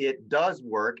worked. It does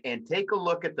work. And take a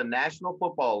look at the National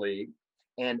Football League,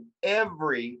 and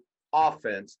every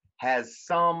offense has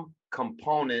some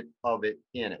component of it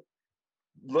in it.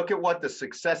 Look at what the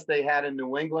success they had in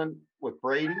New England with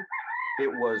Brady. It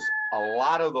was a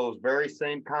lot of those very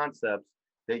same concepts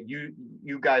that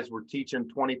you guys were teaching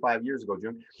 25 years ago,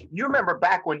 Jim. You remember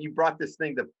back when you brought this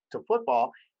thing to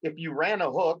football, if you ran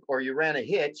a hook or you ran a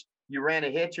hitch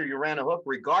or you ran a hook,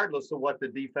 regardless of what the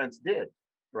defense did,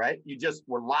 right? You just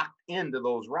were locked into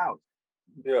those routes.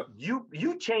 Yeah.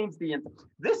 You changed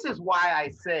this is why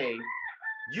I say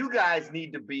you guys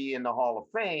need to be in the Hall of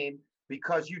Fame,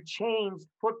 because you changed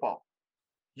football.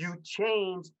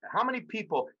 How many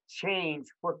people change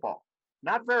football?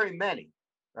 Not very many.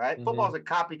 Right? Mm-hmm. Football is a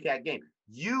copycat game.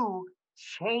 You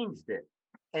changed it.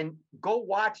 And go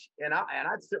watch, and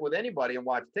I'd sit with anybody and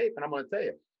watch tape, and I'm going to tell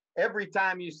you, every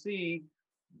time you see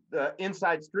the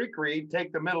inside streak read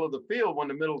take the middle of the field when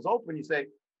the middle's open, you say,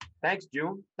 thanks,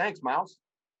 June. Thanks, Mouse.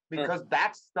 Because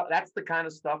that's the kind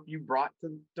of stuff you brought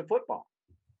to football.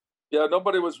 Yeah,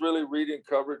 nobody was really reading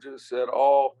coverages at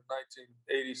all in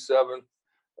 1987.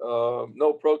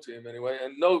 No pro team anyway,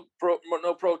 and no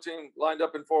pro team lined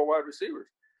up in 4 wide receivers.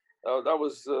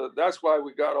 That's why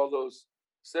we got all those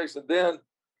stakes. And then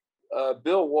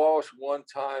Bill Walsh one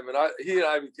time, and he and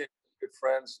I became good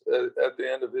friends at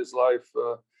the end of his life.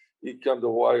 He'd come to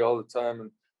Hawaii all the time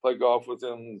and play golf with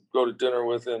him, go to dinner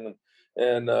with him.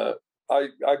 And I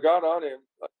got on him.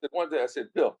 One day I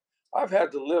said, Bill, I've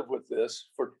had to live with this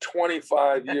for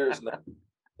 25 years now.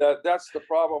 That's the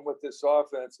problem with this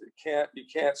offense. You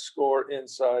can't score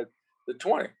inside the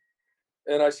 20.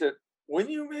 And I said, when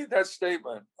you made that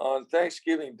statement on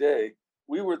Thanksgiving Day,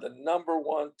 we were the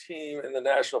 #1 team in the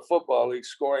National Football League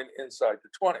scoring inside the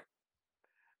 20.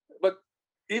 But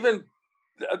even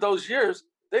those years,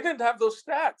 they didn't have those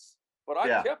stats. But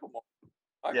I kept them all.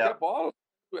 I kept all of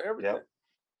them, everything.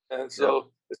 And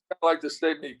so it's kind of like the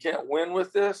statement, you can't win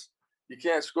with this. You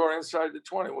can't score inside the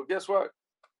 20. Well, guess what?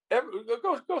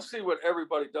 Go see what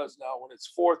everybody does now when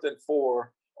it's 4th and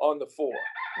 4 on the 4.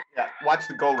 Yeah, watch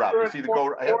the go route. You see the go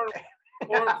route.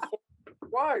 Four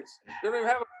wides. They don't even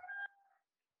have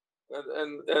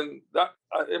and that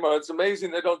it's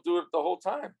amazing they don't do it the whole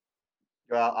time.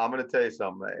 Well, I'm going to tell you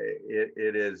something.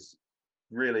 It is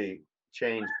really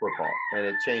changed football, and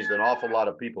it changed an awful lot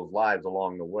of people's lives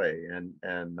along the way. And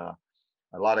a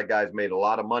lot of guys made a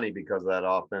lot of money because of that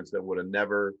offense that would have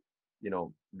never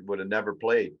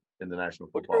played in the National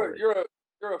Football League. You're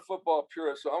a football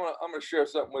purist, so I'm gonna share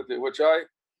something with you, which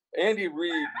Andy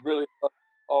Reid really loves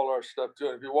all our stuff too.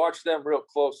 And if you watch them real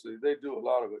closely, they do a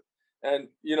lot of it. And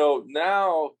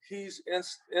now he's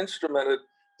instrumented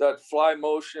that fly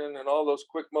motion and all those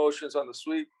quick motions on the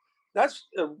sweep. That's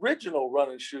original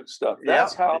run and shoot stuff.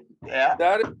 That's how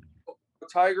that is.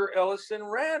 Tiger Ellison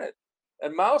ran it,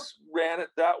 and Mouse ran it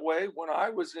that way when I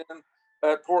was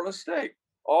at Portland State.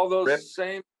 All those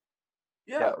same.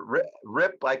 Yeah.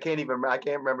 Rip. I can't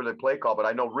remember the play call, but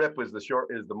I know Rip is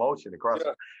the motion across.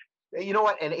 Yeah. You know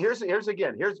what? And here's because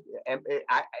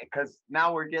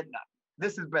now we're getting.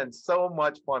 This has been so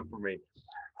much fun for me.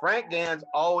 Frank Gans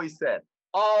always said,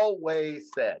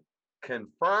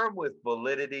 confirm with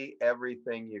validity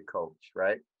everything you coach,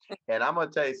 right? And I'm going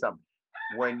to tell you something.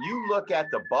 When you look at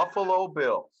the Buffalo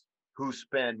Bills, who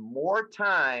spend more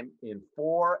time in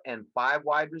 4 and 5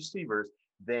 wide receivers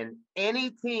than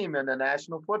any team in the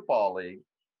National Football League,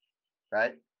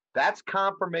 right? That's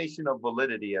confirmation of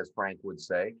validity, as Frank would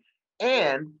say.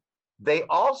 And they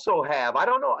also have, I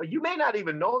don't know, you may not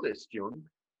even know this, June,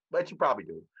 but you probably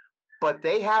do. But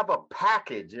they have a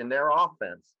package in their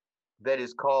offense that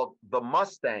is called the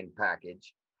Mustang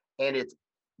package. And it's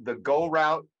the go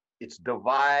route, it's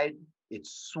divide,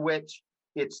 it's switch,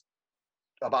 it's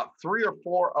about 3 or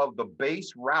 4 of the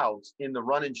base routes in the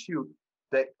run and shoot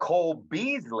that Cole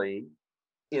Beasley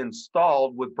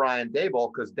installed with Brian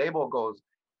Daboll, because Daboll goes,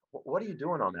 what are you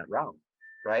doing on that route,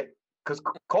 right? Because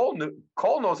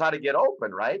Cole knows how to get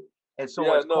open, right? And so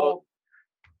Cole,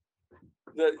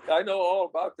 I know all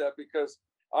about that because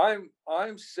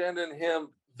I'm sending him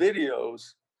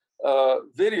videos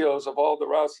of all the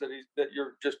routes that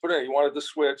you're just putting in. He wanted the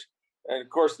switch, and of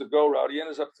course the go route. He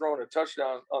ends up throwing a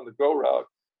touchdown on the go route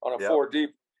on a 4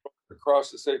 deep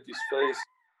across the safety's face.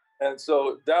 And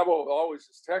so Dabo always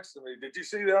is texting me, did you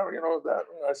see that?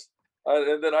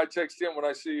 And then I text him when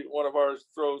I see one of our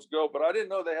throws go. But I didn't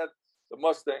know they had the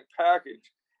Mustang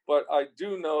package. But I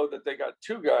do know that they got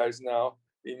 2 guys now,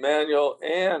 Emmanuel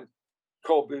and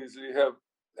Cole Beasley, have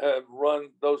run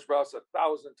those routes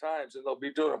 1,000 times, and they'll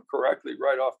be doing them correctly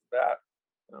right off the bat.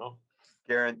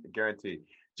 Guaranteed.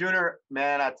 Junior,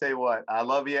 man, I tell you what, I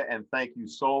love you, and thank you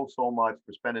so much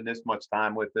for spending this much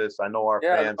time with us. I know our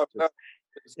fans.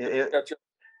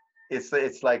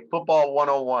 It's like football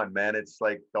 101, man. It's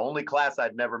like the only class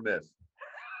I'd never miss.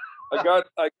 I got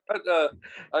CFL.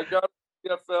 I got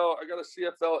a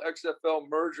CFL XFL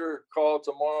merger call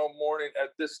tomorrow morning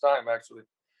at this time, actually.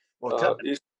 Well,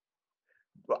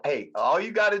 hey, all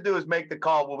you got to do is make the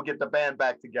call. We'll get the band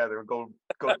back together and go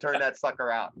turn that sucker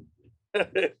out.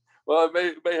 Well, I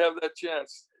may have that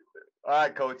chance. All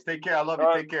right, Coach. Take care. I love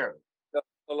you. Take care.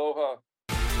 Aloha.